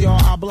vest,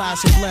 y'all. I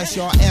blast and bless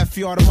y'all. F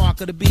y'all, the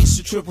mark of the beast,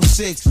 the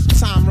 666.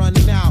 Time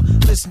running out,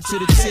 listen to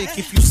the tick.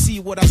 If you see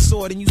what I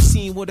saw, then you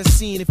seen what I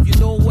seen. If you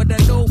know what I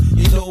know,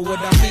 you know what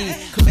I mean.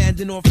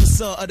 Commanding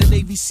officer of the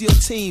Navy SEAL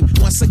team.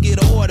 Once I get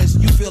orders,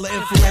 you feel an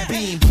infrared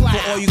beam. For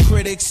all you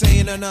critics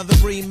saying another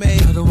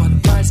remake. Another one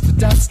bites the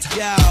dust.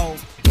 Yo,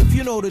 if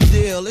you know the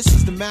deal, this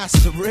is the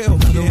master real.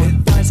 Another one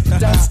bites the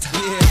dust.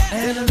 Yeah.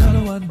 And another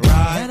one down,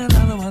 Right. and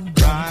another one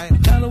down.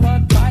 Right. Another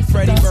one bites the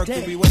Freddie dust.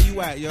 Mercury, where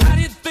you at, yo? How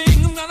do you think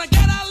I'm gonna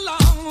get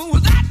along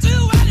without you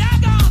when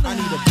you're gone? I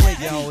need a break,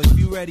 yo. If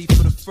you ready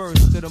for the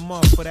first of the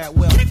month for that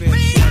welfare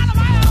shit,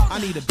 I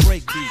need a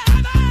break beat.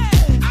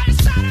 I'm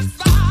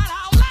satisfied.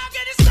 How long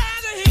can you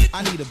stand the heat?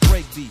 I need a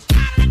break beat.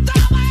 And the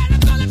doorway,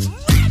 the bullets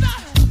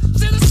rip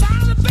to the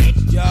sound of the beat.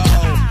 Yo,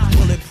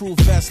 bulletproof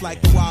vest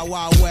like the Wild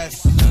Wild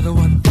West. Another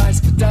one bites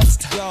the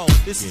dust. Yo,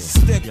 this is a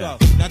sticker.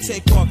 Now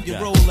take off your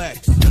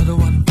Rolex. Another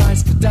one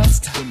bites the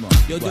dust.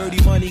 Yo,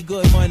 dirty money,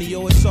 good money.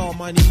 Yo, it's all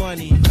money,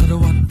 money. Another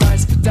one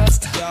bites the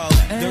dust. Yo,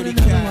 And dirty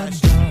another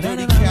cash, one down,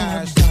 dirty and another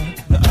cash. one down.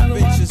 The Another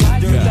one bitches bites is the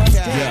dirty dust.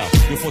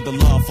 cash. You're for the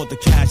love, for the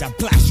cash. I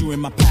blast you in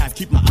my path.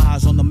 Keep my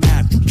eyes on the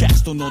map. You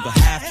cats don't know the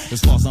half. As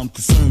far as I'm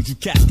concerned, you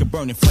cats can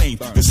burn in flame.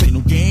 This ain't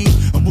no game,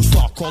 and we'll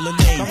start calling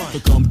names. So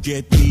come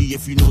get me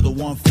if you know the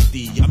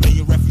 150. I'm in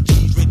your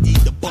refugees ready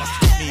to bust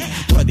with me.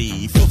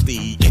 Bloody,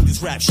 filthy, in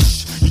this rap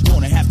shh. You're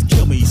gonna have to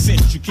kill me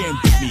since you can't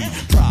beat me.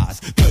 Prize,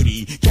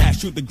 dirty,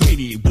 cash to the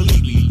greedy.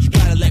 Believe me, you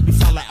gotta let me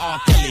sound like R.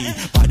 Kelly.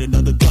 Bite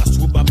another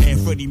dust with my man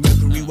Freddie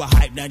Mercury. We're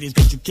hype now, just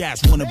got you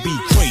cats wanna be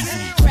crazy.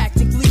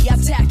 Practically, I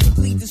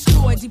tactically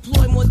destroy,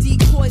 deploy more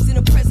decoys than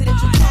a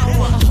presidential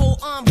power. A whole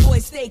envoy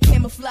stay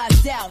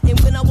camouflaged out, and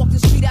when I walk the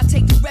street, I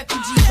take the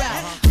refugee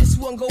route. This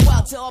one go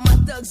out to all my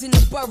thugs in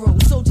the borough,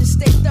 so just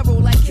stay thorough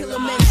like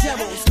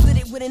Kilimanjaro. Split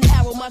it with an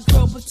arrow, my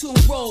girl platoon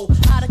roll.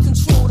 Out of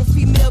control, the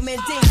female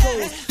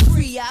mandingos.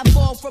 Free, I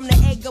evolved from the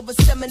egg of a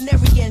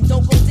seminarian.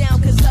 Don't go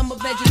down, cause I'm a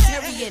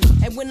vegetarian.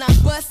 And when I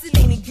bust it,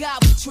 ain't a God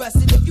we trust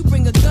it. If you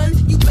bring a gun,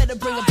 you better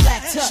bring a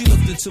black tuck. She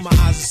looked into my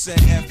eyes and said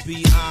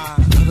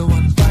FBI. Another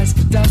one bites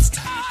the dust.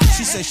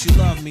 She said she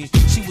loved me.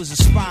 She was a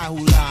spy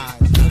who lied.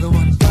 Another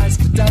one bites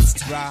the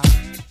dust.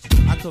 Right.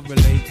 I could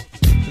relate.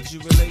 Could you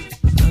relate?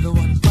 Another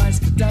one bites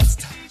the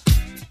dust.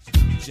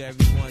 Jerry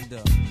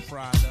Wonder,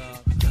 Fried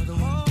Up. Another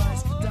one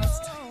bites the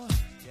dust.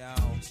 Yo,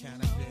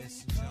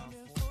 cannabis, John.